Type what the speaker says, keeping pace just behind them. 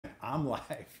I'm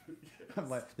live. I'm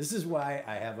like, this is why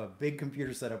I have a big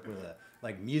computer set up with a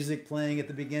like music playing at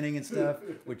the beginning and stuff,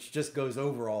 which just goes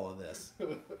over all of this.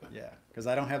 Yeah, because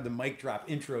I don't have the mic drop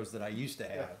intros that I used to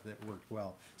have that worked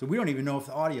well. So we don't even know if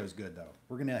the audio is good though.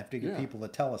 We're gonna have to get people to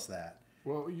tell us that.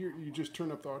 Well, you just turn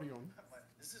up the audio.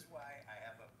 This is why I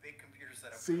have a big computer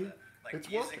set up See? with a, like It's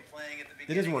music working. playing at the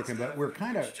beginning. It is working, but we're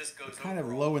kind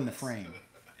of low in the frame.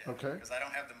 Okay. Because I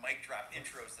don't have the mic drop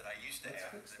intros that I used to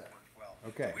have that worked well.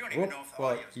 Okay. So we don't even know if the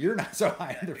audio is you're not so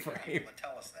high in the frame.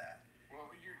 Tell us that. Well,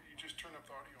 you just turn up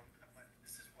the audio.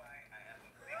 This is why I have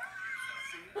a big computer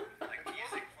set up with like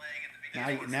music playing at the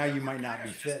beginning. Now you might not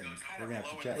be fitting. We're gonna have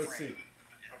to check. Let's see.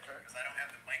 Okay. Because I don't have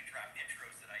the mic drop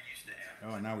intros that I used to have.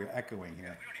 Oh, now we're echoing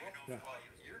here. We don't even know if the audio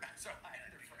is. You're not so high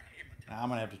in the frame. Now I'm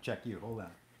gonna have to check you. Hold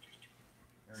on.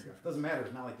 There we go. Doesn't matter.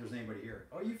 It's not like there's anybody here.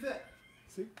 Oh, you fit.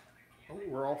 See? Oh,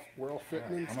 we're all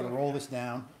fitting and I'm stuff. gonna roll this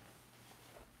down.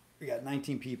 We got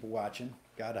 19 people watching.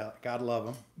 God love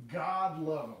them. God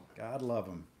love them. God love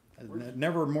them.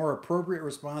 Never a more appropriate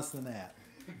response than that.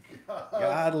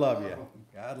 God love you.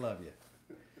 God love you.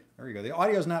 There we go. The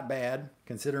audio's not bad,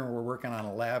 considering we're working on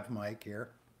a lav mic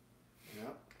here.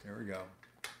 Yep. There we go.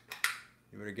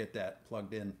 You better get that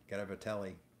plugged in. Gotta have a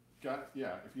telly. Got it.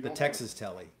 Yeah. If you The don't Texas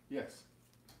telly. Yes.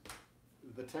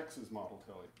 The Texas model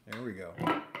telly. There we go.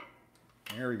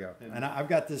 There we go. And I've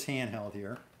got this handheld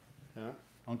here. Yeah.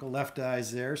 Uncle Left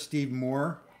Eye's there. Steve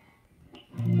Moore.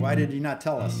 Why did he not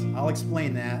tell us? I'll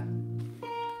explain that.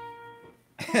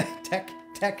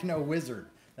 Techno Wizard.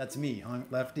 That's me,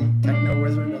 Lefty. Techno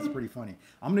Wizard. That's pretty funny.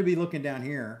 I'm going to be looking down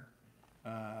here.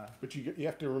 But you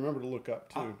have to remember to look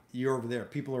up too. You're over there.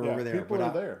 People are over there. People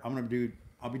are there.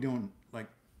 I'll be doing like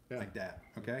that.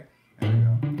 Okay? There we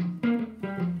go.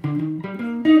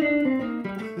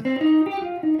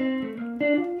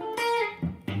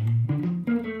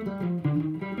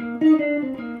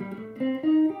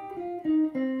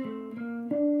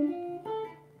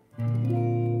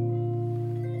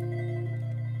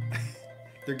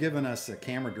 They're giving us a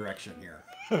camera direction here.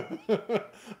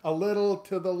 A little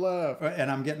to the left.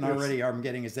 And I'm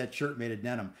getting is that shirt made of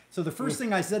denim. So the first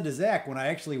thing I said to Zach when I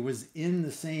actually was in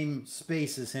the same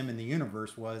space as him in the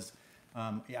universe was,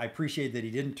 I appreciate that he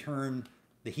didn't turn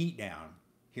the heat down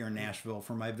here in Nashville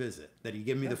for my visit, that he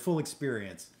gave me the full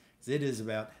experience.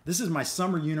 This is my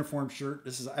summer uniform shirt.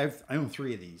 I own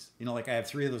 3 of these. You know, like I have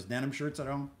 3 of those denim shirts at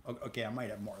home. Okay, I might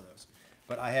have more of those.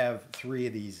 But I have 3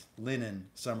 of these linen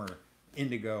summer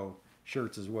indigo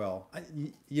shirts as well. I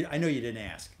know you didn't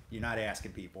ask. You're not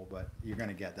asking people, but you're going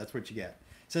to get. That's what you get.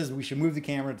 It says we should move the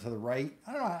camera to the right.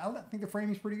 I don't know. I think the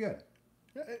framing's pretty good.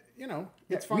 You know,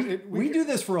 it's fun. We do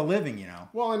this for a living, you know.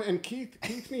 Well, and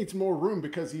Keith needs more room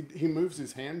because he moves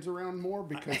his hands around more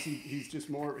because he's just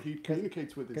more, he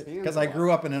communicates with his hands. Because I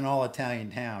grew up in an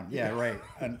all-Italian town. Yeah, right.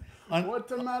 What's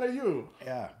the matter, you?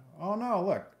 Yeah. Oh, no,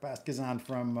 look. Pascazan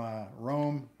from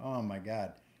Rome. Oh, my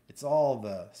God. It's all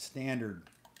the standard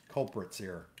culprits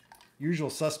here. Usual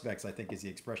suspects, I think, is the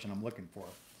expression I'm looking for.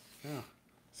 Yeah.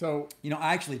 So, you know,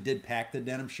 I actually did pack the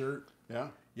denim shirt. Yeah.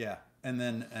 Yeah. And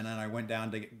then I went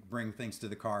down to bring things to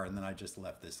the car, and then I just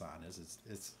left this on.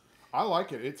 It's I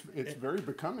like it. It's very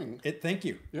becoming. Thank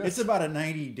you. Yes. It's about a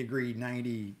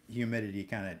 90 humidity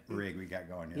kind of rig we got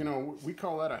going here. You know, we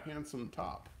call that a handsome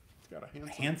top. It's got a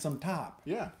handsome top.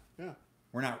 Yeah, yeah.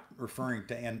 We're not referring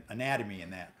to anatomy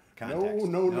in that context.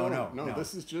 No.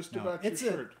 This is just about your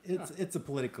shirt. It's a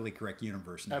politically correct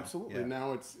universe now. Absolutely. Yeah.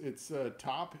 Now it's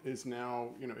top is now,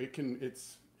 you know,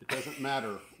 it doesn't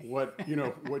matter what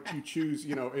you choose,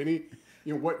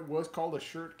 what was called a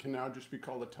shirt can now just be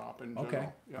called a top in general. Okay.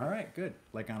 Yeah. All right, good.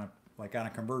 Like on a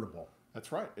convertible.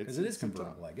 That's right. Because it is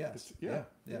convertible, I guess. Yeah.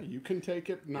 You can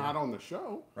take it not on the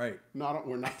show. Right.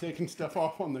 We're not taking stuff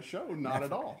off on the show. Not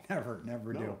at all.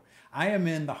 Never do. I am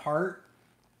in the heart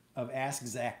of Ask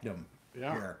Zacdom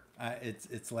here.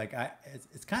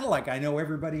 It's kind of like I know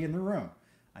everybody in the room.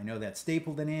 I know that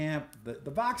Stapleton amp. The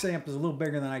Vox amp is a little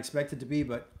bigger than I expected to be,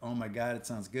 but oh my God, it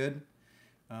sounds good.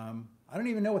 I don't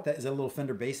even know what that is. That a little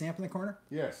Fender bass amp in the corner?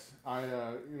 Yes,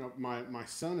 my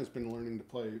son has been learning to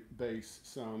play bass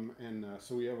some, and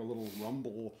so we have a little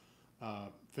Rumble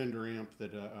Fender amp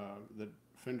that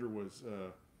Fender was.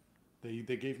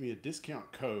 They gave me a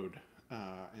discount code,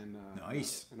 and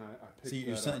nice. And I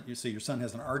picked So your son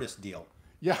has an artist deal.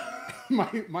 Yeah,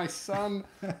 my son,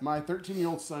 my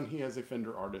 13-year-old son, he has a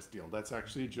Fender artist deal. That's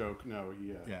actually a joke. No,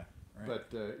 yeah, right.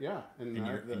 But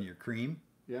and your cream.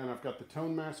 Yeah, and I've got the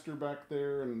Tone Master back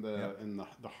there, and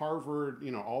the Harvard. You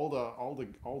know, all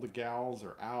the gals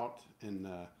are out, and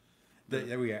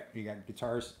you got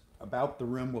guitars about the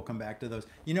room. We'll come back to those.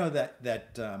 You know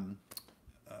that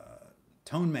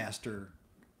Tone Master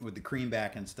with the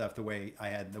creamback and stuff, the way I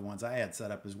had the ones I had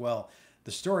set up as well.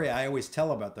 The story I always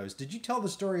tell about those. Did you tell the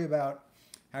story about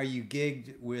how you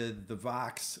gigged with the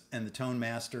Vox and the Tone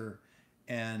Master?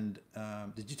 And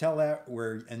did you tell that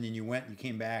and then you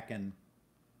came back and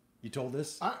you told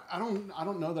this? I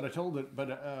don't know that I told it,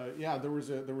 but yeah, there was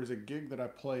a gig that I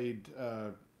played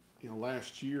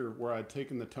last year where I'd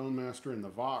taken the Tone Master and the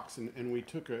Vox, and we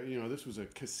took this was a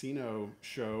casino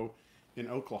show in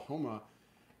Oklahoma,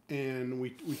 and we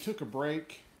took a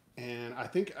break, and I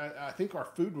think our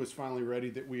food was finally ready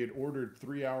that we had ordered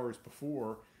 3 hours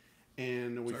before,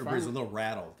 and so everybody's a little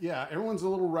rattled. Yeah, everyone's a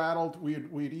little rattled.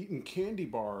 We'd eaten candy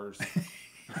bars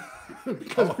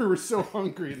because we were so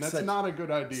hungry, and that's not a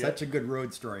good idea. Such a good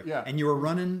road story. Yeah, and you were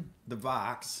running the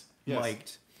Vox, yes,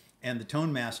 mic'd, and the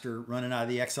Tone Master running out of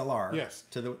the XLR, yes,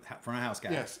 to the front of house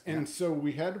guy. Yes, and so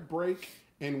we had a break,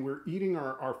 and we're eating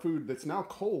our food that's now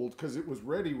cold because it was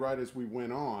ready right as we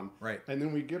went on. Right. And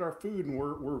then we get our food, and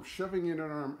we're shoving it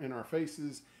in our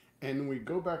faces, and we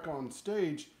go back on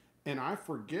stage, and I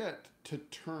forget to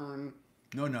turn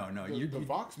No. the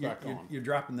Vox back on. You're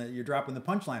dropping the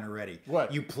punchline already.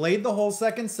 What? You played the whole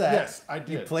second set. Yes, I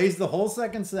did. He plays the whole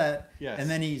second set. Yes. And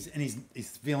then he's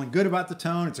feeling good about the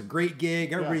tone. It's a great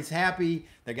gig. Everybody's happy.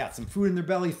 They got some food in their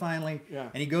belly finally. Yeah.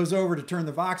 And he goes over to turn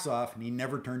the Vox off, and he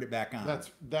never turned it back on.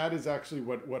 That is actually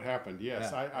what happened.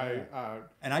 Yes, yeah.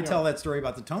 I tell that story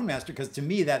about the Tone Master because to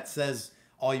me that says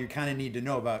all you kind of need to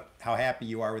know about how happy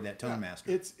you are with that Tone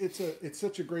Master. It's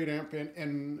such a great amp,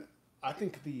 and I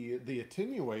think the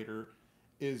attenuator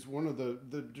is one of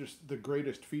the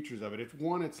greatest features of it.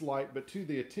 It's light, but two,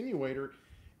 the attenuator,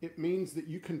 it means that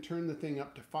you can turn the thing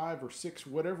up to 5 or 6,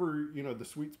 whatever the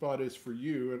sweet spot is for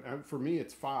you. And for me,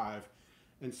 it's 5.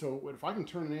 And so if I can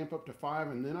turn an amp up to 5,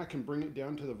 and then I can bring it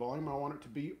down to the volume I want it to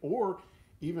be, or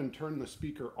even turn the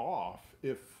speaker off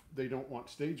if they don't want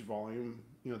stage volume,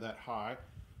 that high.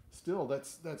 Still,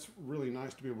 that's really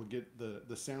nice to be able to get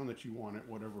the sound that you want at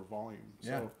whatever volume.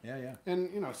 So, yeah. And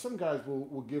some guys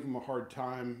will give them a hard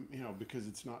time, because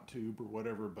it's not tube or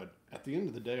whatever. But at the end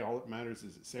of the day, all that matters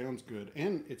is it sounds good,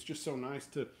 and it's just so nice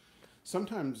to.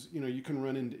 Sometimes you can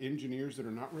run into engineers that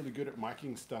are not really good at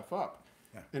miking stuff up,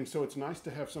 and so it's nice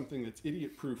to have something that's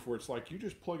idiot proof, where it's like you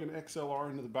just plug an XLR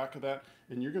into the back of that,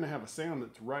 and you're going to have a sound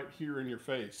that's right here in your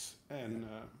face, and.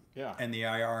 Yeah, and the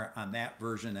IR on that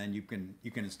version, and you can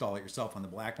install it yourself on the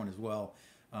black one as well.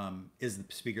 Is the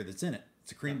speaker that's in it?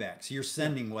 It's a creamback, so you're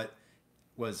sending what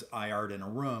was IR'd in a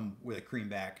room with a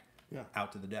creamback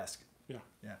out to the desk. Yeah,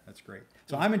 that's great.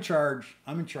 So I'm in charge.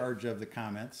 I'm in charge of the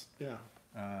comments. Yeah.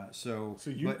 So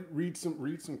you read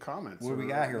some comments. What do we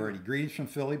got here already? Greetings from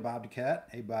Philly, Bob DeCat.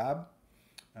 Hey Bob.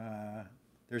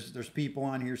 There's people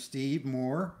on here. Steve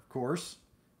Moore, of course.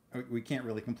 We can't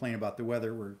really complain about the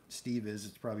weather where Steve is.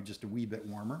 It's probably just a wee bit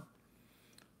warmer.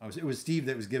 It was Steve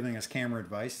that was giving us camera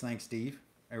advice. Thanks, Steve.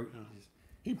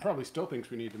 He probably still thinks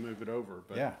we need to move it over.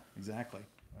 But. Yeah, exactly.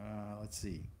 Let's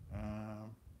see.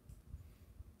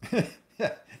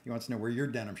 He wants to know where your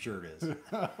denim shirt is.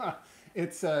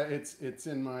 It's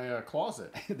in my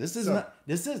closet.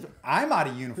 I'm out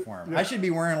of uniform. Yeah. I should be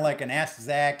wearing like an Ask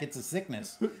Zach, It's a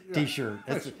Sickness t-shirt.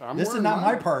 This is not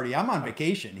my party. I'm on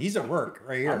vacation. He's at work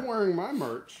right here. I'm wearing my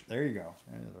merch. There you go.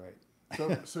 That's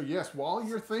right. So yes, while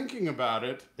you're thinking about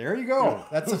it. There you go.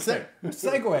 That's a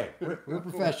segue. We're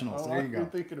professionals. There you go. You're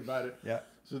thinking about it. Yeah.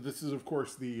 So this is, of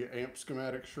course, the amp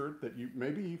schematic shirt that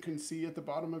maybe you can see at the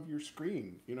bottom of your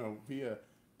screen, via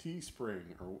Teespring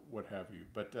or what have you.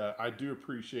 But I do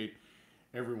appreciate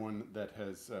everyone that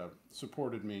has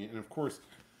supported me. And of course,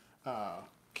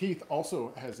 Keith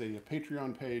also has a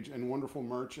Patreon page and wonderful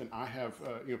merch. And I have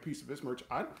a piece of his merch.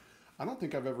 I don't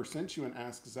think I've ever sent you an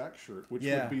Ask Zach shirt, which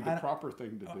would be the proper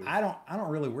thing to do. I don't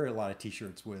really wear a lot of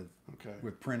t-shirts with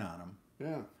print on them.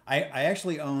 Yeah. I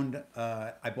actually owned,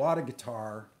 I bought a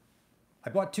guitar. I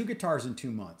bought 2 guitars in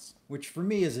 2 months, which for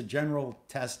me is a general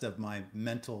test of my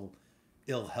mental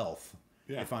ill health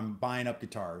if I'm buying up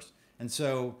guitars. And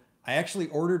so I actually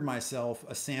ordered myself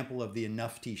a sample of the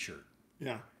Enough t-shirt.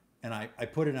 Yeah. And I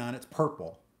put it on. It's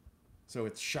purple, so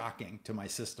it's shocking to my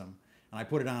system. And I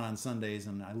put it on Sundays,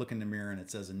 and I look in the mirror, and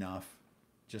it says Enough,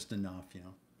 just enough.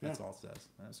 That's all it says.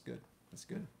 That's good. That's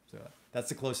good. So that's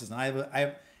the closest.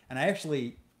 And I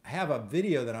actually have a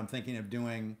video that I'm thinking of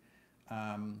doing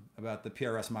about the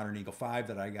PRS Modern Eagle 5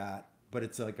 that I got, but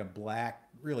it's like a black,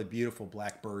 really beautiful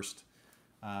black burst.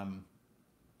 And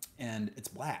it's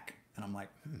black, and I'm like,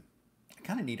 I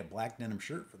kind of need a black denim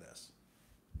shirt for this.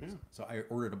 Yeah. So I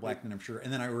ordered a black denim shirt,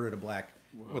 and then I ordered a black,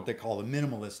 what they call the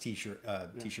minimalist t-shirt,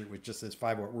 t-shirt, which just says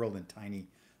 5 Watt World in tiny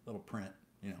little print.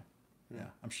 Yeah.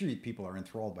 I'm sure people are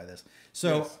enthralled by this.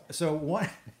 So one,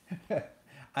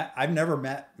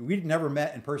 We'd never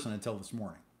met in person until this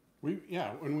morning.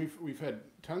 And we've had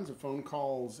tons of phone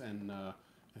calls and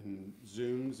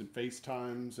Zooms and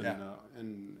FaceTimes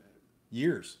and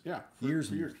years. Yeah,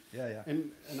 years. Yeah.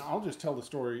 And I'll just tell the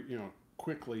story,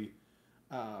 quickly.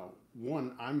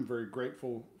 One, I'm very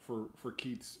grateful for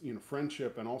Keith's,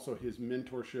 friendship and also his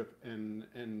mentorship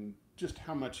and just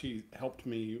how much he helped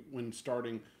me when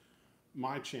starting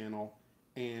my channel.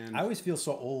 And I always feel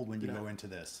so old when you go into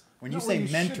this. When you No, say you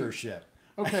mentorship. shouldn't.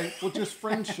 Okay, well, just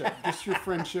friendship, just your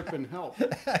friendship and help.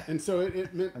 And so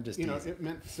it meant, I'm just it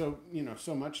meant so,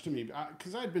 so much to me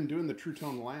because I'd been doing the True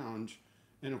Tone Lounge,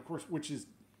 and of course, which is,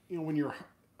 when you're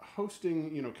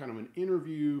hosting, kind of an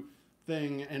interview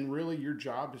thing, and really your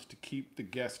job is to keep the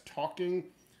guest talking.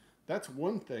 That's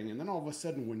one thing, and then all of a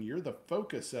sudden, when you're the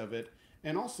focus of it,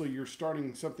 and also you're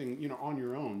starting something, on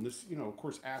your own. This, of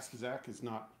course, Ask Zac is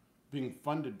not being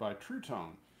funded by True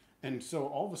Tone. And so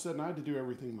all of a sudden I had to do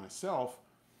everything myself,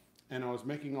 and I was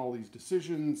making all these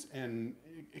decisions, and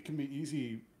it can be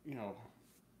easy,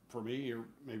 for me or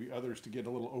maybe others to get a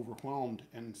little overwhelmed.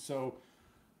 And so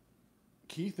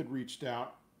Keith had reached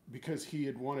out because he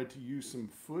had wanted to use some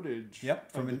footage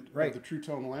of the True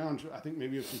Tone Lounge. I think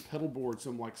maybe of some pedal boards,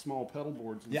 some like small pedal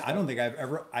boards. And stuff. I don't think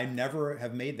I never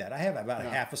have made that. I have about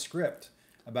half a script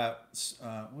about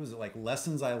what was it, like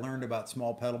lessons I learned about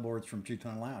small pedal boards from True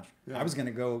Tone Lounge. Yeah. I was going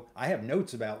to go. I have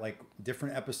notes about like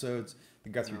different episodes, the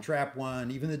Guthrie Trapp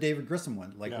one, even the David Grissom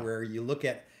one, like where you look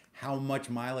at how much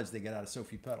mileage they get out of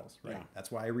Sophie pedals. Right. Yeah.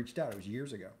 That's why I reached out. It was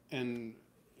years ago. And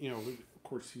of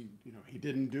course he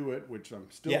didn't do it, which I'm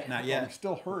still I'm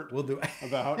still hurt. We'll do it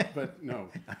about, but no,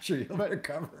 I'm sure you'll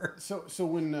recover. So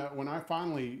when I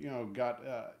finally got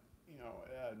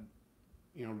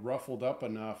ruffled up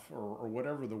enough or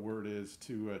whatever the word is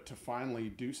to finally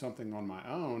do something on my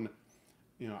own,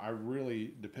 I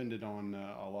really depended on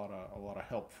a lot of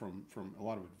help from a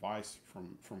lot of advice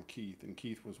from Keith. And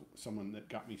Keith was someone that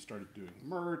got me started doing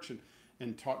merch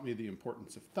and taught me the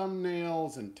importance of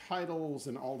thumbnails and titles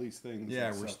and all these things.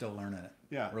 Yeah, we're still learning it.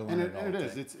 Yeah, we're learning and it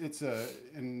is. It's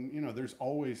there's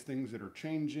always things that are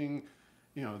changing.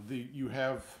 We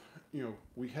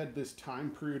had this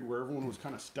time period where everyone was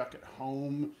kind of stuck at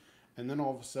home, and then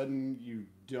all of a sudden you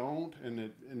don't,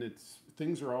 and it's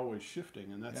things are always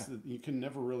shifting, and that's you can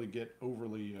never really get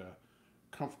overly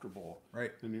comfortable,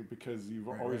 right? Because you've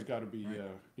always got to be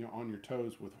on your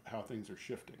toes with how things are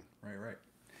shifting. Right.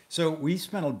 So we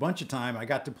spent a bunch of time. I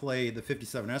got to play the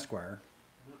 57 Esquire.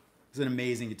 It's an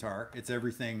amazing guitar. It's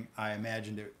everything I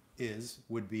imagined it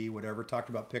would be, whatever. Talked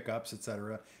about pickups,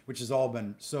 etc., which has all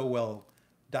been so well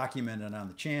documented on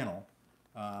the channel.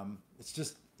 I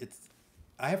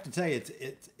have to tell you,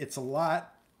 it's a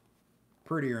lot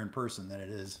prettier in person than it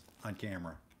is on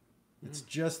camera. It's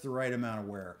just the right amount of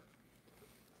wear.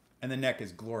 And the neck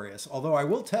is glorious. Although I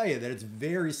will tell you that it's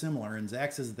very similar, and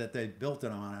Zac says that they built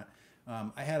it on it.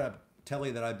 I had a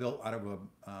telly that I built out of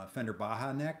a Fender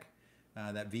Baja neck,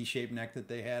 that V-shaped neck that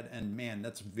they had, and man,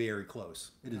 that's very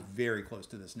close. It is very close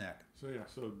to this neck. So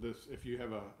if you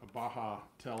have a Baja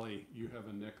telly, you have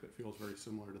a neck that feels very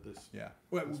similar to this. Yeah.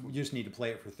 Well, you just need to play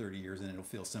it for 30 years, and it'll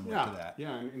feel similar to that.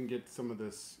 Yeah, and get some of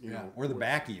this, or the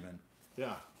back even.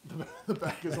 Yeah, the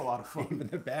back is a lot of fun. Even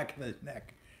the back of the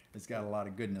neck, it's got a lot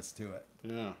of goodness to it.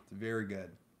 Yeah, it's very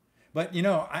good. But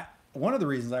one of the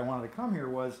reasons I wanted to come here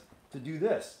was to do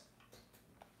this.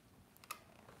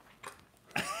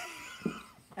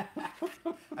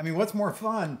 I mean, what's more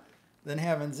fun than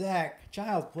having Zac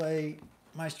Childs play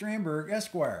my Strandberg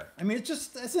Esquire? I mean,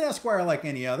 it's an Esquire like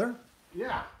any other.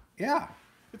 Yeah. Yeah.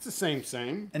 It's the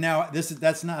same. And now this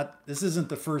isn't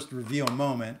the first reveal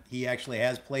moment. He actually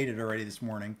has played it already this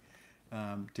morning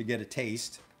to get a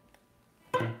taste.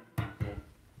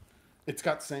 It's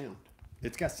got sound.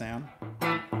 It's got sound.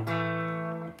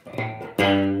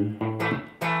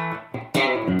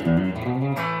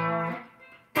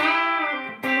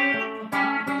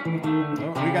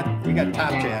 We got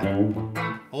Top Chat.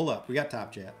 Hold up, we got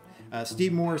Top Chat.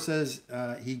 Steve Moore says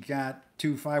he got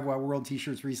 2 5-Watt World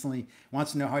t-shirts recently.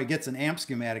 Wants to know how he gets an amp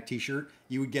schematic t-shirt.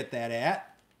 You would get that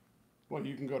at? Well,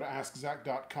 you can go to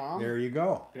askzac.com. There you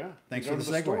go. Yeah. Thanks for the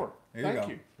segue. Store. There you go.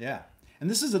 Thank you. Yeah. And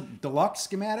this is a deluxe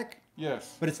schematic?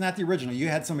 Yes. But it's not the original. You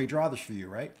had somebody draw this for you,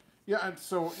 right? Yeah, and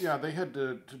so they had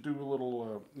to do a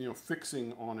little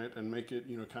fixing on it and make it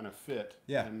kind of fit.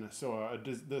 Yeah. And so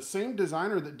the same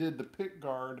designer that did the pick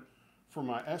guard for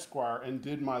my Esquire and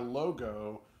did my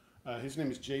logo, his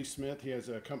name is Jay Smith. He has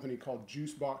a company called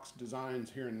Juicebox Designs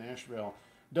here in Nashville.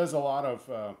 Does a lot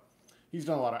of he's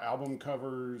done a lot of album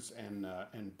covers and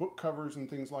book covers and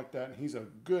things like that. And he's a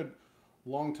good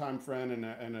longtime friend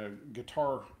and a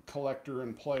guitar collector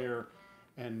and player.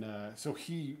 And so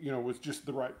he, was just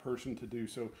the right person to do.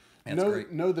 So That's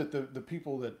great. know that the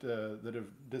people that have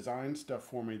designed stuff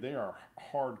for me, they are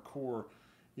hardcore,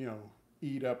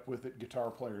 eat up with it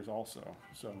guitar players also.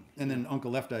 So And then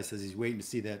Uncle Left Eye says he's waiting to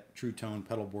see that True Tone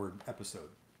pedal board episode.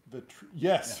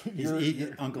 Yes,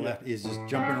 Uncle Left is just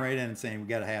jumping right in and saying we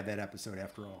got to have that episode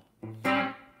after all.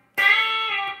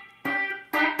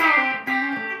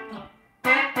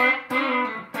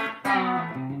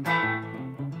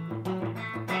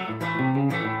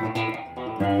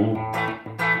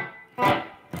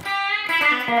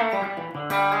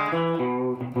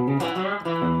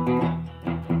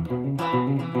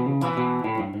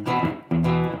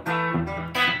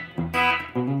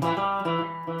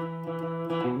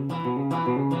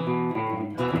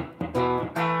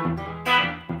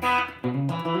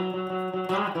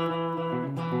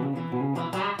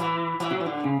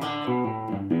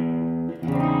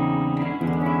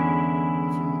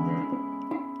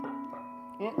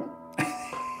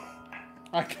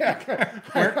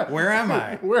 Where am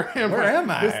I? Where am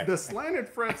I? The slanted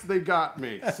frets, they got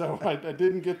me. So I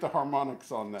didn't get the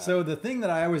harmonics on that. So the thing that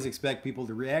I always expect people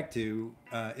to react to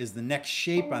is the neck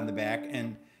shape on the back.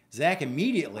 And Zach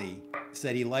immediately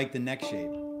said he liked the neck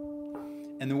shape.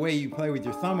 And the way you play with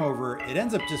your thumb over, it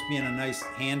ends up just being a nice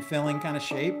hand-filling kind of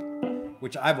shape,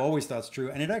 which I've always thought is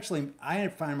true. And it actually, I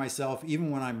find myself,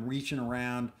 even when I'm reaching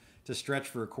around to stretch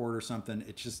for a chord or something,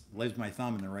 it just leaves my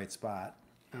thumb in the right spot.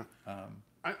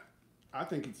 I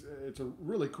think it's a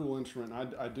really cool instrument.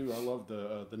 I love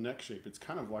the neck shape. It's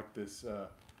kind of like this.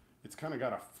 It's kind of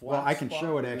got a flat. Well, I can spot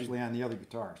show it actually on the other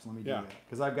guitar. So let me do that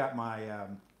because I've got my.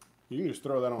 You can just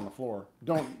throw that on the floor.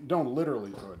 Don't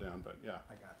literally throw it down, but yeah.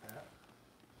 I got that.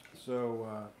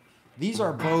 So these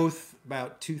are both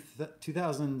about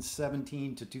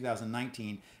 2017 to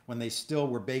 2019 when they still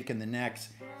were baking the necks.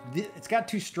 It's got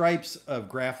 2 stripes of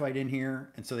graphite in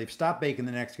here, and so they've stopped baking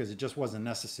the necks because it just wasn't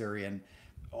necessary. And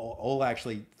Ole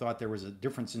actually thought there was a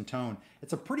difference in tone.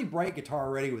 It's a pretty bright guitar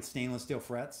already with stainless steel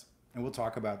frets, and we'll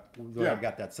talk about where I've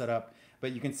got that set up.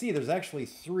 But you can see there's actually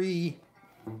three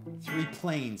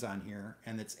planes on here,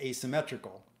 and it's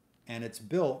asymmetrical, and it's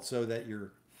built so that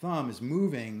your thumb is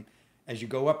moving as you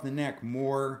go up the neck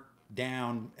more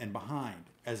down and behind,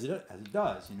 as it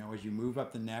does. As you move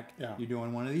up the neck, you're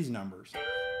doing one of these numbers.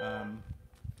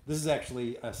 This is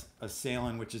actually a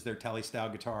Salem, which is their Telly style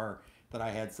guitar that I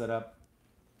had set up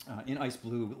in ice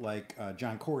blue, like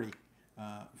John Cordy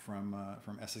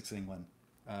from Essex, England.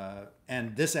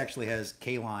 And this actually has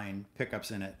K-line pickups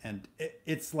in it, and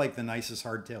it's like the nicest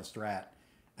hardtail Strat.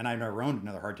 And I've never owned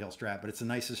another hardtail Strat, but it's the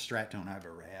nicest Strat tone I've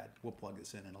ever had. We'll plug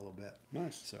this in a little bit.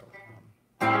 Nice.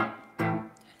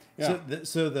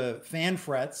 So the fan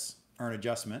frets are an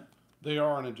adjustment. They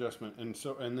are an adjustment, and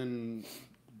then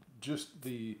just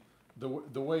the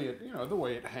way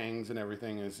it hangs and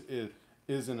everything is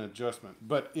an adjustment,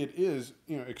 but it is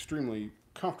extremely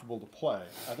comfortable to play.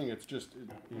 I think it's just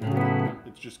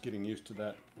it's just getting used to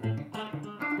that.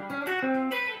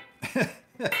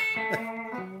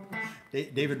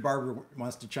 David Barber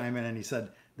wants to chime in, and he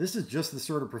said, "This is just the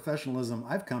sort of professionalism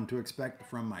I've come to expect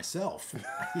from myself,"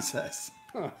 he says.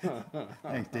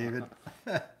 Thanks, David.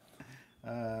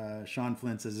 Sean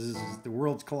Flynn says, "This is the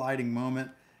world's colliding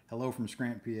moment. Hello from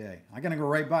Scranton, PA. I'm going to go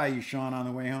right by you, Sean, on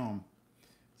the way home."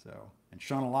 So, and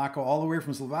Sean Alako all the way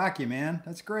from Slovakia, man.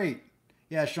 That's great.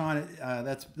 Yeah, Sean,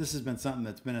 this has been something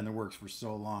that's been in the works for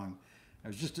so long. I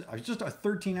was just a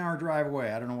 13-hour drive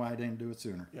away. I don't know why I didn't do it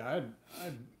sooner. Yeah, I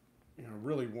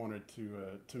really wanted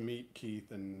to meet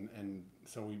Keith, and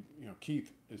so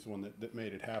Keith is the one that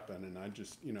made it happen, and I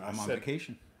just I'm on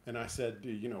vacation, and I said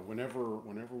whenever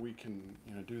we can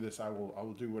do this, I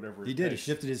will do whatever. He did. He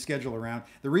shifted his schedule around.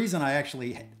 The reason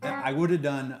I would have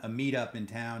done a meetup in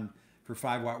town for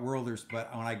 5-watt Worlders,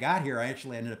 but when I got here, I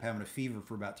actually ended up having a fever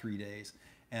for about 3 days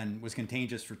and was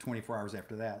contagious for 24 hours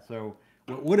after that. So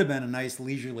what would have been a nice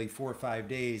leisurely 4 or 5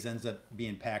 days ends up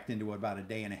being packed into about a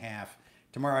day and a half.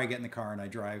 Tomorrow I get in the car and I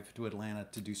drive to Atlanta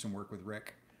to do some work with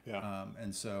Rick. Yeah.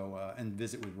 And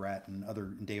visit with Rhett and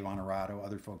Dave Honorato,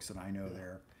 other folks that I know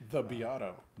there. The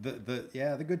Beato.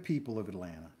 The good people of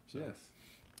Atlanta. So,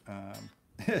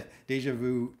 yes. Deja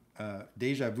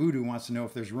Voodoo wants to know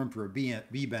if there's room for a B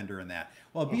bender in that.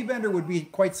 Well, a B bender would be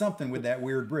quite something with that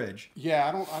weird bridge. Yeah,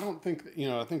 I don't think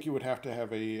I think you would have to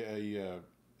have a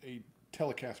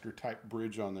Telecaster type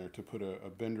bridge on there to put a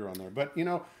bender on there. But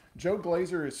Joe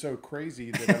Glazer is so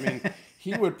crazy that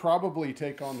he would probably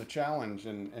take on the challenge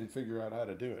and figure out how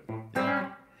to do it.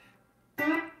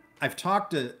 I've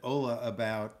talked to Ola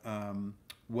about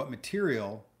what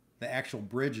material the actual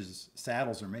bridges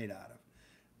saddles are made out of,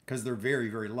 because they're very,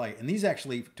 very light. And these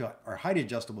actually are height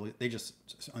adjustable. They just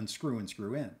unscrew and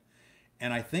screw in.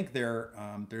 And I think they're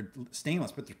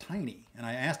stainless, but they're tiny. And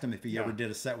I asked him if he ever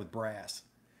did a set with brass,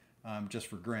 just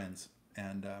for grins.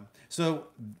 And so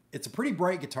it's a pretty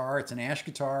bright guitar. It's an ash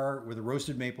guitar with a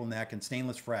roasted maple neck and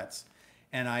stainless frets.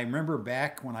 And I remember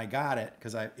back when I got it,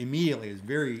 because I immediately,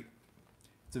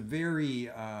 it's a very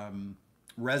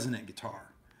resonant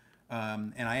guitar.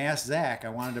 And I asked Zach, I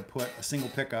wanted to put a single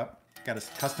pickup, got a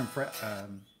custom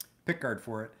pick guard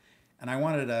for it. And I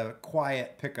wanted a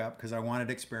quiet pickup because I wanted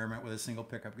to experiment with a single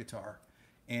pickup guitar.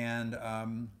 And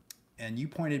you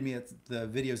pointed me at the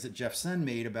videos that Jeff Sen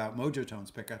made about Mojo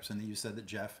Tones pickups, and you said that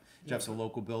Jeff's a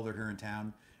local builder here in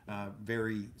town,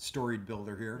 very storied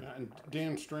builder here. Yeah, and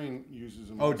Dan Strain uses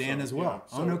them. Oh, also. Dan as well.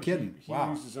 Yeah, oh, no kidding. He wow.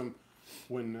 uses them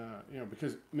when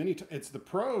because it's the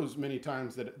pros many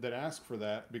times that ask for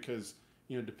that, because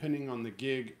depending on the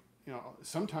gig,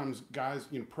 sometimes guys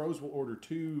pros will order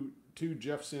two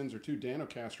Jeff Sens or two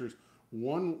Danocasters,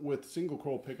 one with single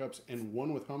coil pickups and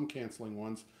one with hum canceling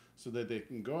ones, so that they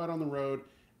can go out on the road,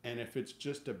 and if it's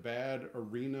just a bad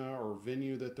arena or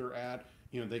venue that they're at,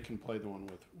 they can play the one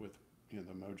with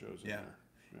the Mojos in there.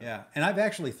 Yeah, and I've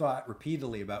actually thought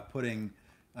repeatedly about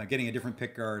getting a different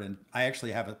pick guard, and I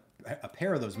actually have a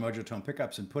pair of those Mojo Tone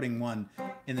pickups and putting one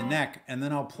in the neck, and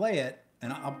then I'll play it,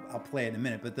 and I'll play it in a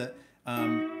minute. But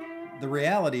the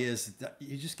reality is that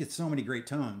you just get so many great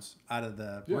tones out of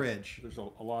the bridge. There's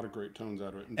a lot of great tones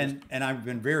out of it, and I've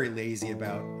been very lazy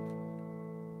about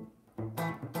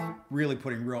really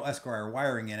putting real Esquire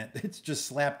wiring in it. It's just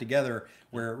slapped together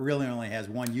where it really only has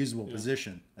one usable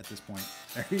position at this point.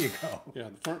 There you go. Yeah,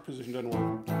 the front position doesn't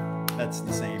work. That's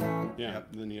the same. Yeah, Yep.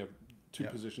 then you have two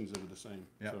positions that are the same.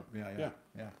 Yep. So,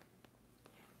 Yeah.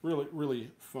 Really,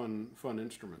 really fun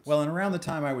instruments. Well, and around the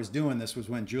time I was doing this was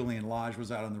when Julian Lodge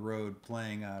was out on the road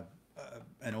playing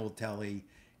an old telly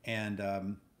and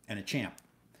a champ,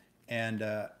 and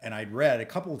I'd read a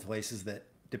couple of places that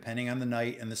depending on the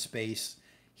night and the space,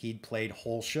 he'd played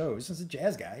whole shows. As a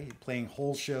jazz guy, he'd playing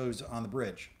whole shows on the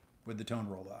bridge with the tone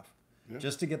rolled off,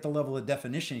 just to get the level of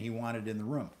definition he wanted in the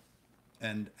room,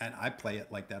 and I play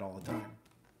it like that all the time.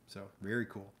 So very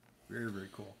cool, very, very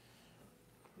cool.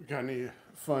 Got any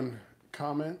fun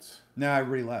comments? No,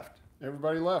 everybody left.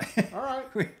 Everybody left. All right.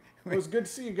 It was good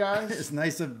to see you guys. It's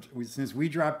nice since we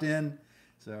dropped in.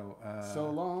 So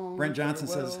long. Brent Johnson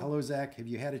says, "Hello, Zach. Have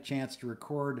you had a chance to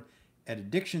record at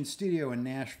Addiction Studio in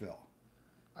Nashville?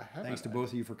 I haven't. Thanks to both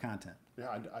of you for content."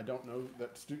 Yeah, I don't know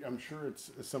that studio. I'm sure it's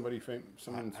someone's I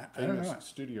don't famous know.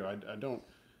 studio. I don't.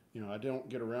 I don't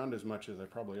get around as much as I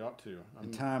probably ought to.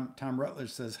 And Tom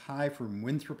Rutledge says, "Hi from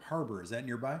Winthrop Harbor. Is that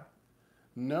nearby?"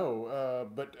 No,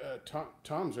 but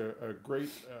Tom's a great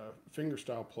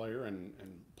fingerstyle player and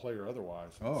player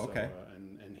otherwise. Oh, okay. So,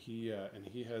 and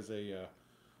he has a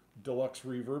deluxe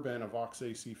reverb and a Vox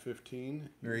AC15.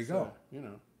 There you go.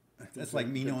 That's like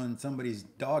me knowing somebody's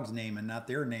dog's name and not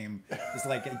their name. It's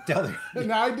like tell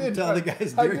the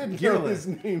guy's I did gear know list.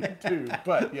 his name too,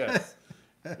 but yes,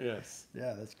 yes.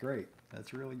 Yeah, that's great.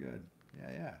 That's really good.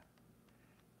 Yeah.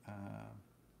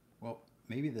 Well,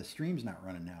 maybe the stream's not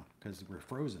running now because we're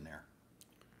frozen there.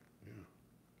 Yeah,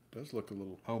 it does look a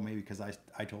little. Oh, maybe because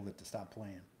I told it to stop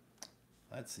playing.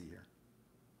 Let's see here.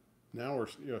 Now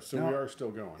we are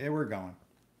still going. Yeah, we're going.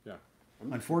 Yeah.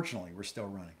 Unfortunately, we're still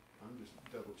running. I'm just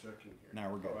double checking here.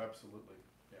 Now we're good. Oh, absolutely.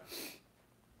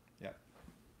 Yeah.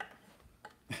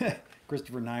 Yep.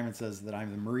 Christopher Nyman says that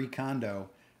I'm the Marie Kondo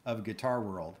of guitar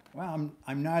world. Well,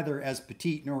 I'm neither as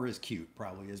petite nor as cute,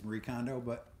 probably, as Marie Kondo,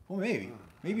 but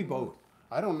maybe both.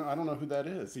 I don't know who that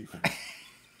is even.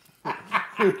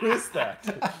 Who is that?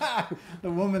 The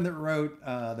woman that wrote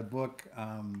the book,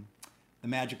 The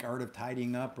Magic Art of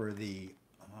Tidying Up, or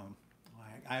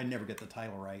I never get the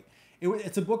title right.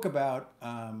 It's a book about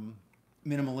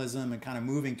minimalism and kind of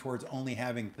moving towards only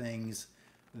having things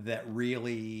that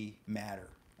really matter.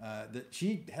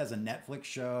 She has a Netflix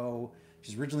show.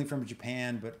 She's originally from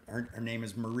Japan, but her name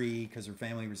is Marie because her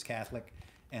family was Catholic,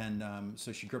 and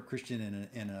so she grew up Christian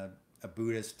in a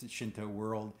Buddhist Shinto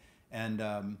world,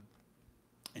 and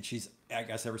she's, I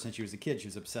guess, ever since she was a kid, she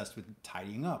was obsessed with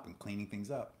tidying up and cleaning things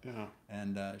up. Yeah.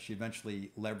 And she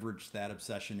eventually leveraged that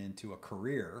obsession into a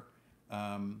career.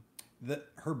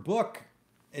 Her book,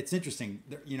 it's interesting.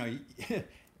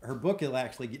 Her book will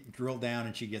actually get drilled down,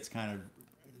 and she gets kind of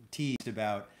teased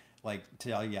about, like,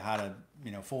 tell you how to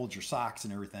fold your socks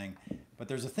and everything. But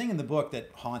there's a thing in the book that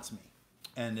haunts me,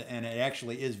 and it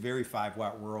actually is very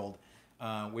 5-Watt World,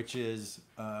 which is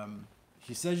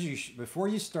she says before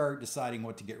you start deciding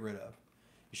what to get rid of,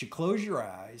 you should close your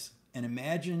eyes and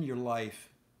imagine your life,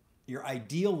 your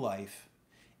ideal life,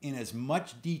 in as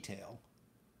much detail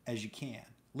as you can.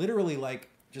 Literally, like,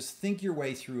 just think your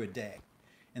way through a day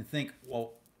and think,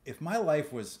 well, if my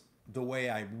life was the way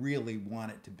I really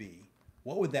want it to be,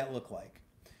 what would that look like?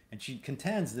 And she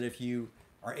contends that if you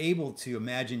are able to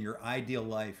imagine your ideal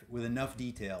life with enough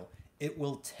detail, it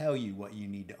will tell you what you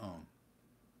need to own.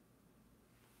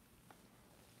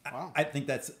 Wow. I think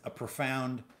that's a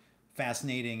profound,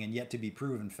 fascinating, and yet to be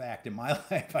proven fact in my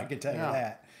life. I can tell you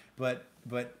that. But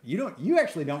you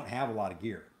actually don't have a lot of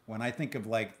gear. When I think of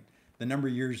like the number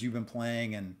of years you've been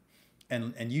playing,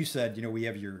 and you said, you know, we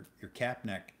have your cap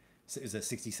neck. Is that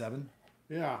 67?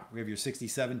 Yeah. We have your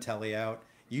 67 telly out.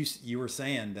 You were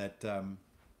saying that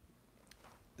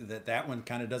that one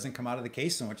kind of doesn't come out of the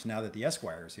case so much now that the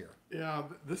Esquire is here. Yeah,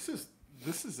 this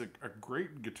is a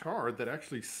great guitar that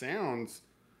actually sounds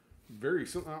very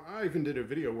similar. I even did a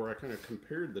video where I kind of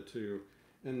compared the two,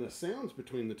 and the sounds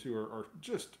between the two are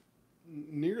just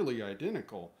nearly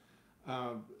identical.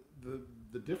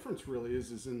 The difference really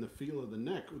is in the feel of the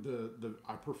neck.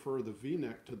 I prefer the V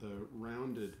neck to the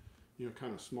rounded, you know,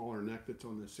 kind of smaller neck that's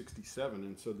on the 67,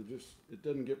 and so it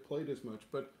doesn't get played as much.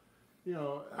 But you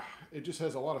know, it just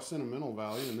has a lot of sentimental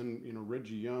value. And then, you know,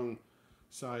 Reggie Young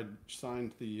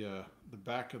signed the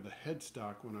back of the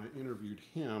headstock when I interviewed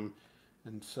him,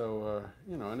 and so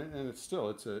you know, and it's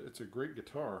a great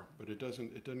guitar, but it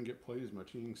doesn't get played as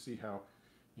much. You can see how,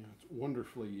 you know, it's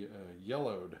wonderfully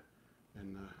yellowed.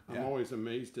 And I'm always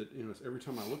amazed at, you know, every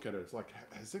time I look at it, it's like,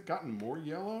 has it gotten more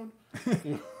yellowed?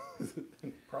 You know,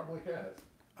 it probably has.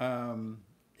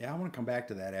 Yeah, I want to come back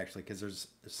to that actually, because there's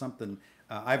something.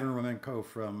 Ivan Romenko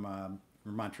from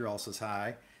Montreal says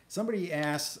hi. Somebody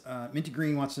asks, Minty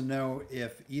Green wants to know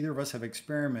if either of us have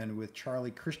experimented with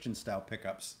Charlie Christian style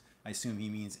pickups. I assume he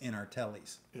means in our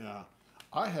tellies. Yeah,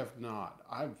 I have not.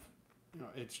 You know,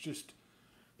 it's just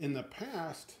in the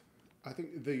past. I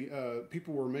think the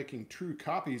people were making true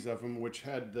copies of them, which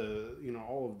had the, you know,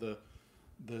 all of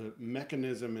the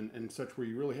mechanism and such, where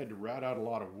you really had to rat out a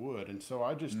lot of wood. And so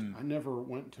I never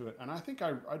went to it. And I think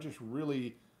I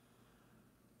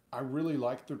really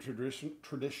liked the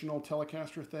traditional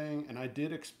Telecaster thing. And I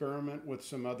did experiment with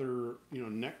some other, you know,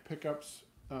 neck pickups.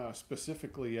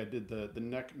 Specifically, I did the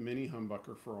neck mini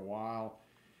humbucker for a while.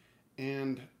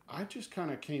 And I just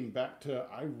kind of came back to,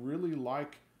 I really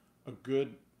like a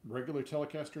good regular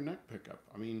Telecaster neck pickup.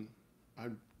 I mean, I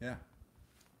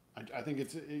think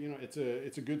it's, you know, it's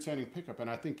a good sounding pickup,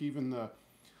 and I think even the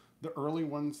early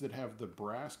ones that have the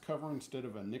brass cover instead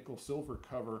of a nickel silver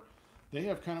cover, they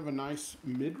have kind of a nice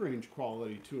mid-range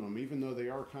quality to them, even though they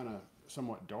are kind of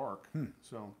somewhat dark.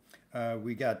 So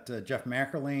we got Jeff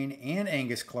McErlane and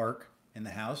Angus Clark in the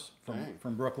house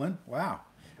from Brooklyn. Wow.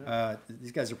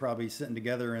 These guys are probably sitting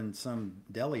together in some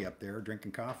deli up there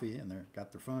drinking coffee, and they've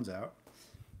got their phones out.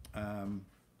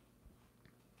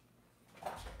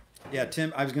 Yeah,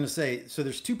 Tim, I was going to say, so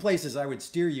there's two places I would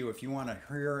steer you if you want to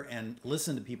hear and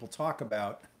listen to people talk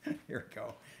about, here we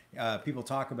go, people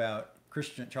talk about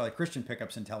Charlie Christian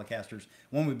pickups and Telecasters.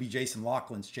 One would be Jason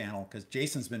Laughlin's channel, because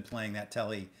Jason's been playing that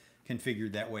Tele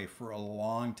configured that way for a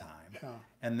long time. Yeah.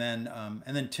 And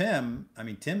then Tim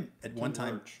at one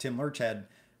time, Tim Lurch had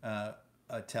a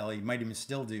Tele, might even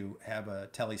still have a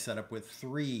Tele set up with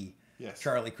 3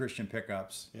 Charlie Christian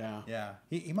pickups. Yeah.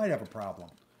 He might have a problem.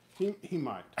 He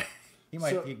might. He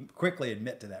might quickly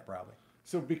admit to that probably.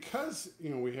 So because, you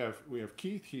know, we have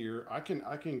Keith here, I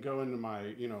can go into my,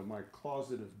 you know, my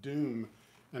closet of doom,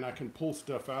 and I can pull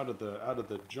stuff out of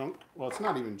the junk. Well, it's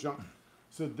not even junk.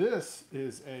 So this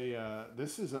is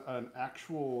an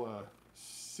actual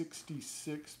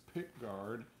 66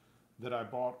 pickguard that I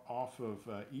bought off of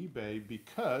eBay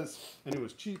and it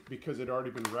was cheap because it had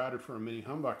already been routed for a mini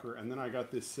humbucker, and then I got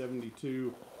this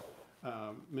 72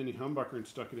 mini humbucker and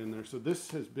stuck it in there. So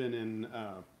this has been in,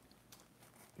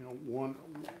 you know,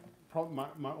 probably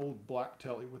my old black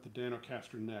Tele with the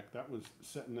Danocaster neck. That was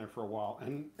sitting there for a while,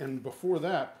 and before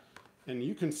that, and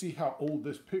you can see how old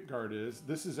this pickguard is.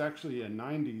 This is actually a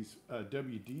 90s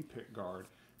WD pickguard,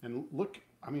 and look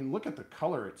at the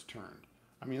color it's turned.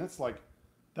 I mean,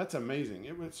 that's amazing.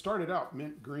 It started out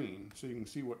mint green, so you can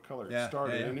see what color it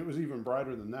started, and it was even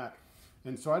brighter than that.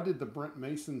 And so I did the Brent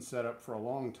Mason setup for a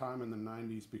long time in the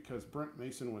 90s, because Brent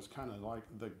Mason was kind of like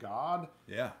the god.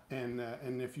 Yeah. And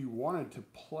if you wanted to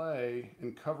play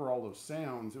and cover all those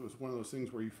sounds, it was one of those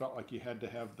things where you felt like you had to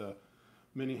have the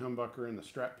mini humbucker and the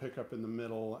Strat pickup in the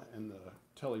middle and the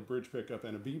Tele bridge pickup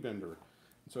and a B-bender.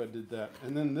 So I did that.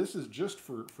 And then this is just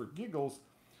for giggles.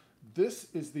 This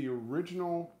is the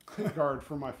original pickguard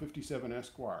for my 57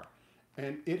 Esquire.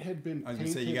 And it had been painted. I was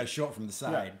going to say, you got to show it from the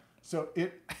side. Yeah. So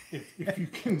if you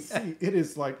can see, it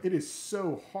is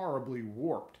so horribly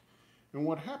warped. And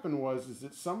what happened is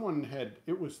that someone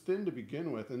it was thin to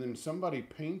begin with, and then somebody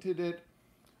painted it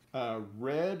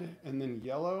red and then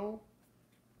yellow.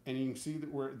 And you can see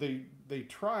that where they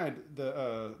tried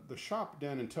the shop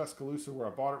down in Tuscaloosa where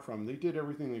I bought it from. They did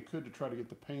everything they could to try to get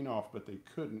the paint off, but they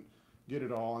couldn't get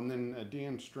it all. And then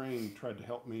Dan Strain tried to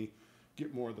help me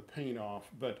get more of the paint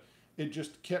off, but it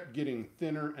just kept getting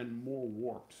thinner and more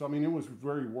warped. So I mean, it was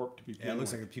very warped to begin with. Yeah, it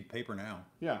looks like a piece of paper now.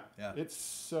 Yeah, yeah. It's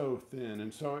so thin,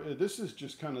 and so this is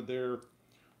just kind of there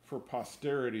for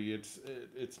posterity.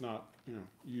 It's not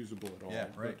usable at all. Yeah,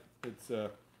 right. But it's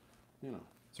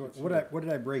So what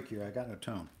did I break here? I got no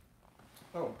tone.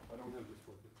 Oh, I don't have this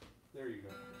for you. There you go.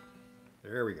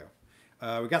 There we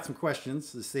go. We got some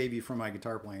questions to save you from my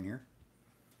guitar playing here.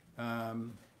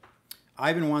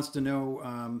 Ivan wants to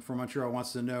know, from Montreal,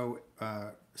 wants to know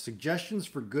suggestions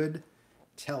for good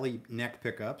Tele neck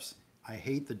pickups. I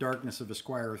hate the darkness of a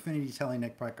Squier Affinity Tele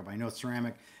neck pickup. I know it's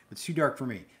ceramic, but it's too dark for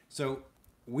me. So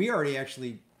we already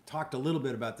actually talked a little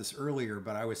bit about this earlier,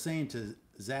 but I was saying to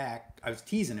Zach, I was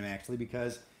teasing him actually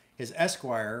because his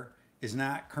Esquire is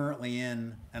not currently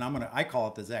in, and I call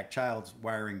it the Zach Childs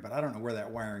wiring, but I don't know where that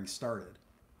wiring started.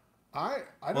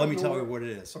 Let me tell you what it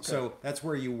is. Okay. So that's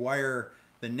where you wire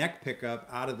the neck pickup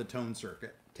out of the tone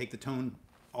circuit. Take the tone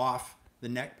off the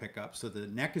neck pickup so the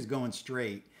neck is going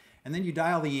straight, and then you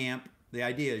dial the amp. The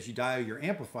idea is you dial your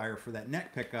amplifier for that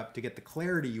neck pickup to get the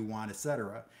clarity you want,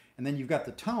 etc. And then you've got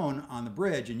the tone on the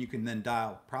bridge, and you can then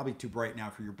dial, probably too bright now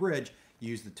for your bridge,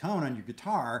 use the tone on your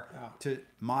guitar to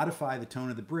modify the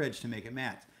tone of the bridge to make it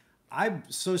match. I'm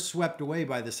so swept away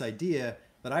by this idea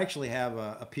that I actually have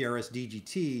a PRS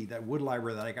DGT, that wood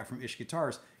library that I got from Ish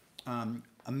Guitars.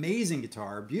 Amazing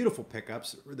guitar, beautiful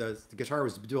pickups. The guitar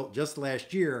was built just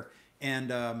last year,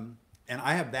 and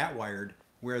I have that wired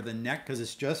where the neck, because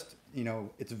it's just,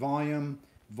 it's volume,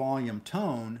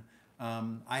 tone.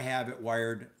 I have it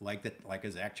wired like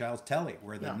a Zach Childs Tele,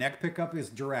 where the neck pickup is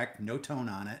direct, no tone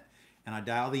on it, and I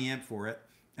dial the amp for it,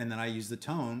 and then I use the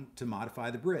tone to modify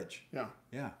the bridge.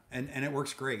 Yeah, and it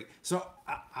works great. So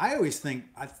I always think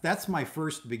that's my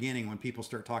first beginning when people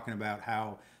start talking about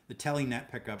how the Tele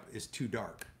neck pickup is too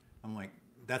dark. I'm like,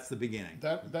 that's the beginning.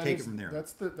 Take it from there.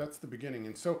 That's the beginning.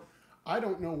 And so I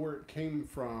don't know where it came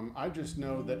from. I just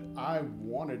know that I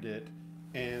wanted it,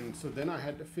 and so then I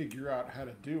had to figure out how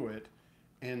to do it.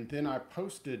 And then I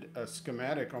posted a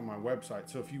schematic on my website.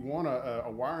 So if you want a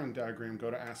wiring diagram, go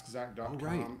to askzach.com. Oh,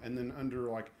 right. And then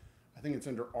under I think it's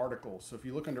under articles. So if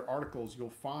you look under articles,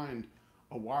 you'll find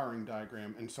a wiring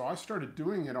diagram. And so I started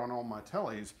doing it on all my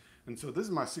Teles. And so this is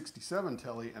my 67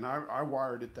 Tele, and I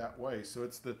wired it that way. So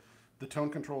it's the tone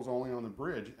control's only on the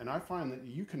bridge. And I find that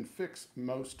you can fix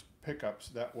most pickups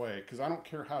that way, because I don't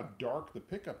care how dark the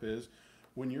pickup is.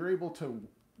 When you're able to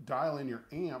dial in your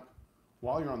amp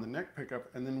while you're on the neck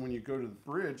pickup, and then when you go to the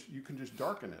bridge, you can just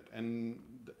darken it. And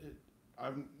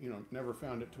I've never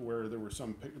found it to where there were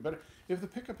some but if the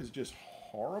pickup is just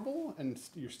horrible and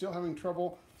you're still having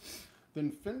trouble, then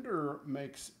Fender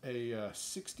makes a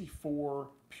 64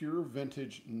 pure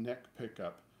vintage neck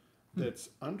pickup that's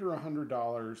under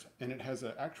 $100, and it has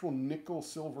an actual nickel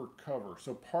silver cover.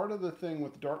 So part of the thing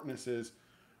with darkness is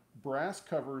brass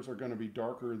covers are going to be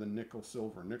darker than nickel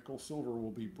silver. Nickel silver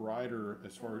will be brighter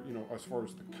as far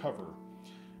as the cover.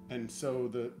 And so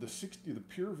the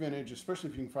pure vintage, especially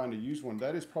if you can find a used one,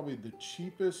 that is probably the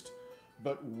cheapest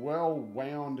but well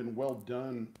wound and well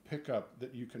done pickup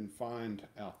that you can find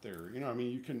out there.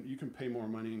 You can pay more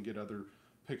money and get other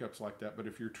pickups like that, but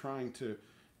if you're trying to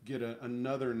get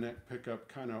another neck pickup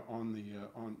kind of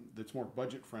on that's more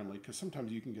budget friendly, because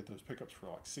sometimes you can get those pickups for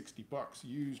like $60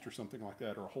 used or something like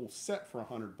that, or a whole set for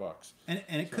 $100. And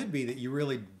it could be that you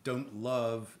really don't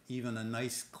love even a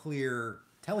nice clear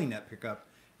Tele neck pickup,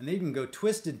 and then you can go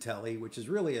Twisted Tele, which is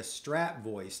really a Strat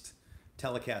voiced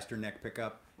Telecaster neck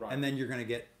pickup, right. And then you're going to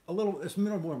get it's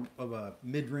more of a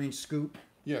mid-range scoop.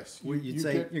 Yes, you'd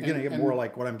say you're going to get more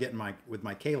like what I'm getting with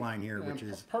my K line here, which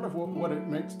is part of what it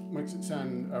makes it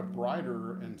sound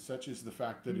brighter and such is the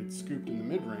fact that it's scooped in the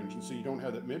mid range, and so you don't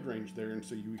have that mid range there, and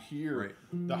so you hear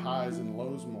the highs and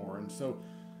lows more, and so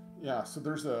so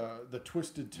there's the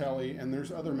Twisted Tele, and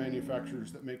there's other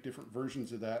manufacturers that make different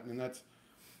versions of that, and that's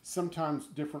sometimes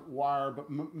different wire, but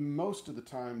most of the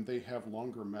time they have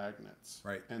longer magnets.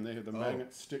 Right. And they have the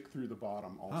magnets stick through the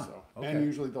bottom also. Okay. And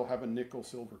usually they'll have a nickel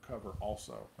silver cover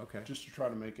also. Okay. Just to try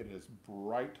to make it as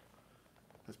bright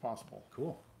as possible.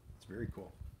 Cool. It's very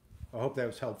cool. I hope that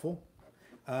was helpful.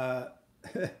 John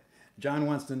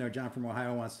from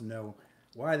Ohio wants to know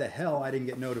why the hell I didn't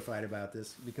get notified about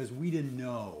this, because we didn't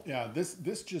know. Yeah, this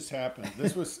just happened.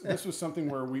 This was something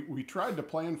where we tried to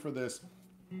plan for this,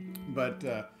 but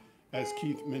as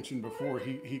Keith mentioned before,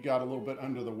 he got a little bit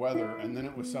under the weather, and then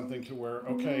it was something to where,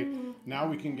 okay, now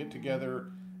we can get together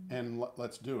and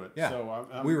let's do it. Yeah. So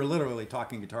we were literally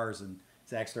talking guitars, and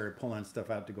Zach started pulling stuff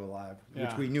out to go live, which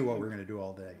Yeah. we knew what we were going to do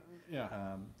all day.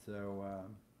 Yeah.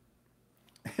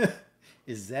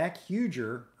 Is Zach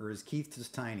huger or is Keith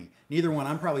just tiny? Neither one.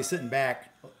 I'm probably sitting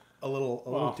back a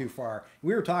little too far.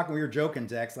 We were joking,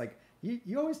 Zach's like,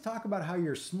 you always talk about how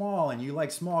you're small and you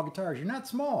like small guitars. You're not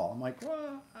small. I'm like,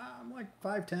 well, I'm like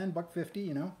 5'10", $150,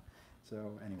 you know?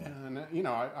 So anyway. And, you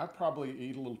know, I probably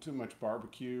eat a little too much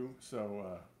barbecue,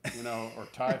 so, you know, or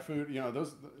Thai food, you know,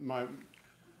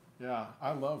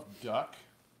 I love duck.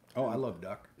 Oh, I love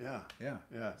duck. Yeah.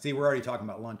 Yeah. See, we're already talking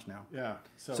about lunch now. Yeah.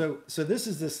 So this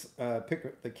is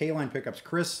the K-Line pickups.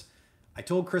 Chris, I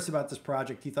told Chris about this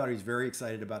project. He thought he was very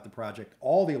excited about the project.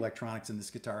 All the electronics in this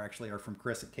guitar actually are from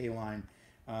Chris at K-Line.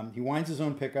 He winds his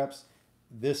own pickups.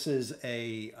 This is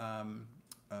a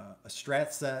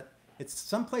Strat set. It's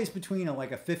someplace between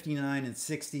a 59 and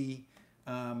 60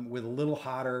 with a little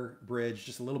hotter bridge,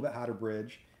 just a little bit hotter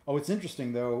bridge. Oh, it's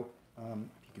interesting though. If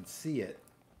you can see it.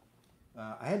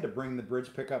 I had to bring the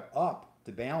bridge pickup up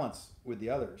to balance with the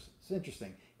others. It's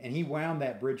interesting. And he wound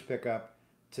that bridge pickup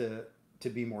to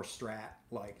be more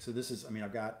Strat-like. So this is, I mean,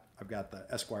 I've got the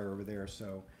Esquire over there.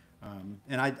 So,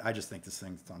 and I just think this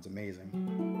thing sounds amazing.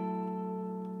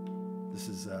 This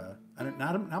is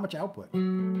not much output. We're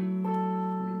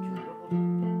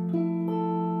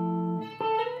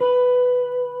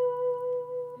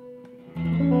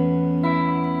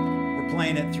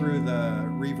playing it through the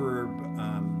reverb.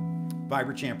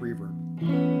 Vibrachamp reverb.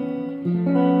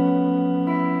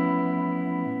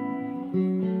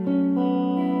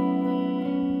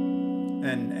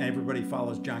 And everybody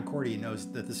follows John Cordy knows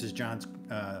that this is John's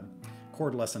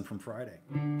chord lesson from Friday.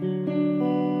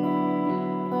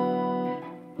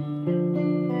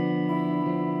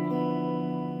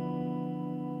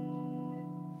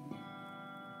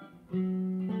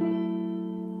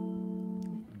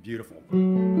 Beautiful.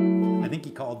 I think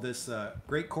he called this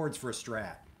great chords for a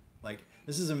Strat. Like,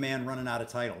 this is a man running out of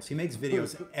titles. He makes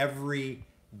videos every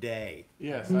day.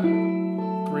 Yes.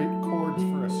 Great chords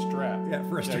for a Strat. Yeah,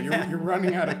 for a Strat. Yeah, you're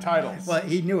running out of titles. Well,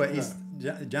 he knew it.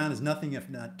 John is nothing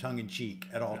if not tongue-in-cheek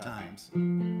at all times.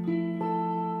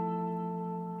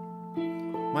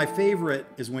 My favorite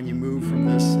is when you move from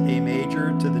this A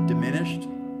major to the diminished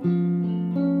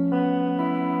and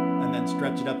then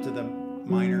stretch it up to the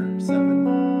minor 7.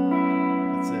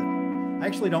 That's it. I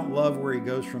actually don't love where he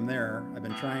goes from there. I've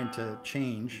been trying to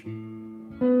change.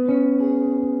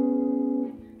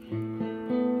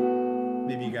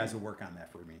 Maybe you guys will work on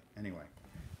that for me. Anyway,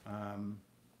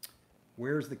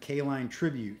 where's the K-Line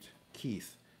tribute,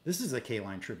 Keith? This is a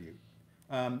K-Line tribute.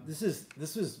 This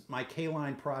is my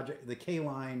K-Line project, the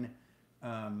K-Line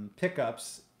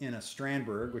pickups in a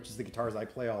Strandberg, which is the guitars I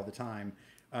play all the time.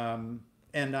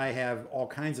 And I have all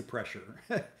kinds of pressure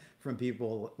from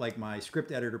people like my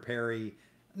script editor, Perry.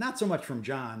 Not so much from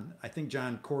John. I think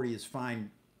John Cordy is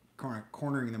fine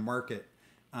cornering the market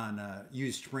on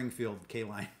used Springfield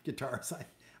K-Line guitars.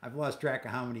 I've lost track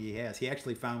of how many he has. He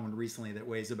actually found one recently that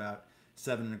weighs about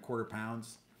 7¼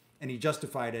 pounds. And he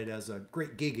justified it as a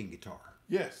great gigging guitar.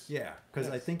 Yes. Yeah,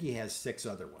 because I think he has 6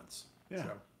 other ones. Yeah.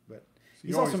 But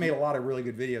he's also made a lot of really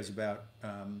good videos about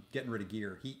getting rid of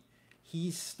gear. He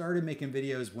started making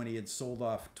videos when he had sold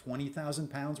off 20,000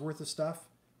 pounds worth of stuff.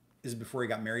 This is before he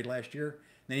got married last year.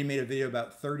 Then he made a video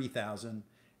about 30,000,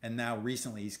 and now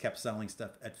recently he's kept selling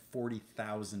stuff at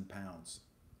 40,000 pounds.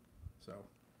 So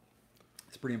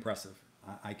it's pretty impressive.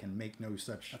 I can make no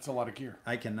such. That's a lot of gear.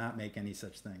 I cannot make any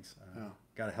such things.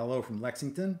 Got a hello from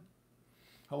Lexington.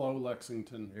 Hello,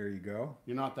 Lexington. There you go.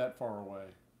 You're not that far away.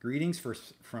 Greetings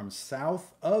from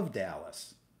south of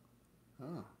Dallas.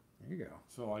 Oh. There you go.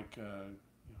 So like,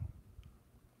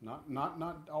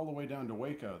 not all the way down to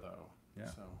Waco though. Yeah.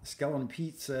 So. Skeleton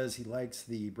Pete says he likes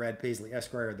the Brad Paisley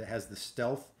Esquire that has the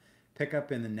stealth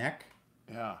pickup in the neck.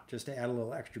 Yeah. Just to add a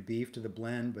little extra beef to the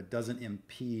blend, but doesn't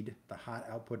impede the hot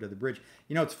output of the bridge.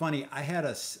 You know, it's funny. I had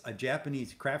a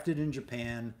Japanese, crafted in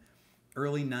Japan,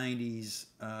 early 90s,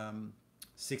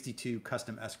 62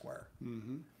 custom Esquire.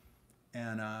 Mm-hmm.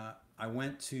 And I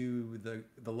went to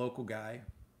the local guy,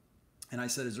 and I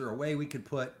said, is there a way we could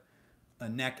put a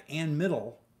neck and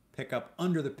middle pickup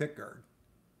under the pickguard?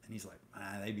 And he's like,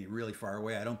 they'd be really far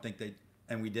away. I don't think they'd...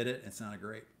 And we did it. It sounded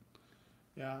great.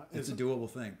 Yeah. It's a doable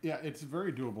thing. Yeah, it's a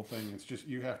very doable thing. It's just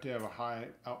you have to have a high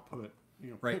output,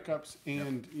 right. Pickups,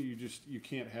 and you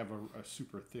can't have a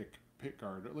super thick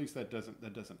pickguard. At least that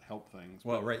doesn't help things.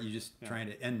 Well, right. You just trying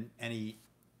to... And he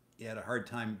had a hard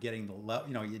time getting the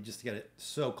level... You just get it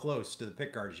so close to the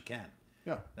pickguard as you can.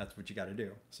 Yeah. That's what you got to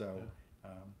do. So it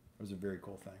was a very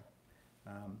cool thing.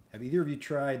 Have either of you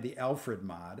tried the Alfred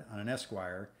mod on an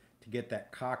Esquire to get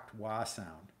that cocked wah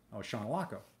sound? Oh, Sean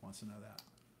Laco wants to know that.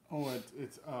 Oh, it's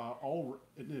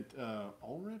isn't it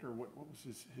Allred or what was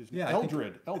his name? Yeah,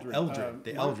 Eldred.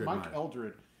 The Eldred Mike mod.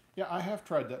 Eldred. Yeah, I have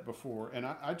tried that before, and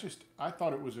I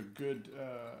thought it was a good.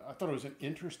 I thought it was an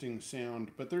interesting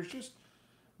sound, but there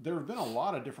have been a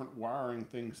lot of different wiring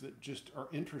things that just are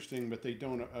interesting, but they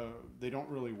don't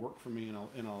really work for me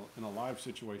in a live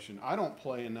situation. I don't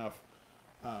play enough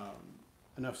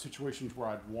situations where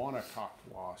I'd want a cocked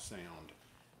wah sound.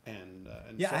 And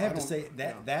yeah, so I have to say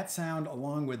that sound,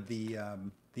 along with the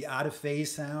out of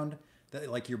phase sound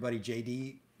that like your buddy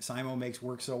JD Simo makes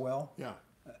work so well. Yeah,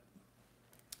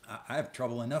 I have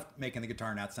trouble enough making the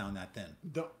guitar not sound that thin.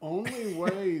 the only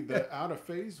way that out of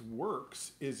phase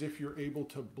works is if you're able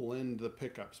to blend the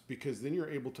pickups, because then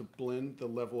you're able to blend the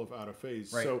level of out of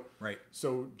phase. Right, So right.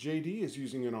 So JD is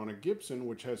using it on a Gibson,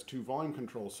 which has 2 volume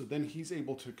controls. So then he's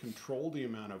able to control the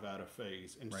amount of out of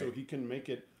phase, and so Right. he can make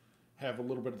it have a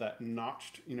little bit of that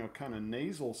notched, kind of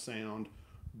nasal sound,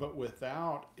 but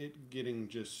without it getting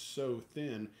just so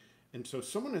thin. And so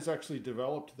someone has actually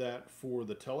developed that for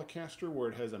the Telecaster, where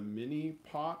it has a mini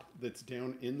pot that's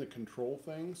down in the control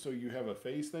thing, so you have a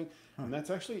phase thing. And that's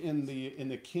actually in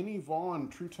the Kenny Vaughn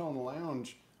True Tone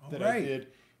Lounge that I right. did.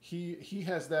 He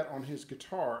has that on his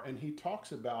guitar, and he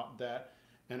talks about that.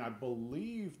 And I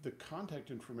believe the contact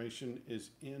information is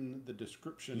in the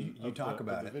description You talk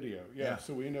about the it. video. Yeah. Yeah.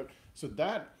 So we end up. So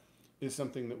that is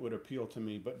something that would appeal to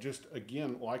me. But just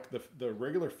again, like the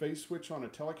regular phase switch on a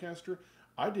Telecaster,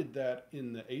 I did that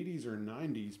in the 80s or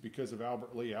 90s because of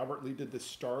Albert Lee. Albert Lee did the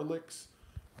Starlix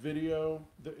video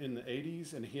in the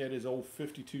 80s, and he had his old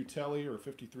 52 Tele or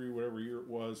 53, whatever year it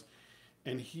was,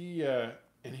 and he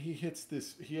hits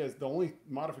this. He has the only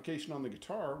modification on the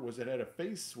guitar was it had a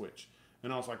phase switch.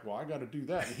 And I was like, well, I got to do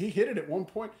that. And he hit it at one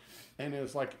point, and it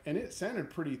was like, and it sounded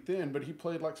pretty thin, but he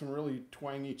played like some really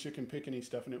twangy chicken pickany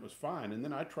stuff, and it was fine. And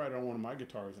then I tried it on one of my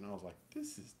guitars, and I was like,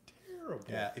 this is terrible.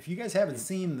 Yeah, if you guys haven't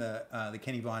seen the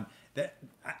Kenny Vaughn, that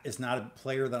is not a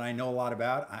player that I know a lot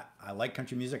about. I like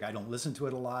country music. I don't listen to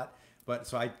it a lot, but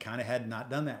so I kind of had not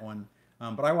done that one.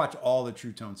 But I watch all the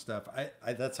True Tone stuff.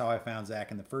 That's how I found Zach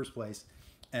in the first place,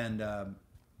 and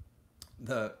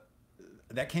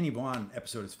that Kenny Vaughn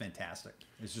episode is fantastic.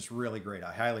 It's just really great.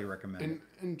 I highly recommend it.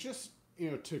 And just,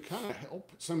 to kind of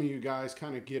help some of you guys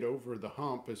kind of get over the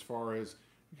hump as far as,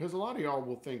 because a lot of y'all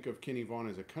will think of Kenny Vaughn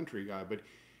as a country guy, but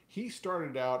he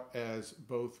started out as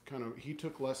both he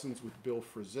took lessons with Bill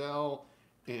Frisell,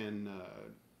 and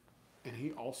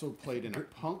he also played in a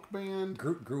punk band.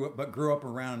 Grew up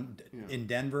around in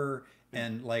Denver,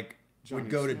 and like Johnny would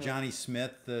go to Smith. Johnny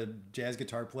Smith, the jazz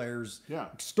guitar player's Yeah.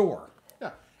 store.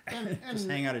 Yeah. And Just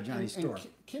hang out at Johnny's store.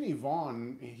 Kenny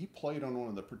Vaughn, he played on one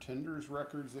of the Pretenders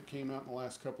records that came out in the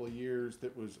last couple of years.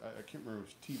 That was, I can't remember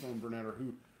if it was T-Bone Burnett or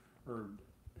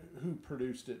who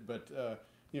produced it, but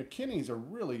Kenny's a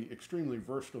really extremely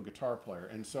versatile guitar player,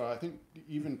 and so I think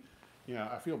even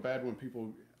I feel bad when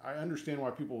people. I understand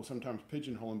why people will sometimes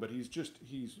pigeonhole him, but he's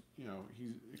extremely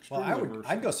versatile.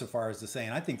 I'd go so far as to say,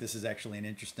 and I think this is actually an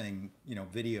interesting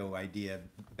video idea,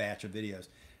 batch of videos.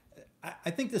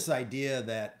 I think this idea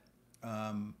that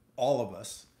all of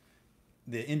us,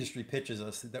 the industry pitches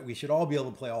us, that we should all be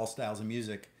able to play all styles of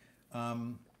music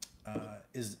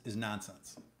is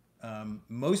nonsense.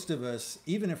 Most of us,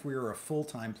 even if we were a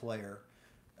full-time player,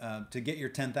 to get your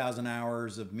 10,000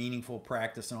 hours of meaningful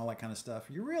practice and all that kind of stuff,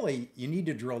 you need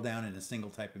to drill down in a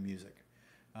single type of music.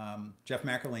 Jeff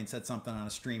McElwain said something on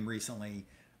a stream recently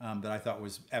that I thought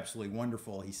was absolutely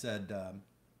wonderful. He said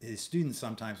his students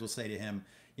sometimes will say to him,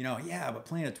 yeah, but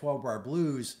playing a 12-bar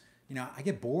blues, I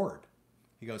get bored.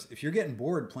 He goes, if you're getting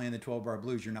bored playing the 12-bar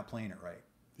blues, you're not playing it right.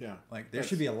 Yeah. Like there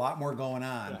should be a lot more going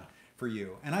on for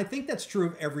you. And I think that's true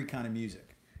of every kind of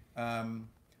music.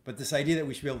 But this idea that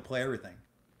we should be able to play everything.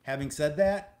 Having said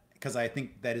that, because I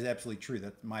think that is absolutely true,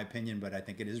 that's my opinion, but I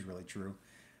think it is really true.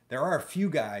 There are a few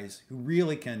guys who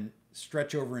really can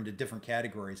stretch over into different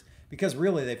categories because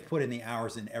really they've put in the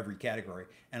hours in every category.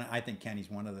 And I think Kenny's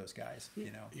one of those guys, He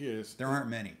is. There aren't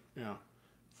many. Yeah.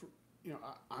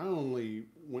 I only,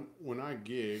 when I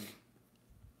gig,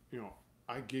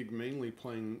 I gig mainly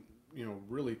playing,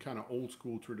 really kind of old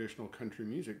school traditional country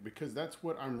music because that's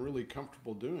what I'm really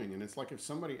comfortable doing. And it's like if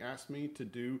somebody asked me to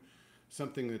do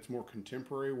something that's more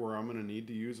contemporary where I'm going to need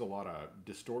to use a lot of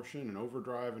distortion and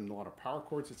overdrive and a lot of power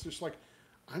chords, it's just like,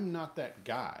 I'm not that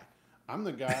guy. I'm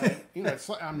the guy, it's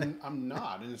like, I'm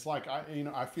not. And it's like,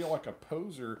 I feel like a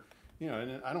poser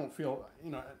and I don't feel,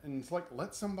 and it's like,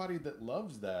 let somebody that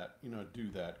loves that,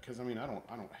 do that. Cause I mean, I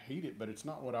don't hate it, but it's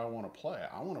not what I want to play.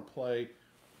 I want to play,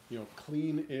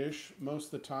 clean-ish most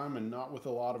of the time and not with a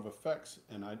lot of effects.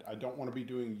 And I don't want to be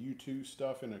doing U2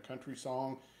 stuff in a country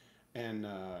song, and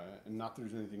not that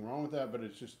there's anything wrong with that, but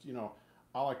it's just,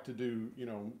 I like to do,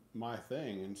 my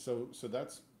thing. And so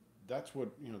that's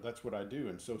what I do.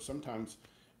 And so sometimes,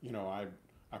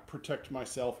 I protect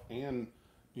myself and,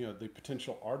 the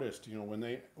potential artist,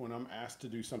 when I'm asked to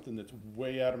do something that's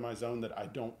way out of my zone that I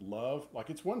don't love. Like,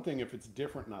 it's one thing if it's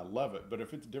different and I love it, but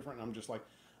if it's different, I'm just like,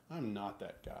 I'm not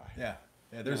that guy. Yeah.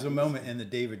 There's a moment in the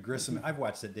David Grissom. I've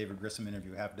watched that David Grissom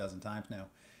interview half a dozen times now,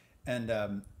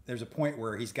 and there's a point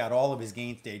where he's got all of his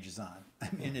gain stages on. I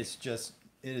mean, it is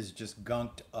just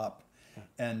gunked up,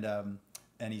 and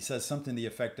he says something to the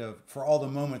effect of, for all the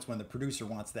moments when the producer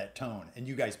wants that tone, and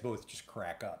you guys both just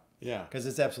crack up. Yeah, because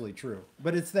it's absolutely true.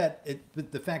 But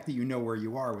but the fact that you know where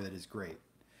you are with it is great.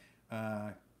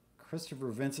 Christopher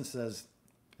Vincent says,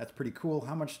 "That's pretty cool.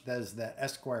 How much does that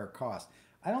Esquire cost?"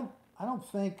 I don't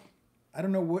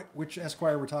know which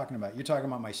Esquire we're talking about. You're talking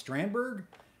about my Strandberg?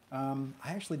 I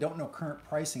actually don't know current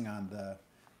pricing on the.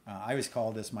 I always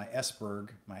call this my Esberg,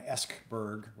 my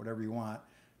Eskberg, whatever you want.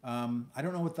 I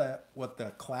don't know what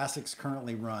the classics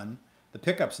currently run. The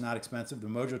pickup's not expensive. The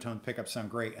Mojotone pickups sound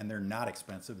great, and they're not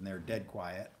expensive, and they're dead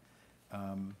quiet.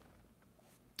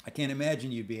 I can't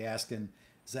imagine you'd be asking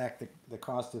Zach the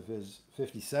cost of his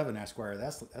 57 Esquire.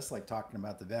 That's like talking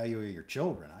about the value of your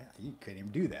children. You can't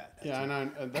even do that.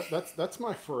 That's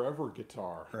my forever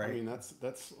guitar. Right. I mean,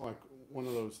 that's like one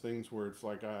of those things where it's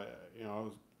like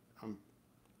I'm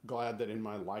glad that in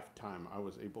my lifetime I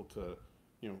was able to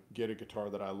get a guitar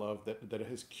that I love that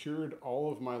has cured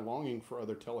all of my longing for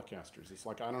other Telecasters. It's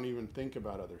like I don't even think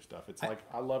about other stuff. It's like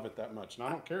I love it that much, and I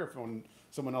don't care if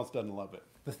someone else doesn't love it.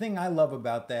 The thing I love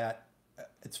about that,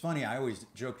 it's funny. I always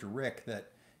joke to Rick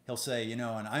that he'll say, and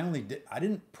I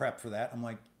didn't prep for that. I'm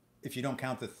like, if you don't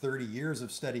count the 30 years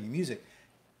of studying music,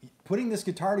 putting this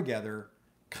guitar together,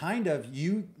 kind of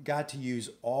you got to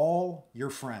use all your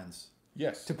friends.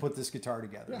 Yes. To put this guitar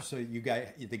together. Yeah. So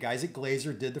the guys at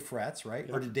Glazer did the frets, right?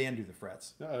 Yeah. Or did Dan do the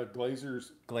frets?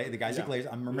 Glazer's. The guys at Glazer.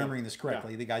 I'm remembering this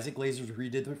correctly. Yeah. The guys at Glazer's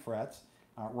redid the frets.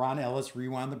 Ron Ellis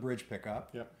rewound the bridge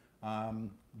pickup. Yep.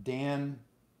 Dan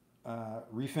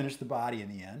refinished the body in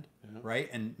the end, right?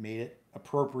 And made it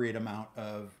appropriate amount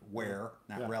of wear,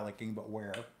 not relicking, but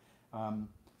wear.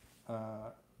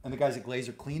 And the guys at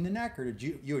Glazer cleaned the neck, or did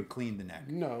you had cleaned the neck?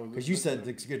 No, because you said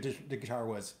the guitar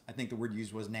was, I think the word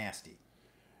used was nasty.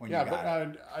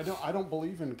 I don't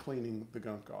believe in cleaning the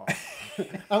gunk off,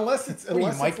 unless it's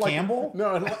Mike Campbell.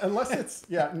 No, unless it's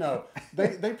no.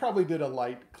 They probably did a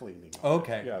light cleaning.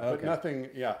 Okay. But nothing.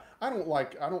 Yeah, I don't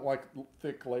like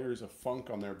thick layers of funk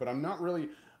on there. But I'm not really.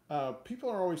 People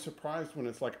are always surprised when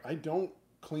it's like I don't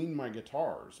clean my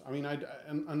guitars. I mean,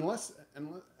 unless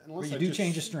but you do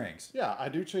change the strings. Yeah, I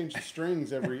do change the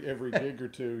strings every gig or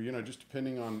two. Just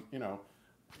depending on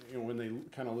when they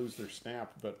kind of lose their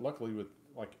snap. But luckily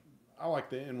I like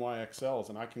the NYXLs,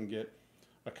 and I can get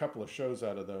a couple of shows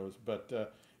out of those.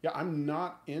 But I'm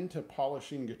not into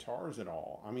polishing guitars at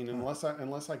all. I mean, unless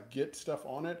I get stuff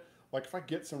on it. Like if I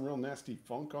get some real nasty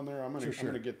funk on there, I'm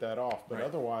gonna get that off. But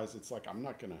otherwise, it's like I'm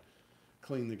not gonna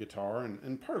clean the guitar.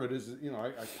 And part of it is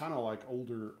I kind of like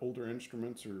older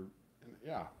instruments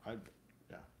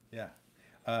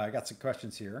I got some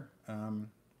questions here.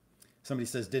 Somebody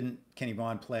says, didn't Kenny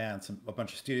Vaughan play on a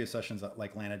bunch of studio sessions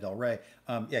like Lana Del Rey?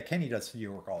 Kenny does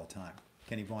studio work all the time.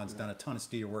 Kenny Vaughan's done a ton of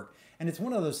studio work. And it's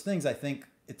one of those things, I think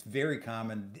it's very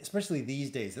common, especially these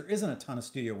days. There isn't a ton of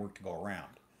studio work to go around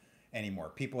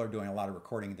anymore. People are doing a lot of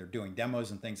recording. They're doing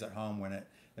demos and things at home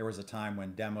there was a time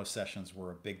when demo sessions were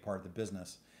a big part of the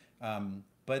business. And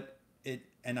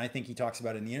I think he talks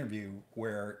about it in the interview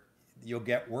where you'll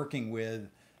get working with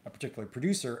a particular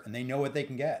producer and they know what they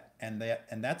can get. And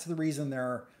that's the reason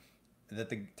that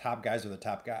the top guys are the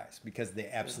top guys, because they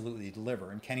absolutely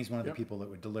deliver. And Kenny's one of the people that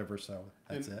would deliver. So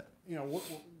that's it.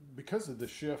 Because of the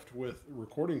shift with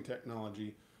recording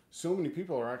technology, so many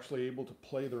people are actually able to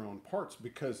play their own parts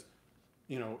because,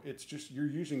 it's just, you're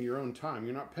using your own time.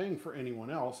 You're not paying for anyone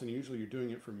else. And usually you're doing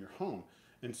it from your home.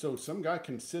 And so some guy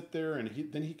can sit there and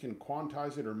then he can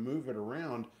quantize it or move it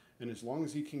around. And as long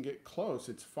as he can get close,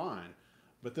 it's fine.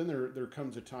 But then there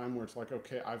comes a time where it's like,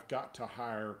 okay, I've got to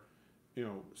hire,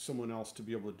 someone else to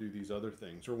be able to do these other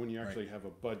things, or when you actually have a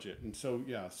budget. And so,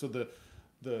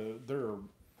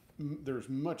 there's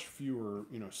much fewer,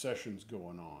 sessions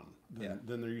going on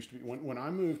than there used to be. When I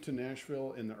moved to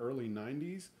Nashville in the early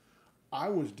 90s, I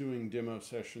was doing demo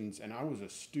sessions and I was a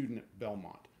student at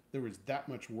Belmont. there was that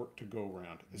much work to go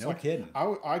around. It's No kidding.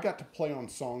 I got to play on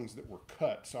songs that were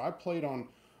cut. So I played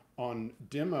on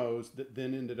demos that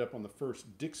then ended up on the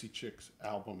first Dixie Chicks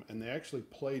album, and they actually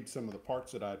played some of the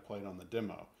parts that I had played on the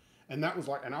demo. And that was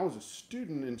like, and I was a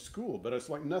student in school, but it's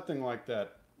like nothing like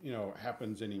that,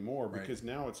 happens anymore, because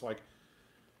now it's like,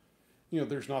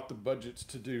 there's not the budgets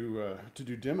to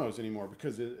do demos anymore,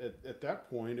 because at that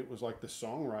point it was like the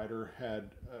songwriter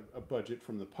had a budget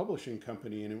from the publishing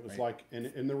company, and it was like,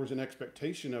 and there was an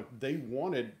expectation of, they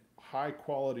wanted high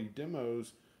quality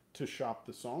demos to shop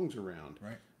the songs around.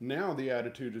 Right. Now the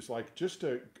attitude is like, just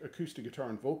a acoustic guitar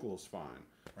and vocal is fine.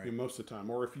 Right. Most of the time,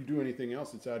 or if you do anything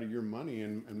else, it's out of your money,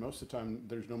 and most of the time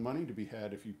there's no money to be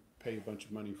had if you pay a bunch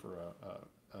of money for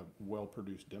a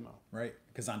well-produced demo. Right,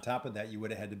 because on top of that, you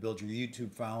would have had to build your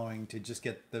YouTube following to just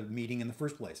get the meeting in the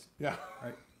first place. Yeah.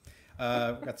 Right.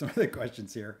 Got some other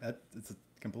questions here. It's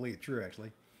completely true,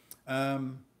 actually.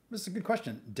 This is a good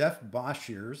question. Def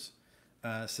Boshiers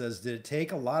says, did it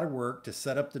take a lot of work to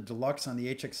set up the deluxe on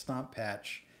the HX Stomp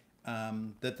patch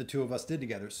that the two of us did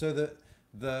together? So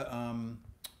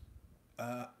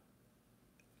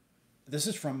this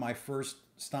is from my first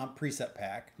Stomp preset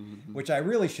pack, which I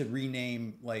really should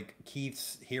rename like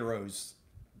Keith's Heroes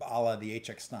a la the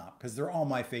HX Stomp, because they're all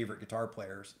my favorite guitar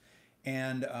players.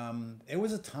 And it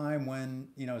was a time when,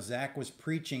 Zac was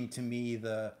preaching to me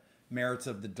the merits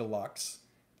of the deluxe.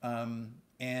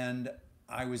 And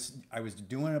I was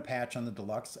doing a patch on the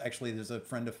deluxe. Actually, there's a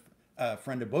friend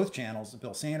of both channels,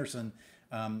 Bill Sanderson.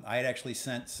 I had actually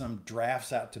sent some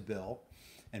drafts out to Bill,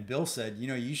 and Bill said,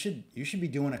 you should be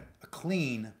doing a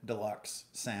clean deluxe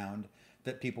sound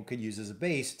that people could use as a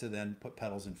bass to then put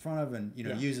pedals in front of and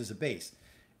use as a bass.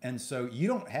 And so you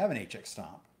don't have an HX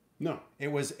Stomp. No. It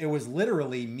was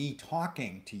literally me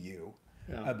talking to you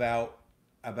about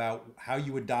how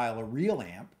you would dial a real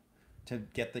amp to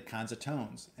get the kinds of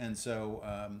tones. And so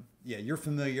your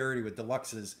familiarity with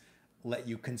deluxes let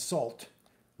you consult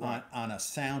on a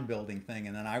sound building thing,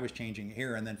 and then I was changing it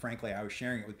here, and then frankly I was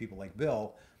sharing it with people like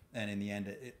Bill, and in the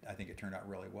end I think it turned out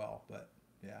really well. But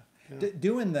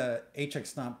doing the HX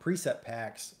Stomp preset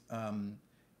packs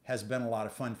has been a lot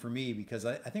of fun for me, because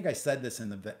I think I said this in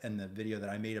the video that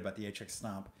I made about the HX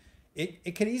Stomp.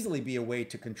 It could easily be a way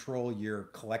to control your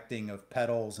collecting of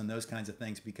pedals and those kinds of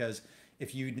things, because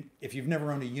if you've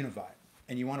never owned a Univibe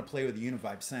and you want to play with a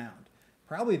Univibe sound,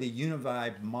 probably the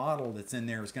Univibe model that's in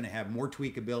there is going to have more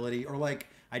tweakability. Or like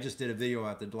I just did a video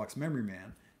about the Deluxe Memory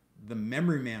Man. The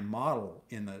Memory Man model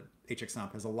in the HX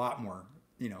Stomp has a lot more,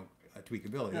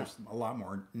 tweakability. There's a lot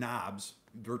more knobs,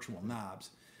 virtual knobs.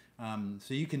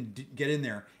 So you can get in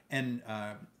there. And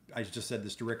I just said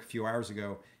this to Rick a few hours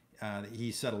ago.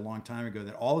 He said a long time ago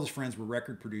that all his friends were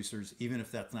record producers, even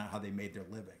if that's not how they made their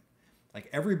living. Like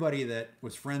everybody that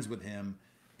was friends with him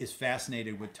is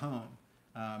fascinated with tone.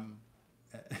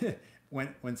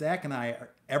 When Zac and I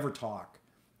ever talk,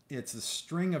 it's a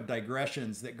string of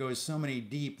digressions that goes so many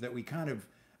deep that we kind of,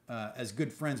 as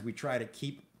good friends, we try to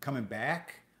keep coming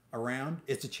back around.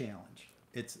 It's a challenge.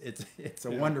 It's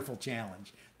a wonderful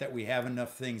challenge that we have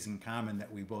enough things in common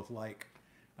that we both like.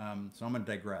 So I'm going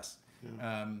to digress.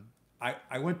 Yeah.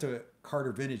 I went to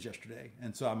Carter Vintage yesterday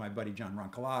and saw my buddy John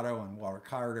Roncolato and Laura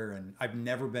Carter, and I've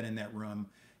never been in that room,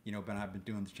 but I've been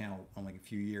doing the channel only a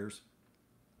few years.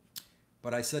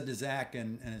 But I said to Zac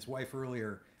and his wife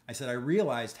earlier, I said, I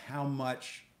realized how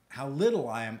little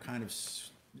I am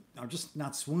I'm just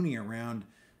not swooning around,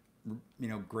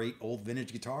 great old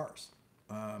vintage guitars.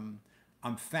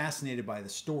 I'm fascinated by the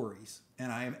stories,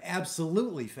 and I am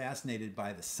absolutely fascinated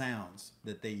by the sounds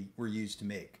that they were used to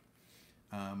make.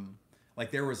 Like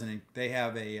they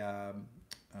have a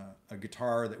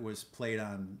guitar that was played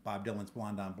on Bob Dylan's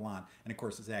Blonde on Blonde, and of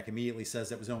course Zac immediately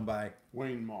says it was owned by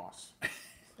Wayne Moss.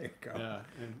 There you go. Yeah,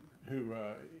 and who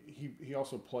he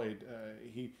also played.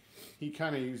 He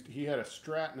kind of used. He had a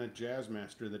Strat and a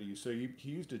Jazzmaster that he used. So he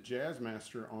used a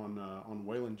Jazzmaster on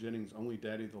Waylon Jennings' "Only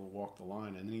Daddy That'll Walk the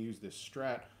Line," and then he used this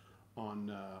Strat on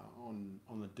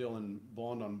the Dylan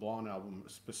Blonde on Blonde album.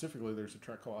 Specifically, there's a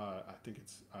track called I think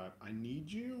it's "I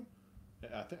Need You."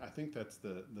 I think that's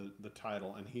the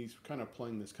title, and he's kind of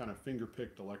playing this kind of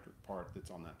finger-picked electric part that's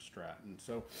on that Strat, and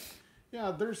so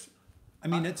there's. I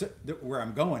mean, where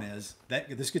I'm going is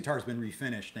that this guitar's been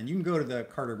refinished, and you can go to the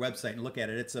Carter website and look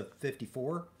at it. It's a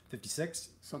 54, 56.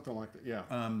 Something like that,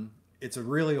 yeah. It's a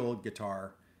really old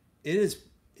guitar. It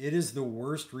is the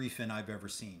worst refin I've ever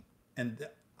seen. And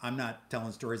I'm not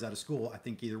telling stories out of school. I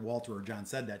think either Walter or John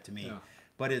said that to me. Yeah.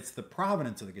 But it's the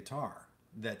provenance of the guitar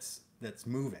that's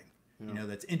moving,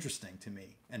 that's interesting to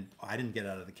me. And I didn't get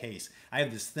out of the case. I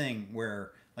have this thing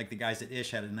where, like the guys at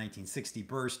Ish had a 1960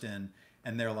 burst in,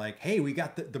 and they're like, "Hey, we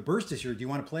got the burst is here. Do you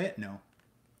want to play it?" No,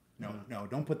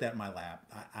 don't put that in my lap.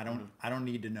 I don't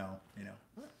need to know. You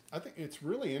know. I think it's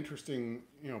really interesting.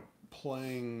 You know,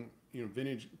 playing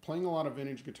playing a lot of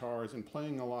vintage guitars and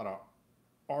playing a lot of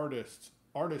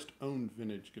artist-owned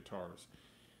vintage guitars.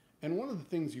 And one of the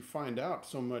things you find out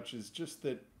so much is just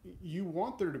that you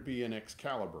want there to be an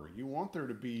Excalibur. You want there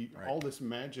to be all this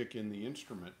magic in the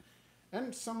instrument.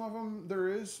 And some of them, there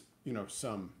is,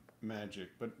 some magic.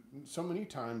 But so many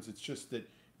times it's just that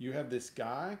you have this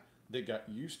guy that got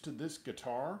used to this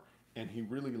guitar and he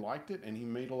really liked it and he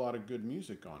made a lot of good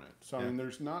music on it. So, I mean,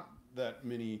 there's not that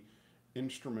many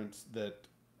instruments that,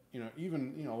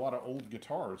 even, a lot of old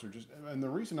guitars are just, and the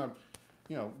reason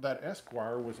that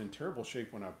Esquire was in terrible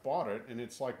shape when I bought it, and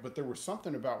it's like, but there was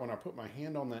something about when I put my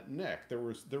hand on that neck, there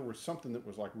was something that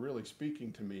was like really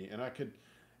speaking to me, and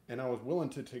I was willing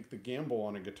to take the gamble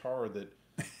on a guitar that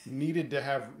needed to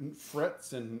have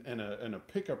frets and a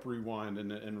pickup rewind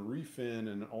and a refin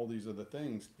and all these other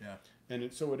things. Yeah.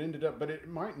 And so it ended up, but it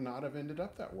might not have ended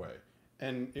up that way,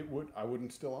 and I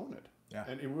wouldn't still own it. Yeah.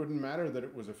 And it wouldn't matter that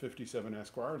it was a 57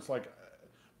 Esquire. It's like,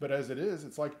 but as it is,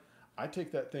 it's like, I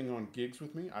take that thing on gigs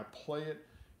with me. I play it,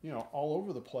 all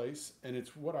over the place, and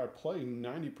it's what I play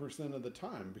 90% of the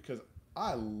time because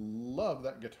I love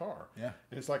that guitar. Yeah.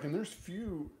 And it's like, and there's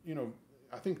few,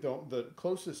 I think the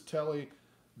closest telly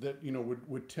that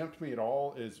would tempt me at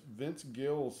all is Vince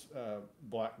Gill's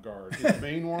Blackguard, his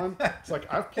main one. It's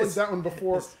like I've played that one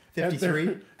before.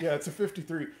 53. Yeah, it's a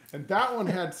 53, and that one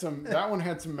had some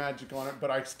magic on it, but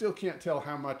I still can't tell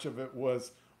how much of it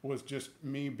was just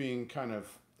me being kind of.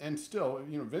 And still,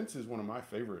 Vince is one of my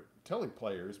favorite telly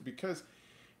players because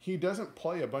he doesn't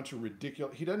play a bunch of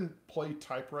ridiculous. He doesn't play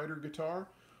typewriter guitar,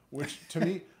 which to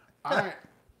me, I'm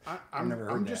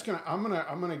just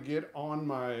gonna get on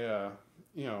my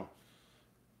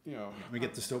Let me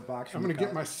get the soapbox. I'm gonna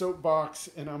get my soapbox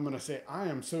and I'm gonna say I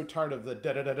am so tired of the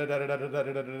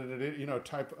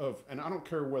type of, and I don't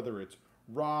care whether it's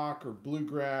rock or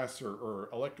bluegrass or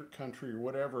electric country or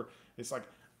whatever. It's like.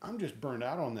 I'm just burned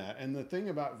out on that. And the thing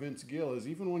about Vince Gill is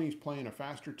even when he's playing a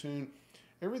faster tune,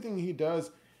 everything he does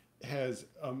is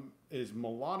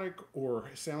melodic or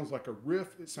sounds like a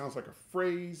riff. It sounds like a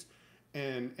phrase,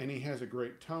 and he has a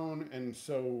great tone. And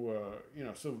so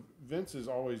so Vince has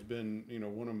always been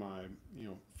one of my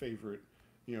favorite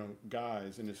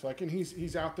guys. And it's like, and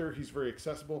he's out there. He's very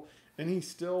accessible, and he's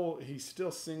still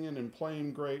singing and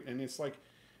playing great. And it's like,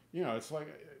 it's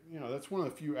like. That's one of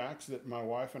the few acts that my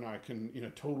wife and I can,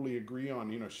 totally agree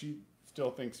on. She still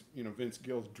thinks, Vince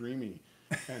Gill's dreamy,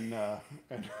 and I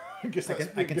guess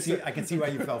I can see why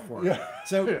you fell for it. Yeah.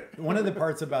 So one of the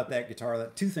parts about that guitar,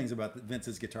 two things about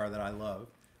Vince's guitar that I love.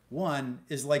 One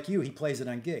is like he plays it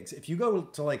on gigs. If you go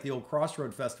to like the old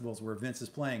Crossroad festivals where Vince is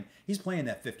playing, he's playing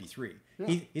that 53.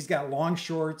 Yeah. He's got long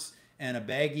shorts. And a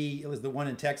baggy, it was the one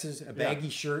in Texas, a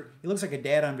baggy shirt. He looks like a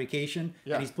dad on vacation.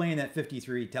 Yeah. And he's playing that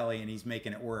 53 telly and he's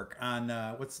making it work on,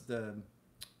 what's the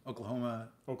Oklahoma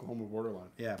Borderline.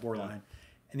 Yeah, Borderline.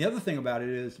 Yeah. And the other thing about it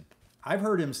is I've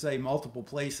heard him say multiple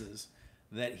places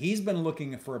that he's been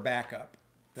looking for a backup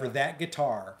for that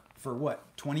guitar for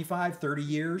what, 25, 30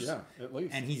 years? Yeah, at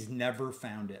least. And he's never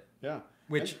found it. Yeah.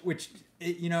 Which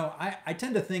I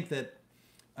tend to think that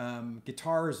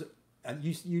guitars...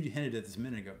 You hinted at this a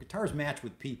minute ago. Guitars match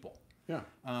with people. Yeah.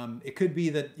 It could be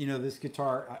that this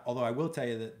guitar. Although I will tell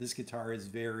you that this guitar is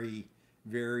very,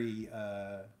 very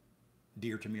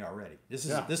dear to me already.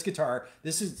 This guitar.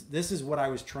 This is what I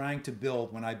was trying to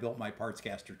build when I built my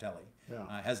Partscaster telly.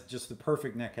 Yeah. It has just the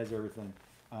perfect neck. Has everything.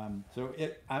 I'm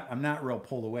not real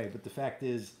pulled away. But the fact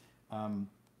is,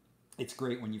 it's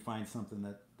great when you find something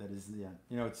that is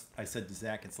I said to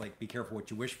Zach, it's like be careful what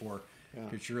you wish for,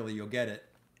 because surely you'll get it.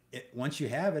 Once you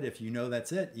have it, if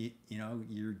that's it,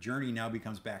 your journey now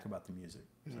becomes back about the music.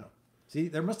 Yeah. So, see,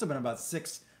 there must have been about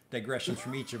 6 digressions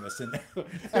from each of us in there.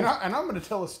 and I'm going to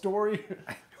tell a story.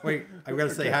 Wait, I've got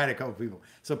to say hi to a couple people.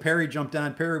 So Perry jumped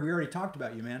on. Perry, we already talked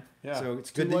about you, man. Yeah. So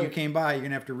it's good that you came by. You're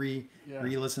going to have to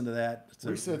re-listen to that.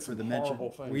 We said some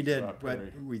horrible things. We did, about but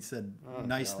Perry. we said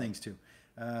nice things too.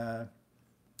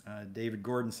 David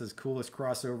Gordon says, coolest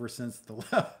crossover since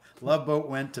the Love Boat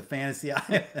went to Fantasy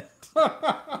Island.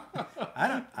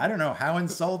 I don't know how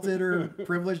insulted or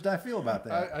privileged I feel about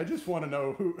that. I just want to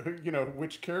know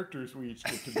which characters we each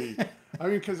get to be. I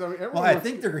mean, because everyone. Well, I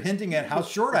think they're hinting at how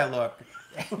short I look,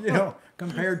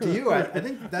 compared to you. I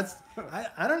think that's.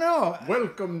 I don't know.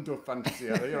 Welcome to Fantasy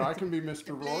Island. I can be Mr.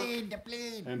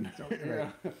 Rourke. And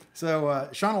so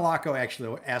Sean Alaco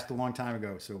actually asked a long time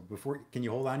ago. So can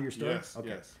you hold on to your story? Yes. Okay.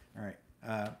 Yes. All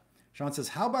right. Sean says,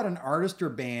 how about an artist or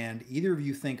band either of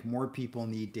you think more people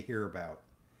need to hear about?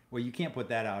 Well, you can't put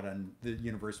that out on the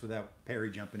universe without Perry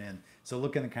jumping in. So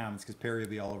look in the comments because Perry will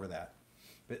be all over that.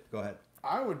 But go ahead.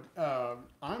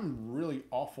 I'm really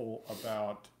awful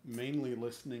about mainly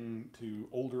listening to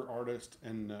older artists,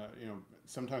 and you know,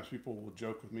 sometimes people will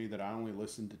joke with me that I only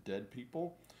listen to dead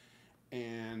people.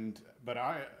 But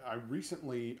I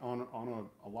recently on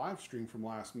a live stream from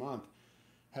last month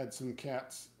had some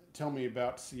cats tell me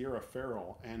about Sierra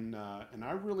Farrell, and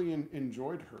I really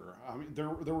enjoyed her. I mean,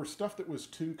 there were stuff that was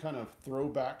too kind of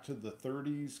throwback to the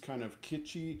 30s, kind of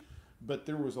kitschy, but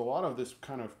there was a lot of this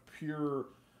kind of pure,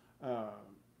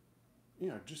 you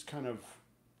know, just kind of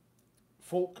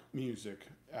folk music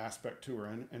aspect to her,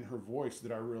 and her voice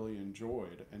that I really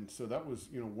enjoyed. And so that was,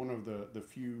 you know, one of the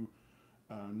few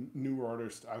newer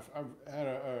artists. I've had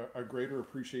a greater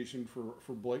appreciation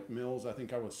for Blake Mills. I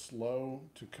think I was slow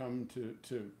to come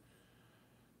to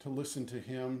listen to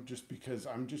him just because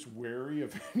I'm just wary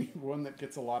of anyone that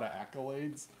gets a lot of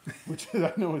accolades, which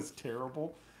I know is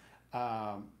terrible.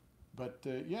 But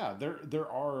yeah,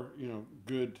 there are, you know,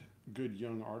 good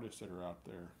young artists that are out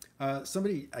there.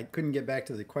 Somebody, I couldn't get back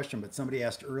to the question, but somebody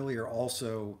asked earlier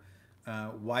also,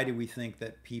 why do we think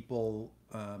that people,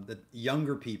 that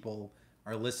younger people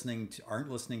aren't listening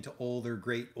to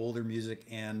older music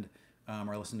and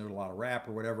are listening to a lot of rap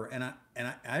or whatever? And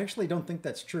I actually don't think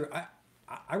that's true.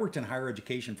 I worked in higher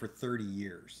education for 30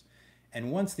 years.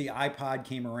 And once the iPod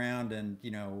came around and, you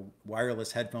know,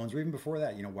 wireless headphones, or even before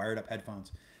that, you know, wired up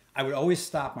headphones, I would always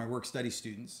stop my work study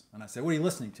students and I said, what are you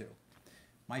listening to?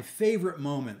 My favorite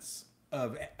moments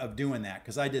of doing that,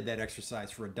 because I did that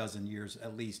exercise for a dozen years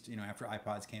at least, you know, after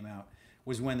iPods came out,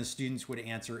 was when the students would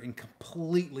answer in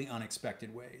completely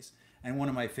unexpected ways. And one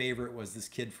of my favorite was this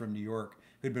kid from New York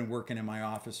who'd been working in my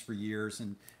office for years,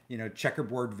 and, you know,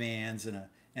 checkerboard Vans and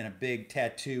a big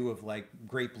tattoo of like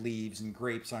grape leaves and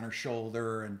grapes on her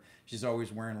shoulder, and she's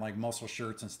always wearing like muscle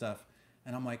shirts and stuff.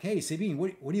 And I'm like, hey, Sabine,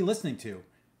 what are you listening to?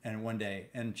 And one day,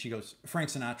 and she goes, Frank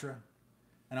Sinatra.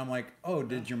 And I'm like, oh,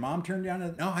 did your mom turn down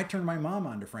it? No, I turned my mom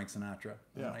on to Frank Sinatra.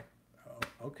 Yeah. I'm like,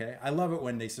 oh, okay. I love it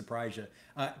when they surprise you.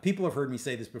 People have heard me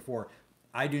say this before.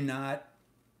 I do not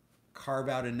carve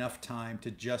out enough time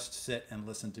to just sit and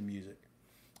listen to music.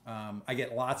 I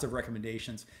get lots of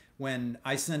recommendations. When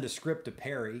I send a script to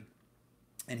Perry,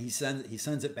 and he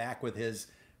sends it back with his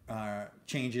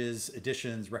changes,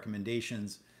 additions,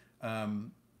 recommendations,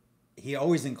 he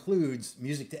always includes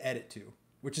music to edit to,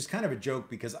 which is kind of a joke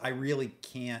because I really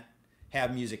can't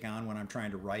have music on when I'm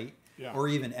trying to write or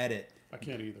even edit. I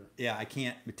can't either. Yeah, I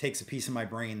can't. It takes a piece of my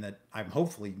brain that I'm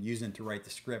hopefully using to write the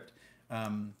script.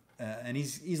 And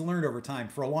he's learned over time.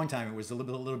 For a long time, it was a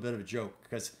little bit of a joke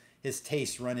because his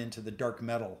tastes run into the dark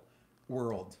metal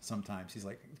world sometimes. He's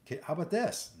like, how about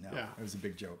this? No, It was a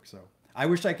big joke. So I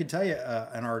wish I could tell you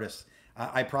an artist.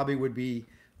 I probably would be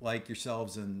like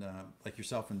yourselves and like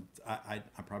yourself, and I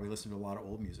probably listen to a lot of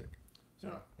old music. So,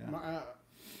 yeah.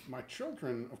 My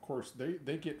children, of course,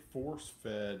 they get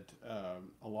force-fed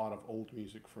a lot of old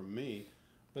music from me,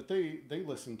 but they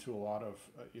listen to a lot of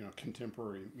you know,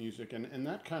 contemporary music, and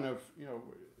that kind of, you know,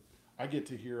 I get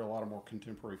to hear a lot of more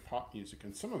contemporary pop music,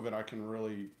 and some of it I can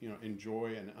really, you know,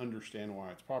 enjoy and understand why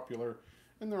it's popular,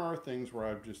 and there are things where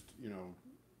I've just, you know,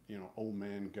 old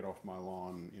man, get off my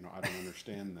lawn, you know, I don't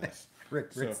understand this.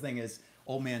 Rick's thing is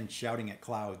old man shouting at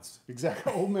clouds.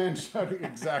 Exactly, old man shouting,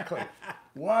 exactly.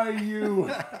 Why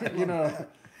you, you know.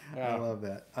 I love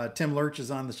that. Tim Lurch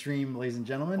is on the stream, ladies and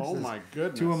gentlemen. Oh my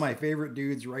goodness. Two of my favorite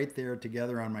dudes right there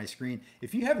together on my screen.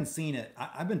 If you haven't seen it,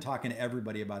 I've been talking to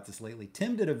everybody about this lately.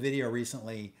 Tim did a video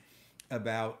recently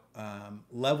about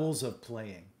levels of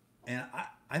playing. And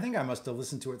I think I must have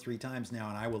listened to it 3 times now,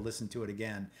 and I will listen to it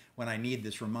again when I need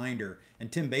this reminder.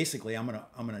 And Tim, basically, I'm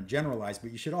gonna generalize,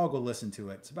 but you should all go listen to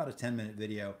it. It's about a 10-minute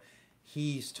video.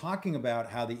 He's talking about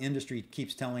how the industry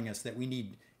keeps telling us that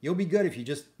you'll be good if you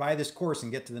just buy this course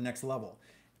and get to the next level.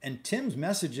 And Tim's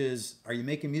message is, are you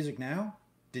making music now?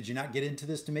 Did you not get into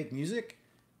this to make music?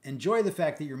 Enjoy the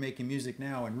fact that you're making music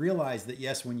now, and realize that,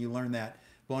 yes, when you learn that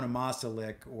Bonamassa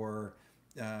lick or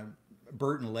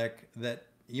Burton lick, that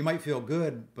you might feel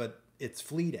good, but it's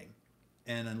fleeting.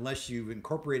 And unless you've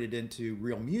incorporated it into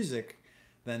real music,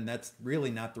 then that's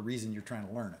really not the reason you're trying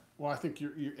to learn it. Well, I think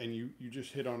you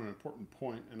just hit on an important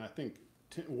point, and I think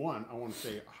one, I want to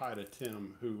say hi to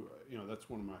Tim, who, you know, that's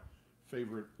one of my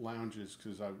favorite lounges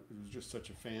because I was just such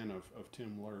a fan of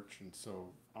Tim Lurch, and so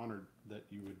honored that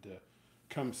you would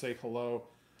come say hello.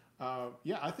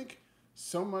 Yeah, I think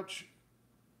so much.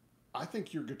 I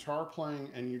think your guitar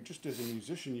playing and you just as a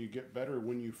musician, you get better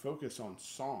when you focus on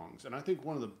songs. And I think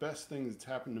one of the best things that's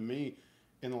happened to me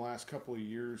in the last couple of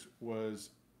years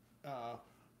was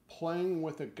playing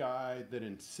with a guy that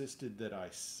insisted that I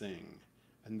sing.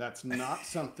 And that's not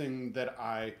something that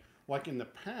I, like in the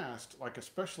past, like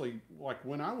especially like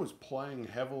when I was playing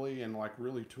heavily and like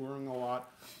really touring a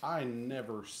lot, I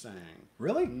never sang.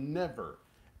 Really? Never.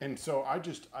 And so I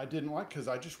didn't like, because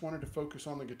I just wanted to focus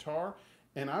on the guitar.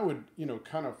 And I would,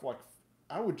 kind of like,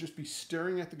 I would just be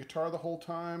staring at the guitar the whole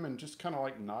time and just kind of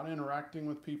like not interacting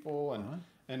with people.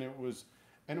 And it was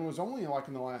only like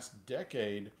in the last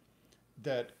decade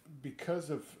that, because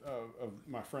of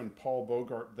my friend Paul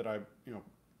Bogart that I,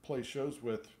 play shows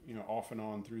with, off and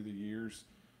on through the years,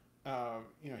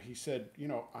 he said,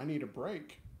 I need a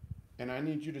break, and I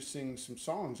need you to sing some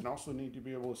songs, and also need to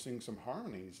be able to sing some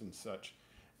harmonies and such.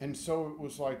 And so it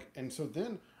was like, and so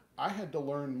then I had to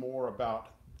learn more about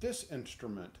this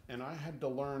instrument, and I had to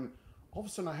learn, all of a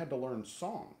sudden I had to learn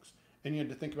songs. And you had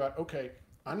to think about, okay,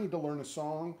 I need to learn a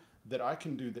song that I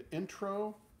can do the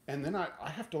intro, and then I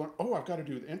have to learn, I've got to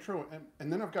do the intro,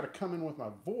 and then I've got to come in with my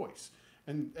voice.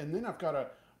 And then I've got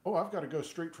to go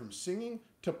straight from singing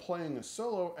to playing a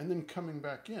solo and then coming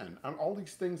back in. All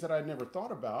these things that I'd never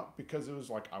thought about, because it was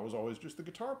like I was always just the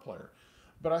guitar player.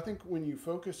 But I think when you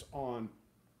focus on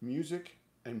music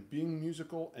and being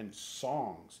musical and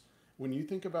songs, when you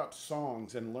think about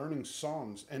songs and learning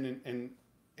songs and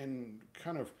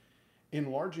kind of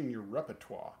enlarging your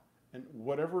repertoire and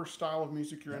whatever style of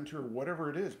music you're into or whatever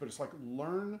it is, but it's like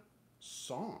learn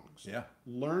songs. Yeah.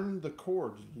 Learn the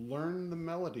chords, learn the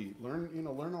melody,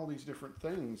 learn all these different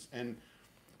things. And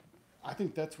I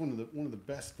think that's one of the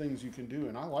best things you can do.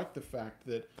 And I like the fact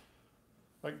that,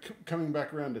 like, coming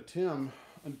back around to Tim,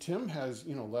 and Tim has,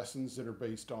 lessons that are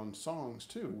based on songs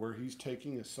too, where he's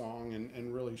taking a song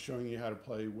and really showing you how to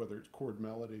play, whether it's chord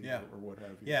melody or what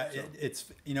have you. Yeah, So,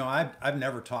 it's, I've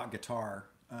never taught guitar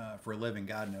for a living,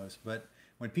 God knows. But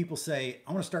when people say,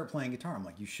 I want to start playing guitar, I'm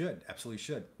like, you should, absolutely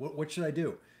should. What should I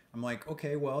do? I'm like,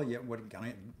 okay, well, you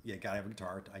gotta have a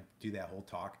guitar. I do that whole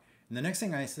talk. And the next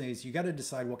thing I say is, you got to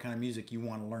decide what kind of music you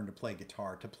want to learn to play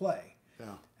guitar to play.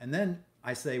 Yeah. And then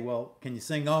I say, well, can you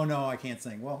sing? Oh, no, I can't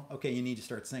sing. Well, okay, you need to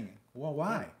start singing. Well,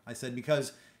 why? Yeah. I said,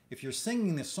 because if you're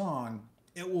singing the song,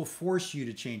 it will force you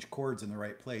to change chords in the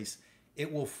right place.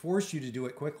 It will force you to do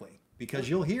it quickly, because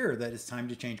you'll hear that it's time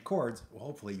to change chords. Well,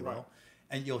 hopefully you will.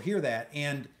 And you'll hear that.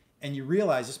 And you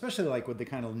realize, especially like with the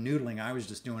kind of noodling I was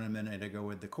just doing a minute ago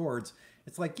with the chords,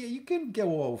 it's like, yeah, you can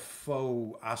go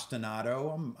faux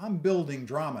ostinato. I'm building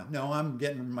drama. No, I'm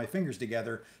getting my fingers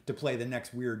together to play the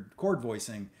next weird chord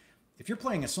voicing. If you're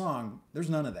playing a song, there's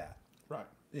none of that. Right.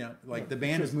 Like the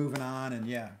band is moving on, and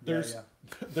there's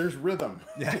rhythm.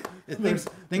 Yeah, There's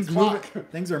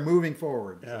things are moving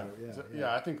forward. Yeah. So,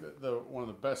 I think that one of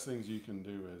the best things you can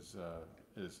do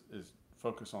is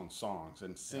focus on songs,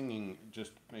 and singing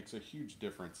just makes a huge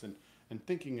difference. And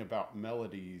thinking about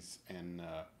melodies and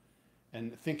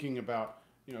thinking about,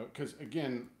 because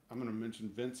again, I'm going to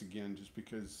mention Vince again, just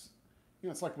because,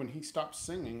 it's like when he stops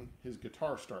singing, his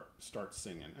guitar starts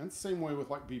singing. And it's the same way with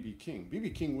like B.B. King.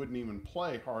 B.B. King wouldn't even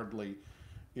play hardly,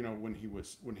 when he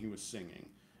was singing.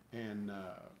 And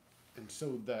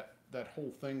so that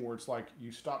whole thing where it's like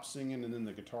you stop singing and then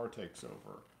the guitar takes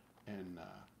over. And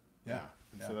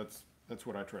so that's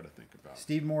what I try to think about.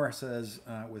 Steve Moore says,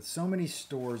 with so many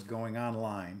stores going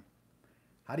online,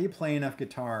 how do you play enough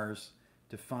guitars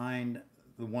to find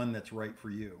the one that's right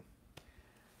for you?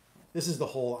 This is the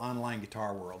whole online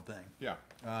guitar world thing. Yeah.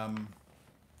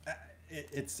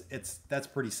 That's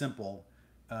pretty simple.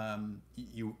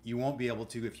 You won't be able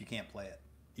to if you can't play it.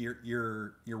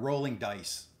 You're rolling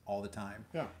dice all the time.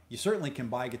 Yeah. You certainly can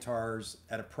buy guitars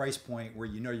at a price point where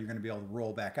you're going to be able to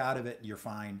roll back out of it. You're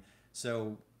fine.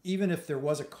 So even if there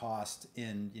was a cost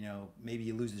in, maybe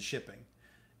you lose the shipping,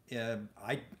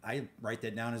 I write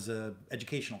that down as a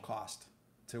educational cost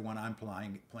to when I'm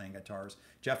playing guitars.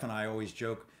 Jeff and I always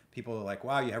joke. People are like,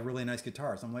 wow, you have really nice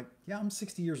guitars. I'm like, yeah, I'm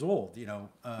 60 years old.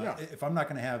 If I'm not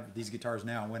going to have these guitars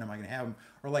now, when am I going to have them?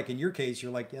 Or like in your case,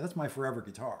 you're like, yeah, that's my forever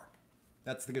guitar.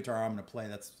 That's the guitar I'm going to play.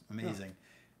 That's amazing. Yeah.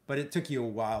 But it took you a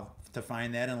while to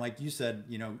find that. And like you said,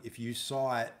 if you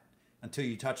saw it until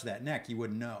you touched that neck, you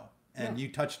wouldn't know. And you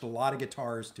touched a lot of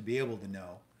guitars to be able to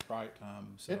know. Right.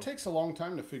 So it takes a long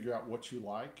time to figure out what you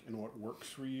like and what works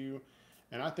for you.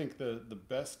 And I think the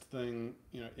best thing,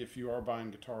 if you are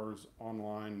buying guitars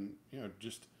online,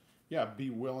 just, be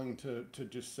willing to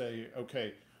just say,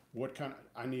 okay,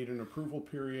 I need an approval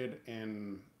period,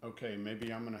 and okay,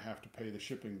 maybe I'm going to have to pay the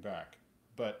shipping back,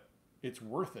 but it's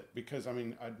worth it, because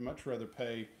I'd much rather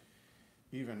pay,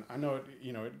 even, I know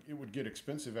it would get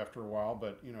expensive after a while,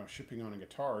 but shipping on a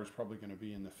guitar is probably going to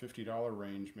be in the $50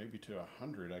 range, maybe to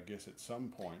 $100, I guess, at some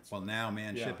points. Well, now,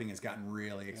 man, Yeah. shipping has gotten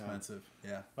really expensive.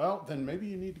 Yeah. Well, then maybe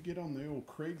you need to get on the old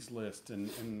Craigslist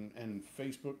and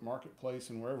Facebook Marketplace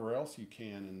and wherever else you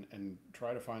can, and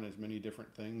try to find as many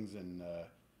different things. And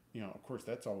of course,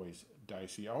 that's always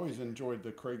dicey. I always enjoyed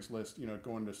the Craigslist.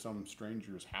 Going to some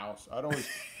stranger's house.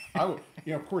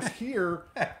 Of course, here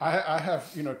I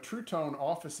have True Tone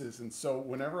offices, and so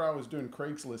whenever I was doing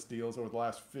Craigslist deals over the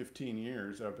last 15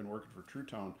 years that I've been working for True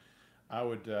Tone, I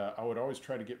would always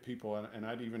try to get people, and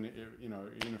I'd even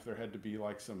if there had to be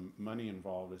like some money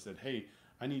involved, I said, hey,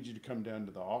 I need you to come down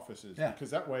to the offices,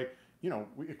 because that way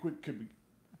it could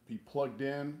be plugged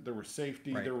in. There was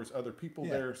safety. Right. There was other people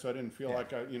there, so I didn't feel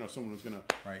like someone was gonna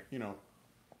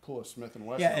pull a Smith and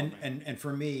Wesson. Yeah, and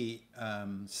for me,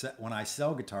 when I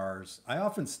sell guitars, I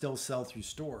often still sell through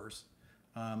stores,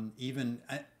 even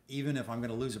if I'm going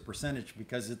to lose a percentage,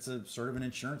 because it's a sort of an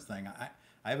insurance thing.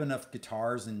 I have enough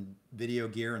guitars and video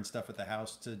gear and stuff at the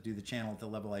house to do the channel at the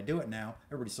level I do it now.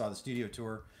 Everybody saw the studio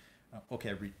tour. Okay,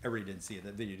 everybody didn't see it.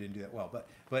 That video didn't do that well.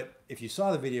 But if you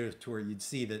saw the video tour, you'd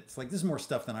see that it's like, this is more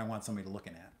stuff than I want somebody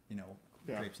looking at,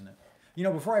 drapes in it.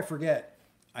 Before I forget,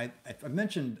 I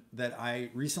mentioned that I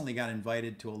recently got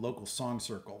invited to a local song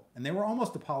circle, and they were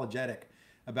almost apologetic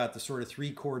about the sort of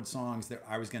 3-chord songs that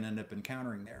I was going to end up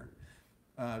encountering there.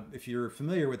 If you're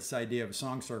familiar with this idea of a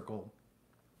song circle,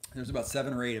 there's about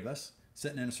 7 or 8 of us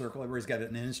sitting in a circle. Everybody's got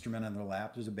an instrument on their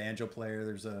lap. There's a banjo player.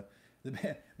 The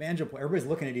banjo player. Everybody's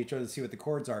looking at each other to see what the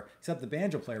chords are, except the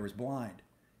banjo player was blind.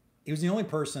 He was the only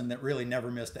person that really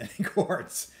never missed any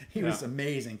chords. He was an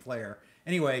amazing player.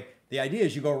 Anyway, the idea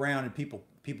is you go around and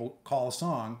people call a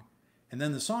song, and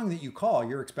then the song that you call,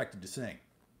 you're expected to sing.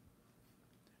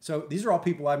 So these are all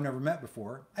people I've never met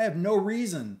before. I have no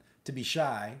reason to be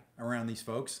shy around these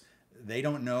folks. They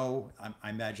don't know. I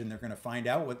imagine they're going to find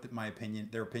out what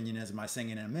their opinion is of my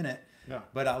singing in a minute. Yeah.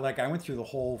 But I went through the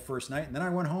whole first night, and then I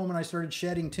went home and I started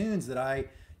shedding tunes that I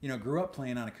grew up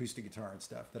playing on acoustic guitar and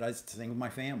stuff that I sing with my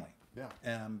family.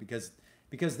 Yeah.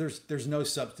 Because there's no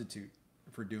substitute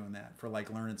for doing that, for like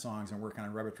learning songs and working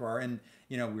on repertoire. And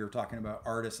we were talking about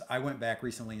artists. I went back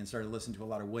recently and started listening to a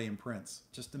lot of William Prince.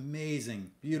 Just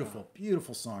amazing, beautiful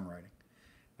songwriting.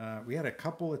 We had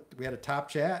a top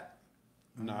chat.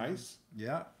 Nice.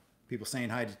 Yeah. People saying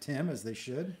hi to Tim, as they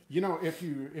should. If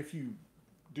you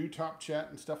do top chat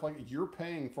and stuff like that, you're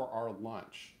paying for our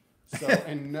lunch. So,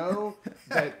 and know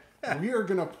that we are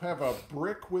going to have a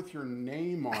brick with your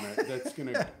name on it that's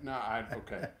going to,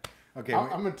 okay. Okay.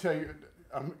 I'm going to tell you,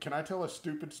 can I tell a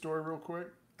stupid story real quick?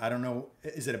 I don't know.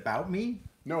 Is it about me?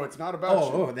 No, it's not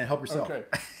about you. Oh, then help yourself. Okay.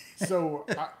 So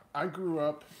I grew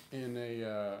up in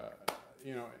a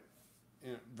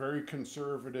very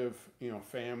conservative,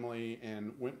 family,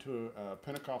 and went to a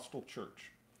Pentecostal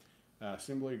church,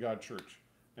 Assembly of God Church.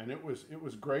 And it was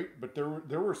great, but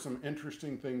there were some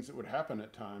interesting things that would happen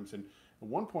at times. And at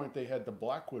one point they had the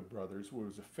Blackwood Brothers, who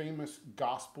was a famous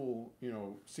gospel,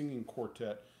 singing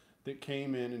quartet that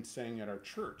came in and sang at our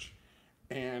church.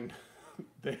 And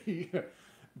they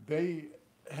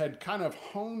had kind of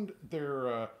honed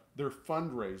their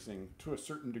fundraising to a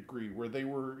certain degree, where they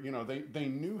were, they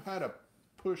knew how to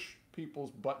push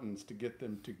people's buttons to get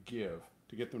them to give,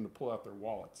 to get them to pull out their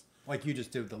wallets. Like you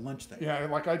just did the lunch thing. Yeah,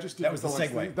 like I just did. That was the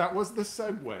segue. That was the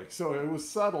segue. So it was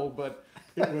subtle, but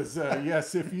it was,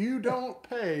 yes, if you don't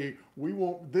pay, we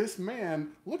won't, this man,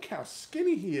 look how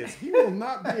skinny he is. He will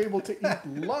not be able to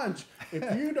eat lunch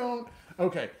if you don't.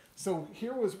 Okay, so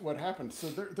here was what happened. So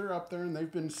they're up there and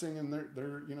they've been singing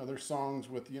their songs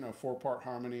with, 4-part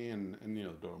harmony and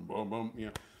boom, boom,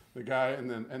 boom, the guy,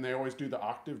 and they always do the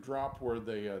octave drop where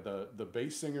the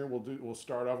bass singer will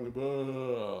start off and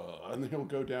go, and then he'll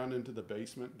go down into the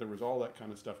basement. There was all that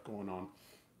kind of stuff going on.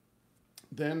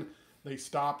 Then they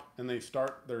stop and they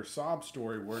start their sob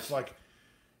story where it's like,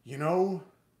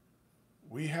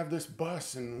 we have this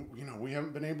bus and we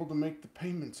haven't been able to make the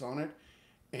payments on it,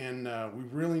 and we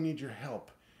really need your help.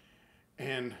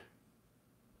 And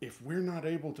if we're not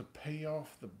able to pay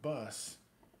off the bus,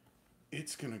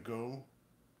 it's gonna go,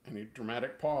 and a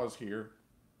dramatic pause here,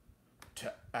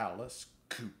 to Alice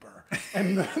Cooper.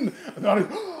 And then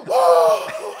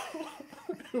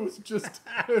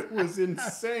it was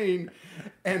insane.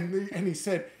 And he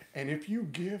said, and if you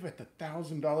give at the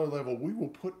 $1,000 level, we will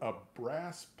put a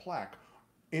brass plaque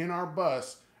in our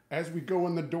bus as we go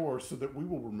in the door so that we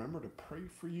will remember to pray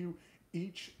for you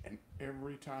each and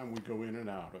every time we go in and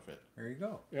out of it. There you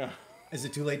go. Yeah. Is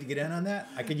it too late to get in on that?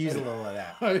 I could use a little of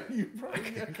that. You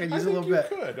probably, I could use a little bit.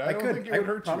 Could. I don't think it would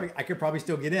hurt you. I could probably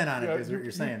still get in on it, is what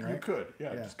you're saying, right? You could.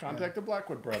 Yeah. Just contact the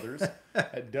Blackwood Brothers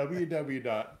at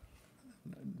www.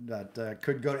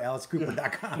 Could go to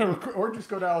AliceCooper.com. or just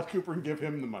go to Alice Cooper and give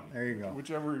him the money. There you go.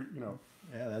 Whichever,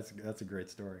 Yeah, that's a great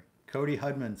story. Cody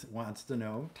Hudman wants to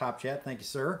know. Top Chat, thank you,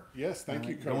 sir. Yes, thank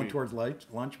you, Cody. Going towards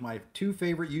lunch. My 2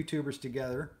 favorite YouTubers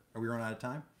together. Are we running out of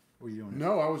time? What are you doing?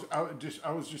 No, I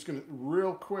was just gonna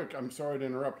real quick. I'm sorry to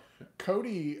interrupt.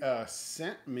 Cody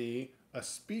sent me a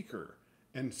speaker,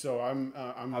 and so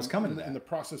I was coming to that. in the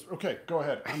process. Okay, go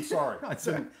ahead. I'm sorry.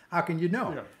 How can you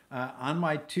know? Yeah. On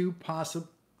my two possibly,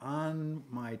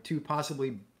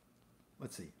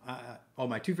 let's see.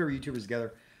 My 2 favorite YouTubers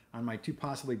together. On my 2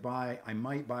 possibly buy, I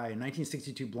might buy a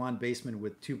 1962 blonde Bassman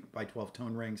with 2x12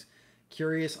 tone rings.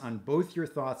 Curious on both your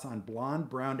thoughts on blonde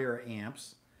brown era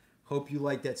amps. Hope you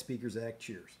like that speaker, Zach.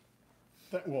 Cheers.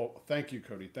 Well, thank you,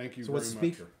 Cody. Thank you So very what's the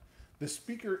much. speaker? The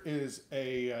speaker is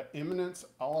a Eminence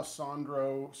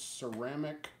Alessandro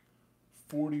ceramic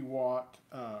 40-watt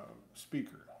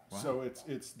speaker. Wow. So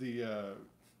it's the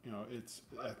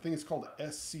I think it's called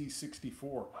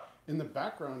SC64. In the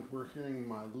background, we're hearing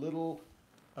my little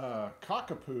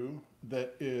cockapoo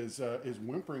that is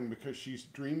whimpering because she's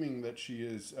dreaming that she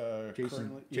is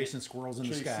chasing squirrels in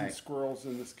the sky. Squirrels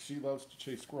in this. She loves to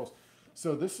chase squirrels.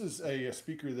 So this is a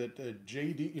speaker that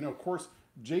JD. Of course,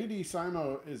 JD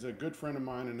Simo is a good friend of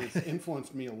mine and has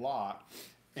influenced me a lot.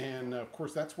 And of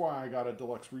course, that's why I got a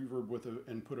deluxe reverb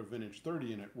and put a vintage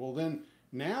 30 in it. Well, then.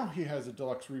 Now he has a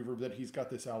deluxe reverb that he's got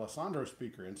this Alessandro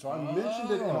speaker. And so I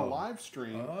mentioned it in a live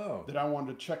stream that I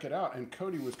wanted to check it out. And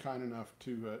Cody was kind enough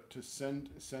to send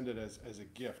it as a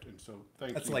gift. And so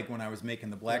thank you. That's like when I was making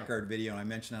the Blackguard video and I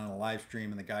mentioned it on a live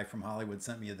stream and the guy from Hollywood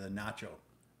sent me the Nacho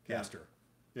caster.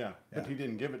 Yeah, but he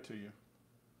didn't give it to you.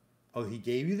 Oh, he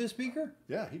gave you the speaker?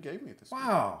 Yeah, he gave me the speaker.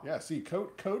 Wow. Yeah, see,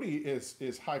 Cody is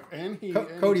high.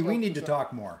 Cody, we need to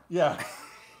talk more. Yeah.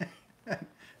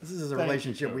 This is a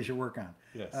relationship we should work on.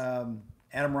 Yes.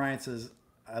 Adam Ryan says,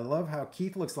 I love how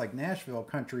Keith looks like Nashville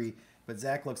country, but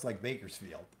Zach looks like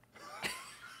Bakersfield.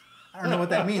 I don't know what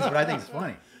that means, but I think it's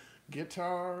funny.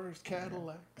 Guitars,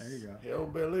 Cadillacs. There you go.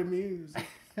 Hillbilly music.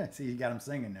 See, you got him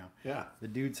singing now. Yeah. The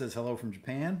dude says hello from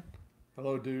Japan.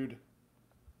 Hello, dude.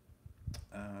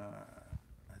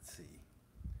 Let's see.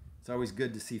 It's always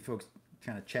good to see folks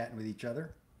kind of chatting with each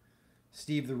other.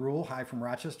 Steve the Rule, hi from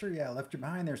Rochester. Yeah, I left you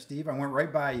behind there, Steve. I went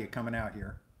right by you coming out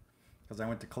here because I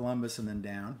went to Columbus and then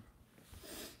down.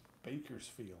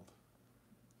 Bakersfield.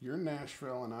 You're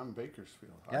Nashville and I'm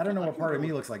Bakersfield. Yeah, I don't know what part of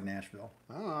me looks like Nashville.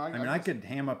 I don't know. I mean, I could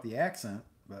ham up the accent,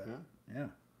 but yeah.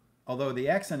 Although the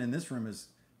accent in this room is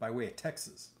by way of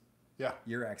Texas. Yeah.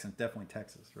 Your accent, definitely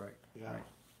Texas, right? Yeah. Right.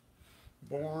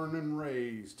 Born and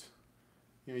raised.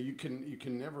 You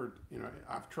can never,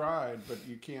 I've tried, but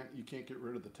you can't get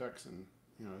rid of the Texan.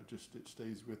 It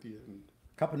stays with you. And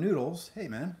Cup of Noodles, hey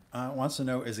man, wants to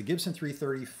know, is a Gibson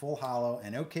 330 full hollow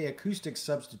an okay acoustic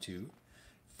substitute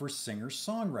for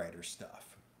singer-songwriter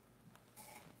stuff?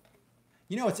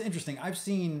 It's interesting. I've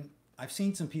seen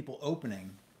some people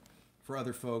opening for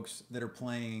other folks that are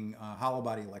playing hollow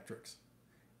body electrics,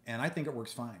 and I think it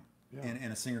works fine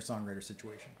in a singer-songwriter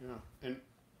situation. Yeah, and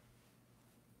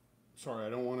sorry,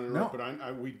 I don't want to interrupt,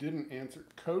 but we didn't answer.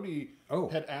 Cody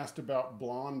had asked about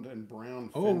blonde and brown.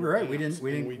 Oh, right. We amps,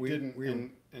 didn't. We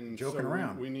were joking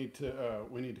around. We need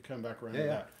to come back around to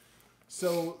that.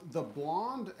 So the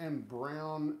blonde and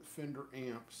brown Fender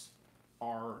amps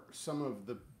are some of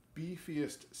the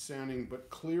beefiest sounding but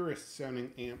clearest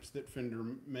sounding amps that Fender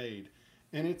made,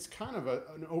 and it's kind of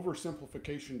an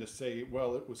oversimplification to say,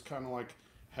 well, it was kind of like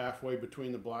halfway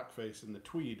between the Blackface and the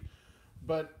Tweed,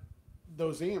 but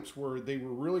those amps were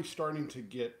really starting to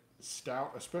get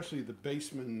stout, especially the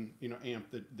Bassman,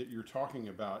 amp that you're talking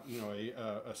about.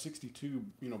 A 62,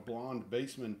 blonde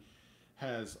Bassman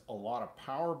has a lot of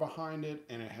power behind it,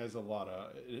 and it has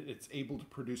it's able to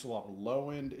produce a lot of low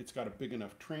end. It's got a big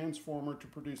enough transformer to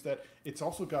produce that. It's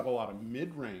also got a lot of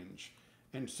mid range,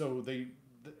 and so the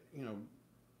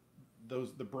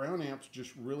brown amps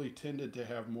just really tended to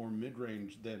have more mid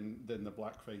range than the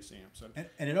Blackface amps.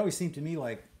 And it always seemed to me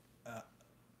like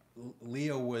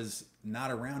Leo was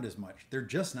not around as much. They're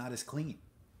just not as clean.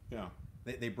 Yeah.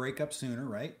 They break up sooner,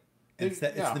 right? And it's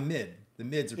the mid. The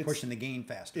mids are pushing the gain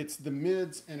faster. It's the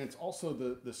mids, and it's also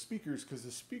the speakers, because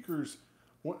the speakers,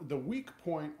 the weak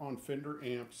point on Fender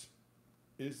amps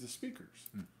is the speakers.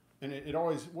 And it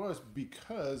always was,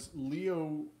 because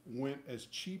Leo went as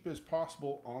cheap as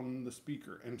possible on the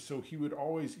speaker. And so he would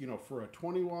always, for a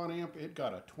 20-watt amp, it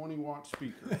got a 20-watt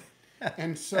speaker.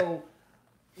 And so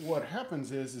what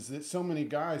happens is that so many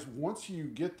guys, once you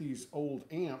get these old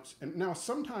amps, and now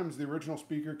sometimes the original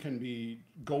speaker can be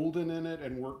golden in it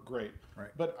and work great. Right.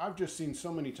 But I've just seen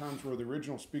so many times where the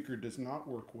original speaker does not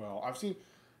work well. I've seen,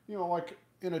 like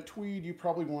in a Tweed, you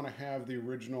probably want to have the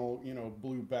original,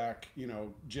 blue back,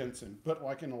 Jensen. But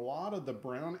like in a lot of the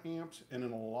brown amps and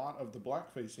in a lot of the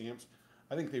blackface amps,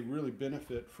 I think they really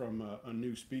benefit from a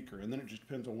new speaker. And then it just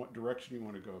depends on what direction you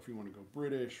want to go. If you want to go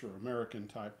British or American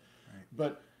type. Right.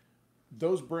 But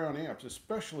those brown amps,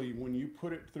 especially when you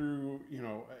put it through,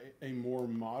 a more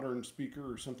modern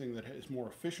speaker or something that has more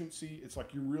efficiency, it's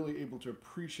like you're really able to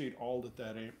appreciate all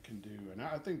that amp can do. And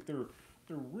I think they're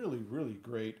really, really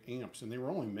great amps, and they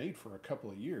were only made for a couple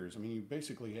of years. I mean, you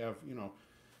basically have,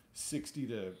 60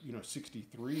 to,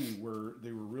 63 where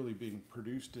they were really being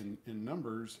produced in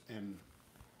numbers, and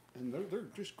they're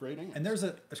just great amps. And there's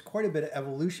quite a bit of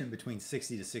evolution between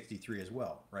 60 to 63 as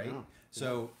well, right? Yeah.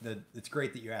 So it's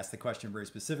great that you asked the question very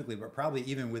specifically, but probably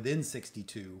even within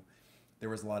 62, there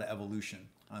was a lot of evolution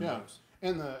on those.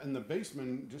 And the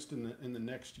Bassman, just in the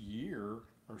next year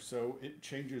or so, it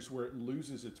changes where it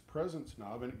loses its presence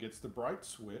knob and it gets the bright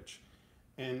switch,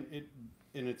 and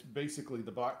it's basically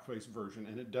the blackface version,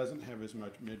 and it doesn't have as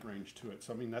much mid-range to it.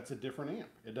 So I mean, that's a different amp.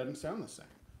 It doesn't sound the same.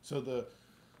 So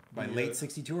by late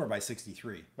 62 or by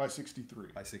 63? By 63.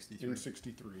 By 63. In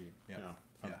 63. Yeah.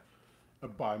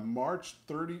 By March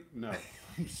 30. No,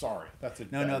 I'm sorry. That's a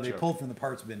no. They joke. pulled from the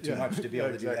parts bin too much to be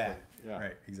able to do that. Yeah.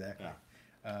 Right. Exactly.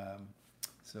 Yeah.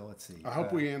 So let's see. I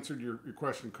hope we answered your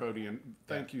question, Cody, and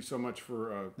thank you so much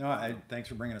for. Thanks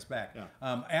for bringing us back.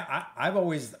 Yeah. I've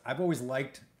always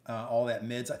liked all that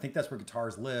mids. I think that's where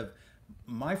guitars live.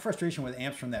 My frustration with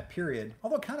amps from that period,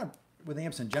 although kind of with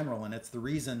amps in general, and it's the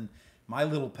reason my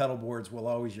little pedal boards will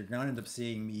always, you're going to end up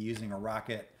seeing me using a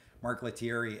Rocket Mark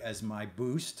Lettieri as my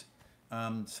boost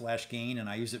 / gain, and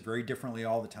I use it very differently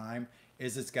all the time,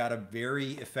 is it's got a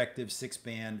very effective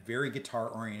 6-band, very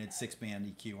guitar-oriented 6-band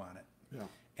EQ on it. Yeah.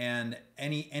 And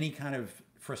any kind of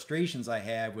frustrations I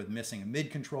have with missing a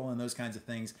mid control and those kinds of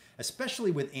things,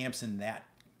 especially with amps in that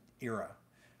era,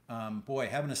 boy,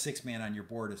 having a 6-band on your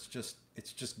board is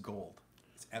just gold.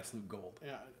 It's absolute gold.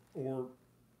 Yeah. Or,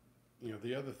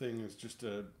 the other thing is just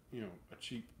a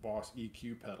cheap Boss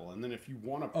EQ pedal, and then if you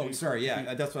want to pay. Oh, sorry.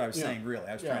 Yeah, that's what I was saying. Really,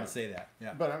 I was trying to say that.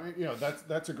 Yeah. But I mean,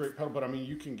 that's a great pedal. But I mean,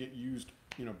 you can get used,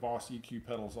 Boss EQ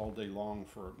pedals all day long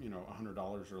for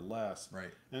 $100 or less.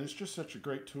 Right. And it's just such a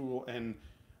great tool, and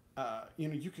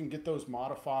you can get those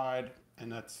modified,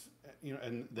 and that's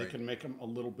and they can make them a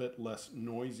little bit less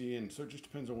noisy, and so it just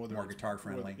depends on whether more it's guitar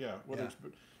friendly.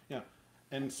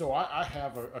 And so I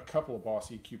have a couple of Boss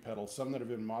EQ pedals, some that have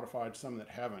been modified, some that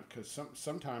haven't, because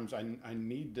sometimes I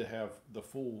need to have the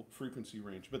full frequency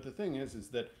range. But the thing is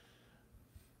that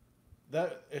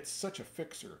it's such a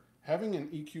fixer. Having an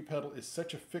EQ pedal is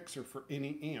such a fixer for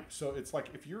any amp. So it's like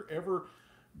if you're ever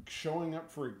showing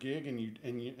up for a gig and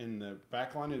the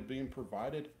backline is being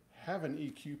provided, have an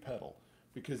EQ pedal,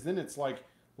 because then it's like,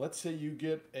 let's say you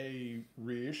get a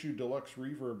reissue deluxe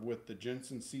reverb with the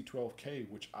Jensen C12K,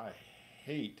 which I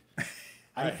hate.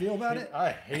 How do you feel about it? I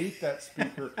hate that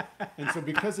speaker. And so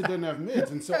because it doesn't have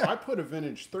mids, and so I put a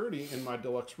vintage 30 in my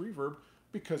deluxe reverb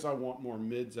because I want more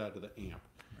mids out of the amp.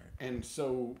 Right. And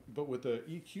so, but with the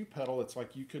EQ pedal, it's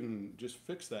like you can just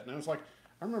fix that. And I was like,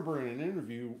 I remember in an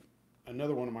interview,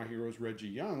 another one of my heroes, Reggie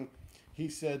Young, he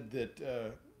said that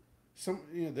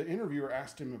the interviewer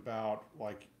asked him about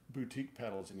like boutique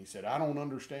pedals, and he said, I don't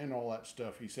understand all that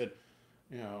stuff. He said,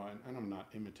 and I'm not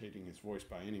imitating his voice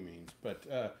by any means, but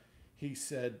he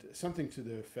said something to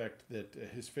the effect that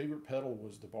his favorite pedal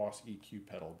was the Boss EQ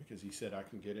pedal, because he said, I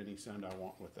can get any sound I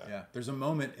want with that. Yeah, there's a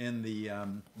moment in the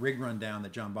rig rundown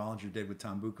that John Bollinger did with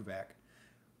Tom Bukovac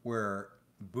where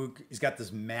he's got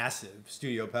this massive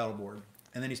studio pedal board,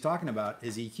 and then he's talking about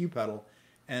his EQ pedal,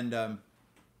 and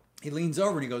he leans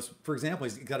over and he goes, for example,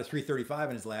 he's got a 335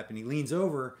 in his lap, and he leans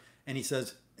over and he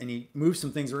says, and he moves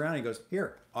some things around. And he goes,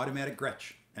 here, automatic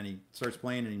Gretsch. And he starts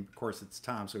playing, and of course it's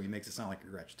Tom, so he makes it sound like a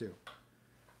Gretsch too.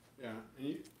 Yeah,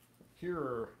 and here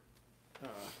are,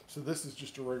 so this is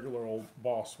just a regular old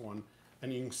Boss one,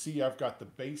 and you can see I've got the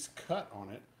bass cut on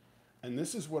it, and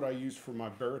this is what I use for my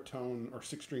baritone or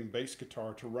 6-string bass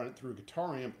guitar to run it through a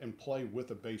guitar amp and play with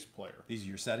a bass player. These are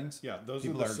your settings? Yeah, those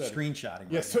People are the are settings. screenshotting.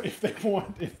 Yeah, so if they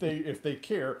want, if they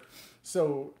care,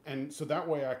 so that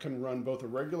way I can run both a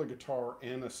regular guitar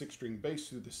and a 6-string bass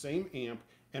through the same amp,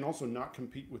 and also not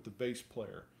compete with the bass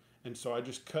player. And so I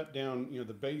just cut down,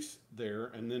 the bass there,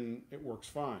 and then it works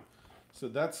fine. So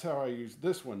that's how I use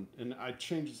this one, and I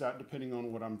change this out depending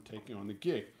on what I'm taking on the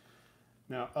gig.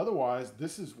 Now, otherwise,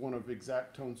 this is one of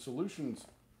Exact Tone Solutions'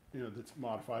 that's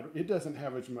modified. It doesn't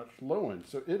have as much low end,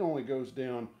 so it only goes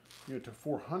down, to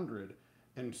 400.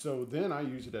 And so then I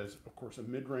use it as, of course, a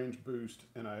mid-range boost,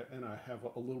 and I have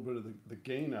a little bit of the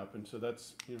gain up, and so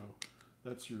that's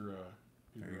your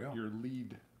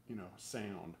lead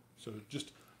sound. So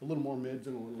just a little more mids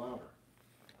and a little louder.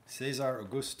 Cesar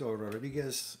Augusto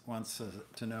Rodriguez wants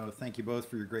to know, thank you both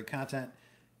for your great content.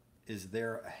 Is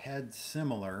there a head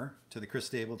similar to the Chris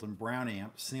Stapleton Brown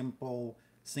amp, simple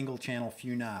single channel,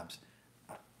 few knobs?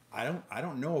 I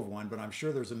don't know of one, but I'm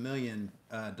sure there's a million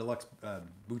deluxe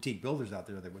boutique builders out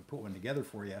there that would put one together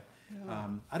for you. Yeah.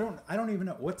 I don't even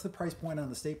know what's the price point on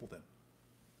the Stapleton.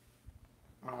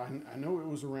 I know it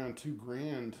was around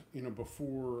 $2,000,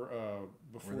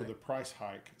 before the price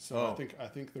hike. So I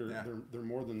think they're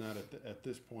more than that at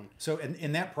this point. So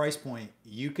in that price point,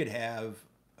 you could have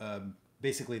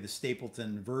basically the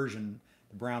Stapleton version,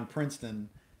 the Brown Princeton,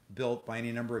 built by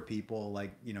any number of people,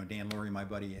 like Dan Lurie, my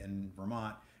buddy in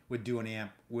Vermont, would do an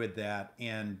amp with that,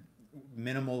 and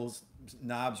minimal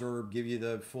knobs or give you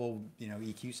the full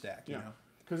EQ stack. Yeah,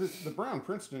 because the Brown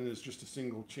Princeton is just a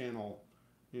single channel.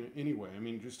 Anyway, I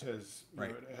mean, it just has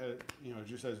it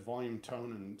just has volume,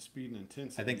 tone, and speed and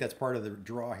intensity. I think that's part of the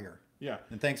draw here. Yeah,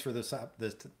 and thanks for the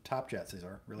top chat,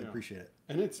 Cesar. Really appreciate it.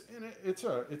 And it's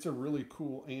a really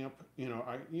cool amp.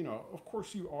 Of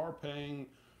course you are paying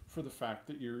for the fact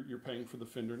that you're paying for the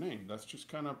Fender name. That's just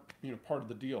kind of part of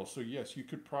the deal. So yes, you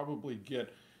could probably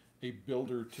get a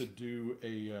builder to do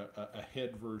a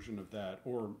head version of that,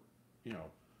 or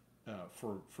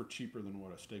for cheaper than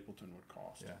what a Stapleton would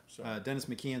cost. Yeah. So Dennis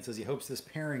McKeon says he hopes this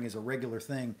pairing is a regular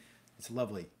thing. It's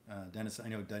lovely, Dennis. I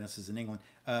know Dennis is in England.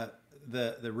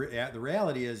 The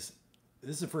reality is,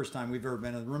 this is the first time we've ever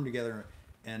been in the room together,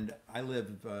 and I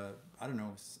live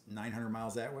 900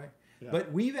 miles that way. Yeah.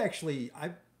 But we've actually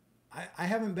I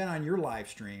haven't been on your live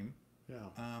stream.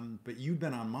 Yeah. But you've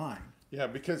been on mine. Yeah,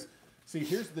 because see,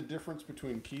 here's the difference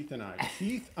between Keith and I.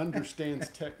 Keith understands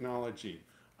technology.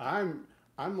 I'm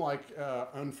like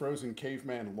unfrozen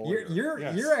caveman lawyer.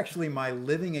 You're actually my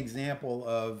living example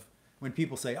of when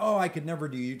people say, "Oh, I could never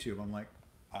do YouTube." I'm like,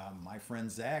 my friend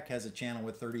Zach has a channel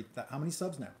with 30. How many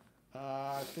subs now?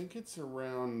 I think it's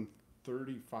around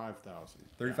 35,000.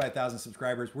 35,000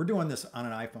 subscribers. We're doing this on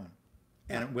an iPhone,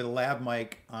 and with a lav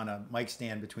mic on a mic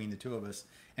stand between the two of us.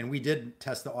 And we did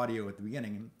test the audio at the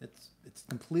beginning, and it's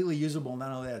completely usable.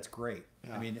 Not only that, it's great.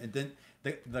 Yeah. I mean, and then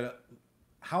the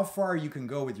how far you can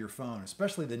go with your phone,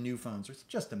 especially the new phones, it's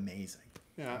just amazing.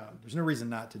 Yeah, there's no reason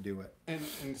not to do it.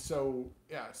 And so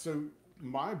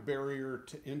my barrier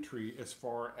to entry as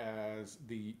far as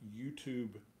the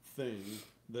YouTube thing,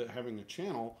 having a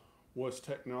channel, was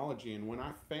technology. And when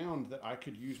I found that I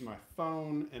could use my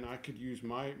phone and I could use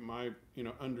my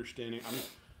understanding, I mean,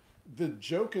 the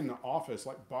joke in the office,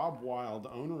 like Bob Wild,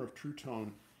 the owner of True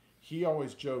Tone, he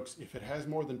always jokes, if it has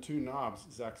more than 2 knobs,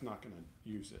 Zach's not going to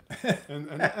use it. and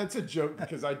that's a joke,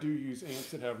 because I do use amps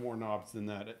that have more knobs than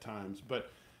that at times. But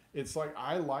it's like,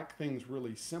 I like things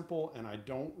really simple, and I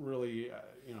don't really,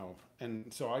 and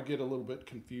so I get a little bit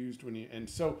confused and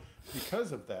so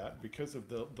because of that, because of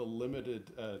the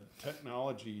limited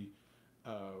technology,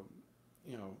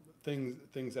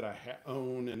 things that I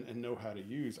own and know how to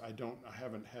use, I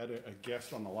haven't had a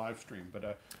guest on the live stream,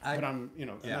 but I'm,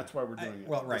 and that's why we're doing it.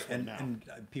 Well, right. And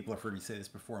people have heard me say this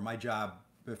before. My job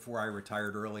before I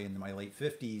retired early in my late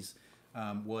 50s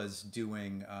was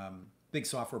doing big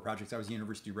software projects. I was a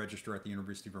university registrar at the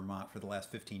University of Vermont for the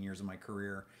last 15 years of my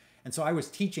career. And so I was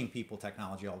teaching people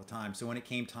technology all the time. So when it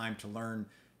came time to learn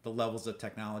the levels of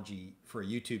technology for a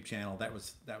YouTube channel, that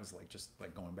was like just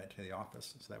like going back to the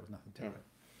office. So that was nothing to it.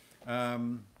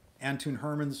 Antoon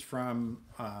Hermans from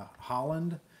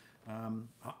Holland.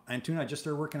 Antoon, I just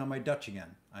started working on my Dutch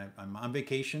again. I'm on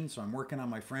vacation, so I'm working on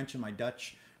my French and my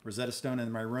Dutch. Rosetta Stone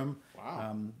in my room.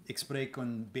 Wow. Ik spreek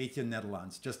een beetje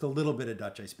Nederlands. Just a little bit of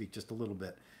Dutch I speak, just a little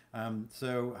bit.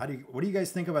 So what do you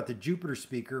guys think about the Jupiter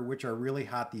speaker, which are really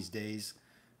hot these days?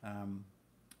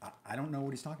 I don't know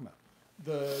what he's talking about.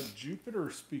 The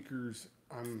Jupiter speakers,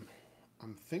 I'm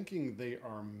thinking they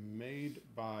are made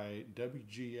by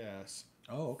WGS.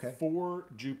 Oh, okay. For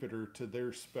Jupiter to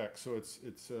their spec. So it's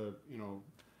a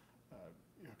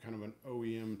kind of an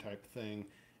OEM type thing,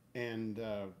 and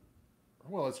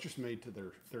it's just made to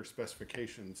their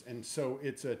specifications. And so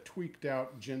it's a tweaked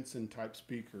out Jensen type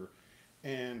speaker.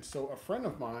 And so a friend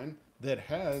of mine that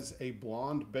has a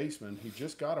blonde bassman, he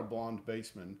just got a blonde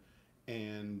bassman,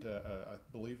 and I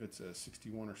believe it's a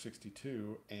 61 or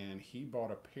 62, and he bought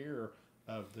a pair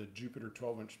of the Jupiter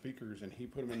 12-inch speakers, and he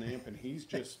put them in the amp, and he's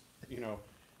just,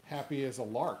 happy as a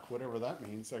lark, whatever that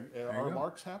means. Are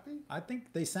larks happy? I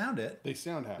think they sound it. They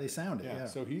sound happy. They sound it, yeah.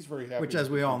 So he's very happy. Which, as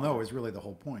we all know, is really the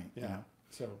whole point. Yeah. You know?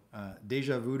 So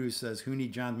Deja Voodoo says, who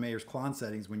need John Mayer's clone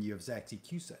settings when you have Zac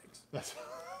Keith settings? that's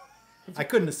I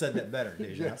couldn't have said that better,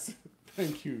 Deja. yes.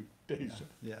 Thank you, Deja.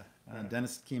 Yeah.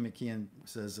 Dennis McKeon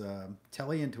says,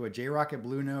 Telly into a J-Rocket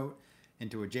Blue Note,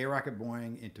 into a J-Rocket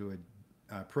Boeing, into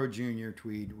a Pro Junior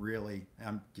Tweed, really.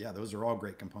 Yeah, those are all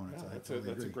great components. Yeah, I that's totally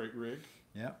a agree. great rig.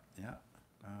 Yeah, yeah.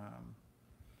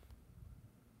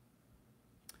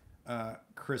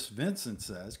 Christopher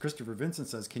Vincent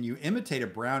says, can you imitate a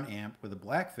brown amp with a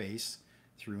black face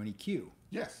through an EQ?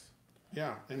 Yes.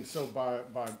 Yeah, and so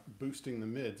by boosting the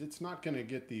mids, it's not going to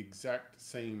get the exact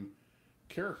same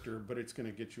character, but it's going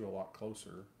to get you a lot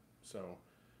closer. So,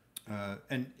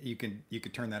 and you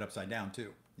could turn that upside down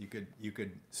too. You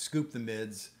could scoop the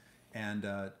mids and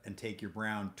take your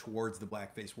brown towards the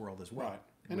blackface world as well,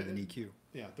 right. with an EQ.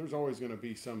 Yeah, there's always going to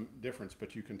be some difference,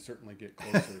 but you can certainly get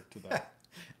closer to that.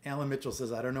 Alan Mitchell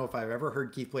says, I don't know if I've ever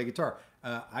heard Keith play guitar.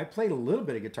 I played a little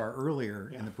bit of guitar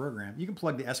earlier in the program. You can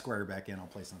plug the Esquire back in. I'll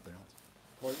play something else.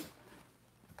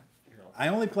 I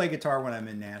only play guitar when I'm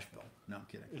in Nashville. No, I'm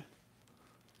kidding.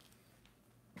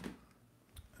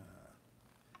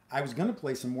 I was going to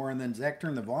play some more, and then Zach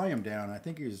turned the volume down. I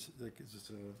think it's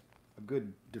a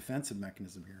good defensive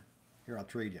mechanism here. Here, I'll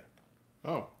trade you.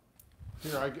 Oh,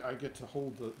 here I get to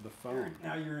hold the phone.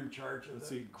 Now you're in charge of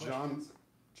the questions.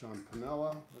 John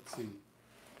Pinella. Let's see.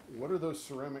 What are those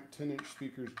ceramic 10-inch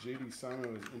speakers JD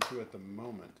Simo is into at the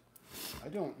moment? I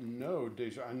don't know,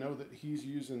 Deja. I know that he's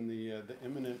using the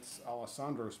Eminence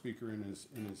Alessandro speaker in his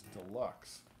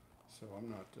deluxe. So I'm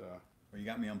not. Well, you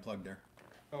got me unplugged there.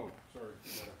 Oh, sorry.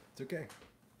 It's okay.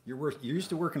 You're used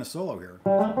to working a solo here. I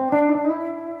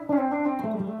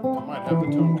might have the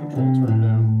tone control turned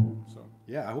down. So.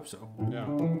 Yeah, I hope so. Yeah.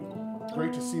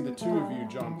 Great to see the two of you,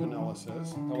 John Pinella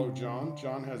says. Hello, John.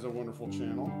 John has a wonderful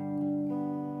channel.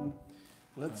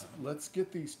 Let's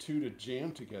get these two to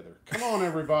jam together. Come on,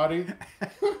 everybody.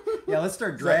 Yeah, let's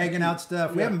start dragging out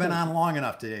stuff. We haven't been on long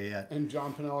enough today yet. And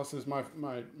John Pinella says, my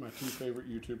two favorite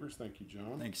YouTubers. Thank you,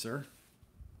 John. Thanks, sir.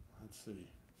 Let's see.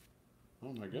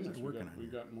 Oh, my goodness. We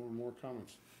got more and more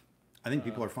comments. I think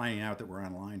people are finding out that we're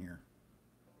online here.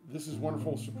 This is a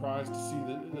wonderful surprise to see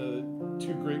the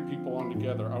two great people on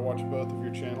together. I watch both of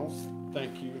your channels.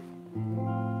 Thank you.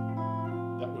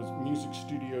 That was Music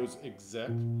Studios exec.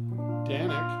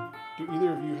 Danik, do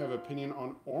either of you have opinion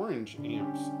on orange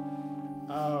amps?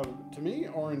 To me,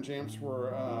 orange amps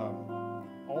were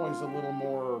always a little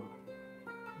more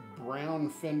brown,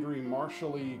 Fendery,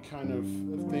 Marshall-y kind of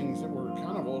things that were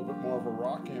kind of a little bit more of a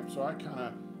rock amp. So I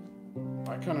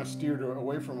kind of steered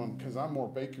away from them because I'm more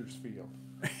Bakersfield.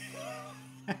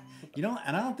 You don't,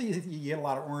 and I don't think you get a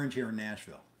lot of orange here in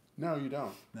Nashville. No, you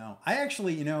don't. No, I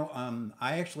actually,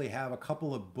 I actually have a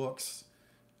couple of books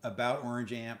about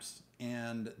orange amps,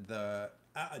 and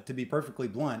to be perfectly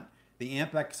blunt, the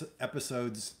amp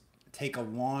episodes take a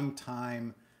long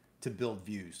time to build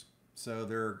views. So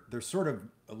they're sort of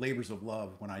labors of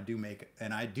love when I do make it,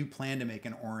 and I do plan to make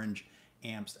an orange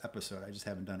amps episode. I just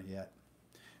haven't done it yet.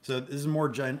 So this is more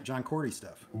John Cordy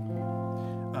stuff.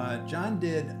 John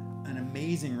did an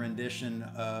amazing rendition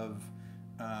of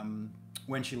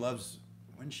When She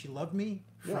Loved Me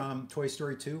from Toy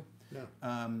Story 2. Yeah.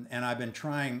 And I've been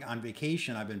trying on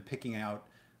vacation. I've been picking out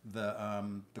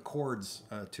the chords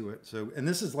to it. So, and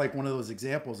this is like one of those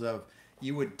examples of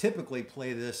you would typically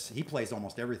play this. He plays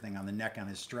almost everything on the neck on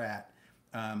his Strat,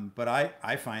 but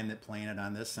I find that playing it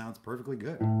on this sounds perfectly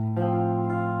good.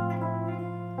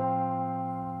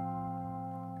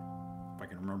 If I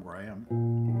can remember where I am.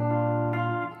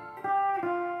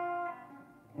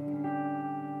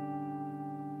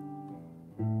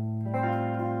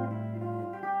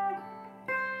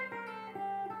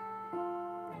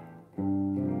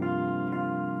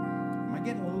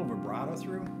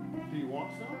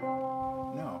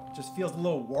 Just feels a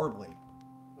little warbly.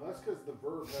 Well, that's because the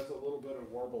Verb has a little bit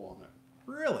of warble on it.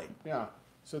 Really? Yeah.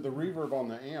 So the reverb on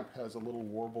the amp has a little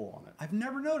warble on it. I've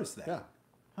never noticed that. Yeah.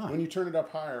 Huh. When you turn it up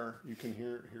higher, you can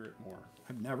hear it more.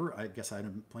 I guess I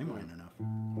didn't play mine enough.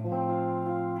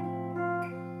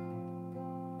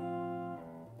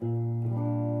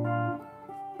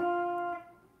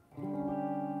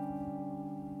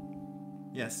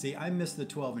 Yeah, see, I missed the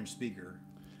 12-inch speaker.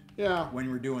 Yeah. When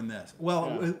we're doing this.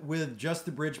 Well, with just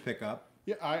the bridge pickup.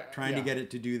 Yeah, trying to get it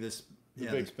to do this,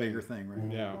 this bigger thing, right?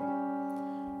 Yeah.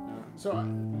 So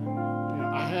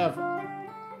I have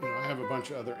a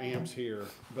bunch of other amps here,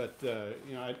 but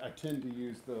I tend to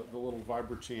use the little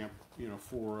Vibrachamp,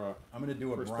 for I'm going to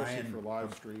do especially for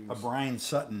live streams. A Brian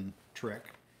Sutton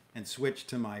trick. and switch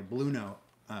to my blue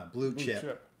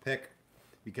chip pick,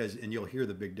 and you'll hear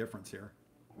the big difference here.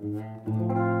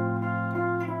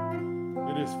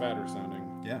 It is fatter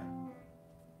sounding. Yeah.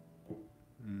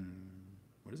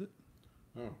 What is it?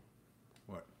 Oh.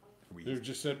 What? They've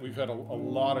just said we've had a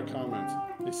lot of comments.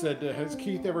 They said, has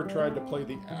Keith ever tried to play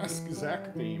the Ask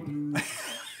Zac theme?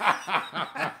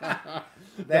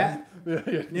 That,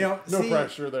 no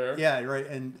pressure there. Yeah, right.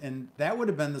 And that would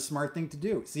have been the smart thing to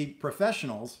do. See,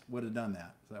 professionals would have done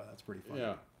that. So that's pretty funny.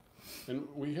 Yeah. And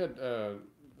we had, there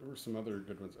were some other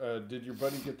good ones. Did your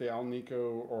buddy get the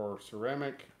Alnico or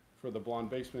ceramic for the blonde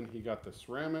bassman? He got the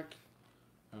ceramic.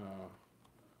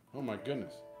 Oh my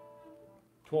goodness.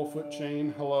 12-foot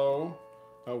chain, hello.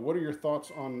 What are your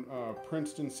thoughts on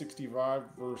Princeton 65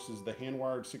 versus the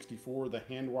hand-wired 64? The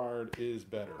hand-wired is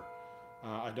better.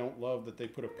 I don't love that they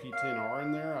put a P10R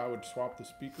in there. I would swap the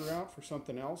speaker out for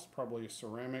something else, probably a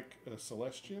ceramic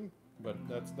Celestian, but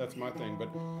that's my thing.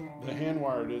 But the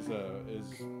hand-wired is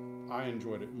I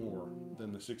enjoyed it more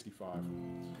than the 65.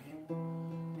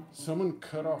 Someone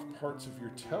cut off parts of your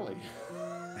telly.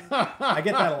 I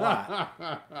get that a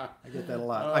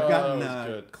lot. I've gotten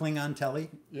Klingon telly.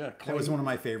 Yeah, that was one of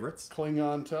my favorites.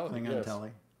 Klingon telly.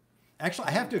 Telly. Actually,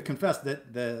 I have to confess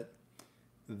that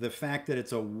the fact that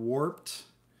it's a warped,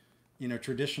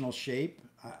 traditional shape.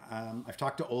 I've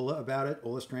talked to Ola about it,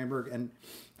 Ola Strandberg, and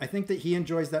I think that he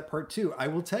enjoys that part too. I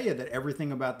will tell you that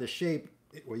everything about the shape,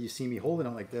 well, you see me holding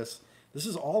it like this. This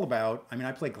is all about. I mean,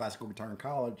 I played classical guitar in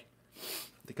college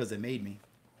because they made me.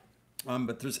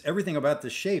 But there's everything about the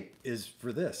shape is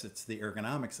for this. It's the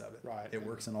ergonomics of it. Right. It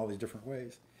works in all these different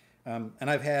ways. And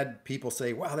I've had people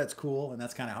say, wow, that's cool. And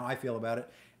that's kind of how I feel about it.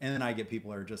 And then I get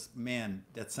people who are just, man,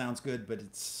 that sounds good, but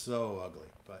it's so ugly.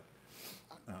 But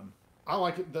I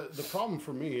like it. The problem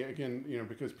for me, again,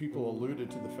 because people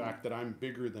alluded to the fact that I'm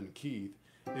bigger than Keith,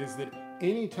 is that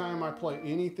anytime I play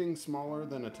anything smaller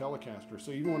than a Telecaster,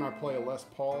 so even when I play a Les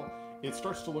Paul, it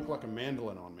starts to look like a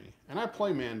mandolin on me. And I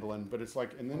play mandolin, but it's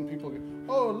like, and then people go,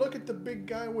 oh, look at the big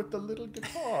guy with the little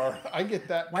guitar. I get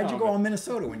that. Why'd you go on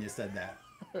Minnesota when you said that?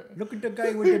 Look at the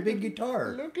guy with the big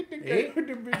guitar. Look at the guy with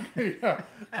the big guitar.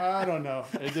 I don't know.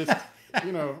 It just,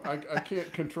 I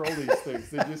can't control these things.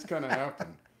 They just kind of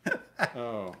happen.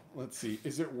 Oh, let's see.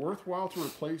 Is it worthwhile to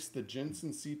replace the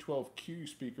Jensen C12Q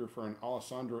speaker for an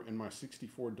Alessandro in my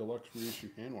 64 Deluxe reissue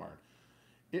handwired?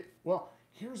 Well,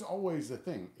 here's always the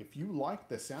thing. If you like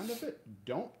the sound of it,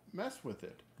 don't mess with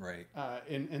it. Right.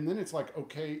 And then it's like,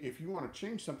 okay, if you want to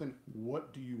change something,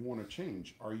 what do you want to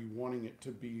change? Are you wanting it to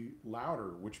be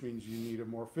louder, which means you need a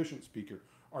more efficient speaker?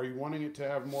 Are you wanting it to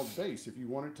have more bass? If you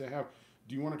want it to have,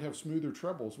 do you want it to have smoother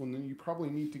trebles? Well, then you probably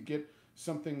need to get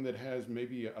something that has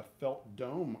maybe a felt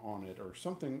dome on it or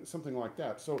something like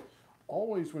that. So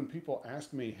always when people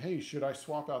ask me, hey, should I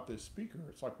swap out this speaker?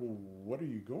 It's like, well, what are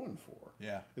you going for?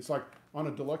 Yeah. It's like on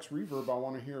a Deluxe Reverb, I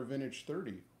want to hear a Vintage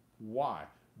 30. Why?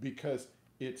 Because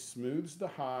it smooths the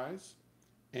highs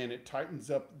and it tightens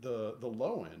up the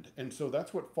low end. And so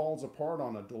that's what falls apart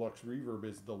on a Deluxe Reverb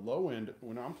is the low end.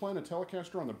 When I'm playing a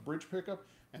Telecaster on the bridge pickup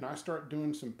and I start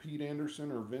doing some Pete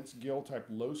Anderson or Vince Gill type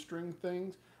low string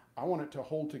things, I want it to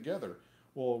hold together.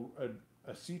 Well,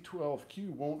 a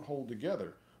C12Q won't hold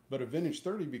together, but a Vintage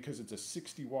 30, because it's a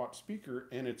 60-watt speaker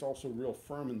and it's also real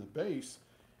firm in the bass,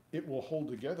 it will hold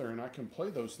together, and I can play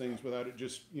those things without it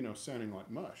just, sounding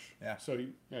like much. Yeah. So,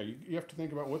 you have to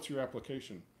think about what's your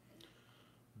application.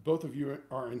 Both of you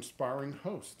are inspiring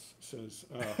hosts, says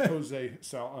Jose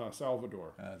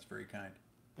Salvador. That's very kind.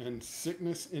 And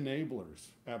sickness enablers,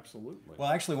 absolutely. Well,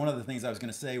 actually, one of the things I was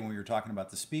going to say when we were talking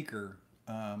about the speaker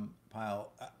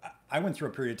pile, I went through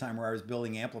a period of time where I was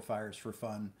building amplifiers for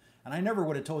fun, and I never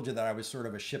would have told you that I was sort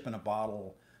of a ship in a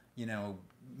bottle,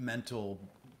 mental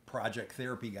project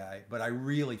therapy guy, but I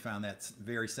really found that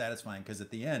very satisfying because at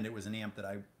the end it was an amp that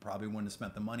I probably wouldn't have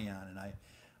spent the money on, and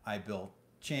I built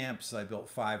champs, I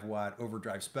built 5-watt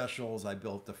overdrive specials, I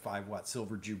built the 5-watt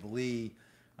Silver Jubilee,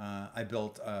 I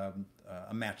built a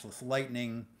Matchless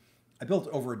Lightning, I built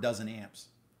over a dozen amps.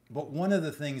 But one of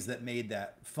the things that made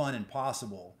that fun and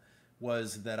possible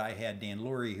was that I had Dan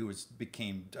Lurie, who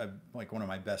became like one of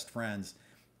my best friends.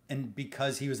 And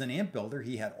because he was an amp builder,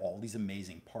 he had all these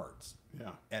amazing parts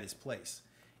at his place.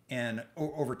 And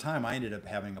over time, I ended up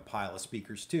having a pile of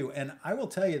speakers too. And I will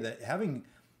tell you that having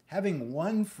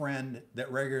one friend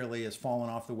that regularly has fallen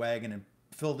off the wagon and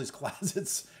filled his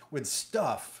closets with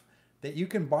stuff that you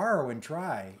can borrow and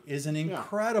try is an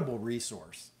incredible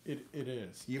resource. It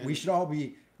is. We should all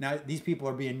be... Now, these people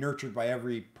are being nurtured by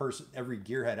every person, every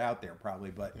gearhead out there probably.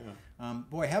 But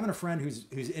boy, having a friend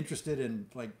who's interested and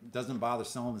doesn't bother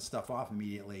selling the stuff off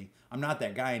immediately. I'm not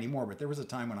that guy anymore, but there was a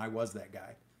time when I was that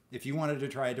guy. if you wanted to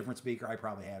try a different speaker, I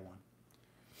probably had one.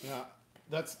 Yeah,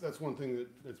 that's one thing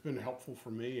that's been helpful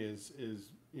for me is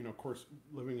you know, of course,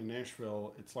 living in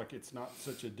Nashville, it's like it's not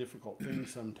such a difficult thing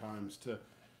sometimes to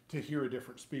hear a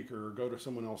different speaker or go to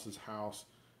someone else's house.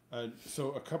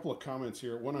 So a couple of comments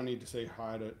here. One, I need to say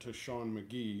hi to Sean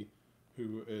McGee,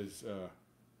 who is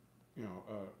you know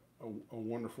a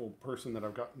wonderful person that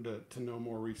I've gotten to know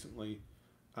more recently.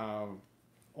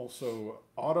 Also,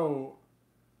 Otto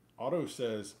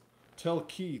says, tell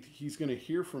Keith he's going to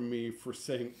hear from me for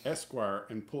saying Esquire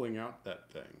and pulling out that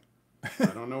thing. I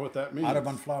don't know what that means. Out of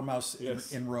Fledermaus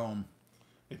Yes. in Rome.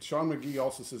 And Sean McGee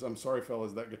also says, I'm sorry,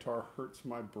 fellas, that guitar hurts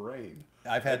my brain.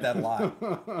 I've had that a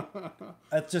lot.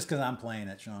 That's just because I'm playing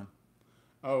it, Sean.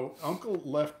 Oh, Uncle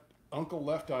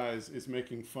Left Eyes is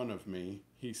making fun of me.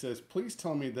 He says, please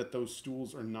tell me that those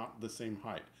stools are not the same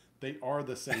height. They are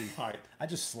the same height. I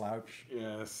just slouch.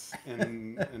 Yes.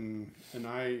 And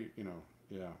I, you know,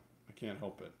 yeah, I can't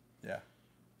help it. Yeah.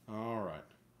 All right.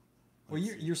 Well,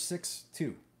 you're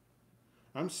 6'2".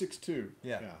 I'm 6'2".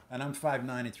 Yeah. And I'm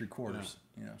 5'9" and 3/4. Yeah.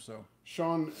 You know, so.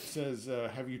 Sean says,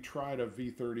 have you tried a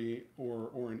V30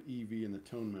 or an EV in the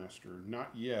Tone Master? Not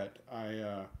yet.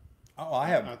 I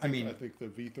have. I think the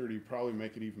V30 probably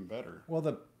make it even better. Well,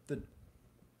 the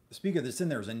speaker that's in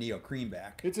there is a Neo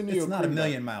Creamback. It's a Neo It's not a Creamback.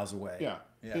 million miles away. Yeah.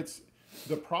 Yeah. It's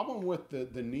the problem with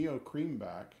the Neo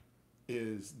Creamback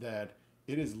is that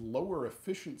it is lower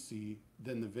efficiency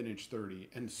than the Vintage 30.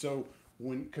 And so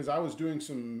because I was doing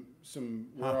some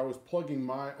where I was plugging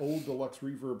my old deluxe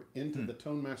reverb into the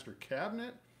Tone Master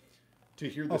cabinet to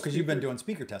hear the because you've been doing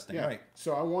speaker testing, yeah. right?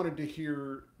 So I wanted to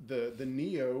hear the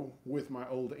Neo with my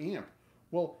old amp.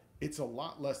 Well, it's a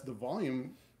lot less. The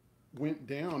volume went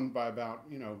down by about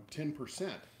 10%,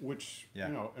 which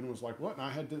and was like what? And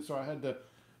I had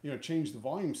to change the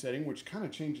volume setting, which kind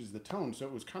of changes the tone. So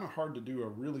it was kind of hard to do a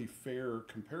really fair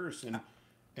comparison.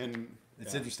 And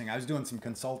it's interesting. I was doing some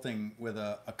consulting with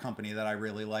a company that I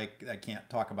really like. I can't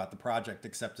talk about the project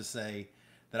except to say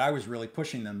that I was really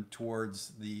pushing them towards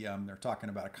the. They're talking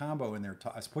about a combo, and I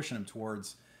was pushing them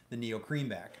towards the Neo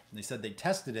Creamback. And they said they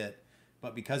tested it,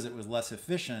 but because it was less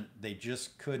efficient, they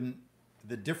just couldn't.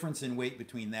 The difference in weight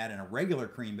between that and a regular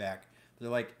Creamback, they're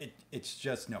like, it's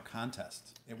just no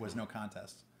contest. It was no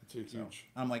contest. It's a huge.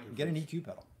 I'm like, get an EQ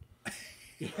pedal.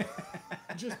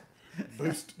 Just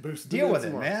boost. Deal with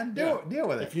it, man. Deal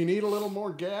with it. If you need a little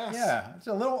more gas. Yeah, it's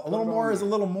a little more is a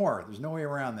little more. There's no way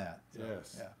around that. So,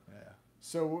 yes. Yeah.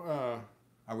 So.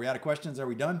 Are we out of questions? Are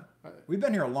we done? We've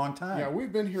been here a long time. Yeah,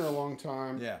 we've been here a long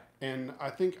time. Yeah. And I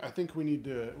think we need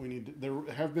to there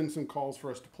have been some calls for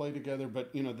us to play together,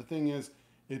 but the thing is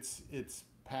it's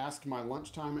past my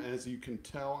lunchtime. As you can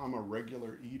tell, I'm a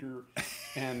regular eater,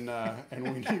 and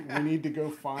we need to go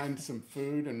find some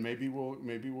food, and maybe we'll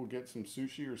get some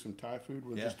sushi or some Thai food.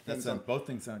 Both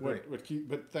things sound great.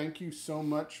 But thank you so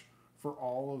much for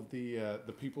all of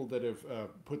the people that have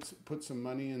put some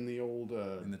money in the old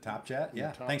in the top chat.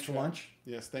 Yeah, thanks for lunch.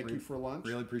 Yes, thank you for lunch.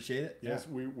 Really appreciate it. Yes,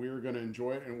 yeah. we are going to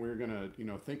enjoy it, and we're going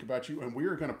to think about you, and we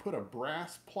are going to put a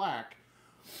brass plaque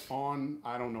on.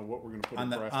 I don't know what we're going to put on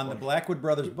the the Blackwood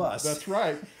Brothers bus. That's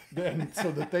right. Then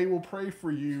so that they will pray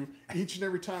for you each and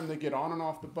every time they get on and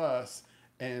off the bus.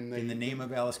 And in the name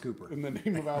of Alice Cooper. In the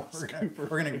name of Alice Cooper.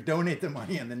 We're going to donate the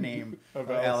money in the name of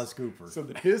Alice Cooper. So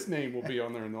that his name will be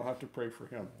on there, and they'll have to pray for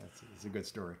him. It's a good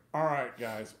story. All right,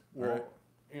 guys. Well,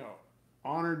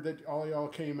 honored that all y'all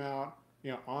came out.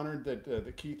 Honored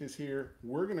that Keith is here.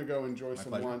 We're going to go enjoy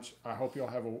some lunch. I hope y'all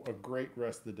have a great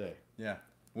rest of the day. Yeah.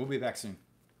 We'll be back soon.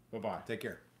 Bye-bye. Take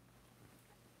care.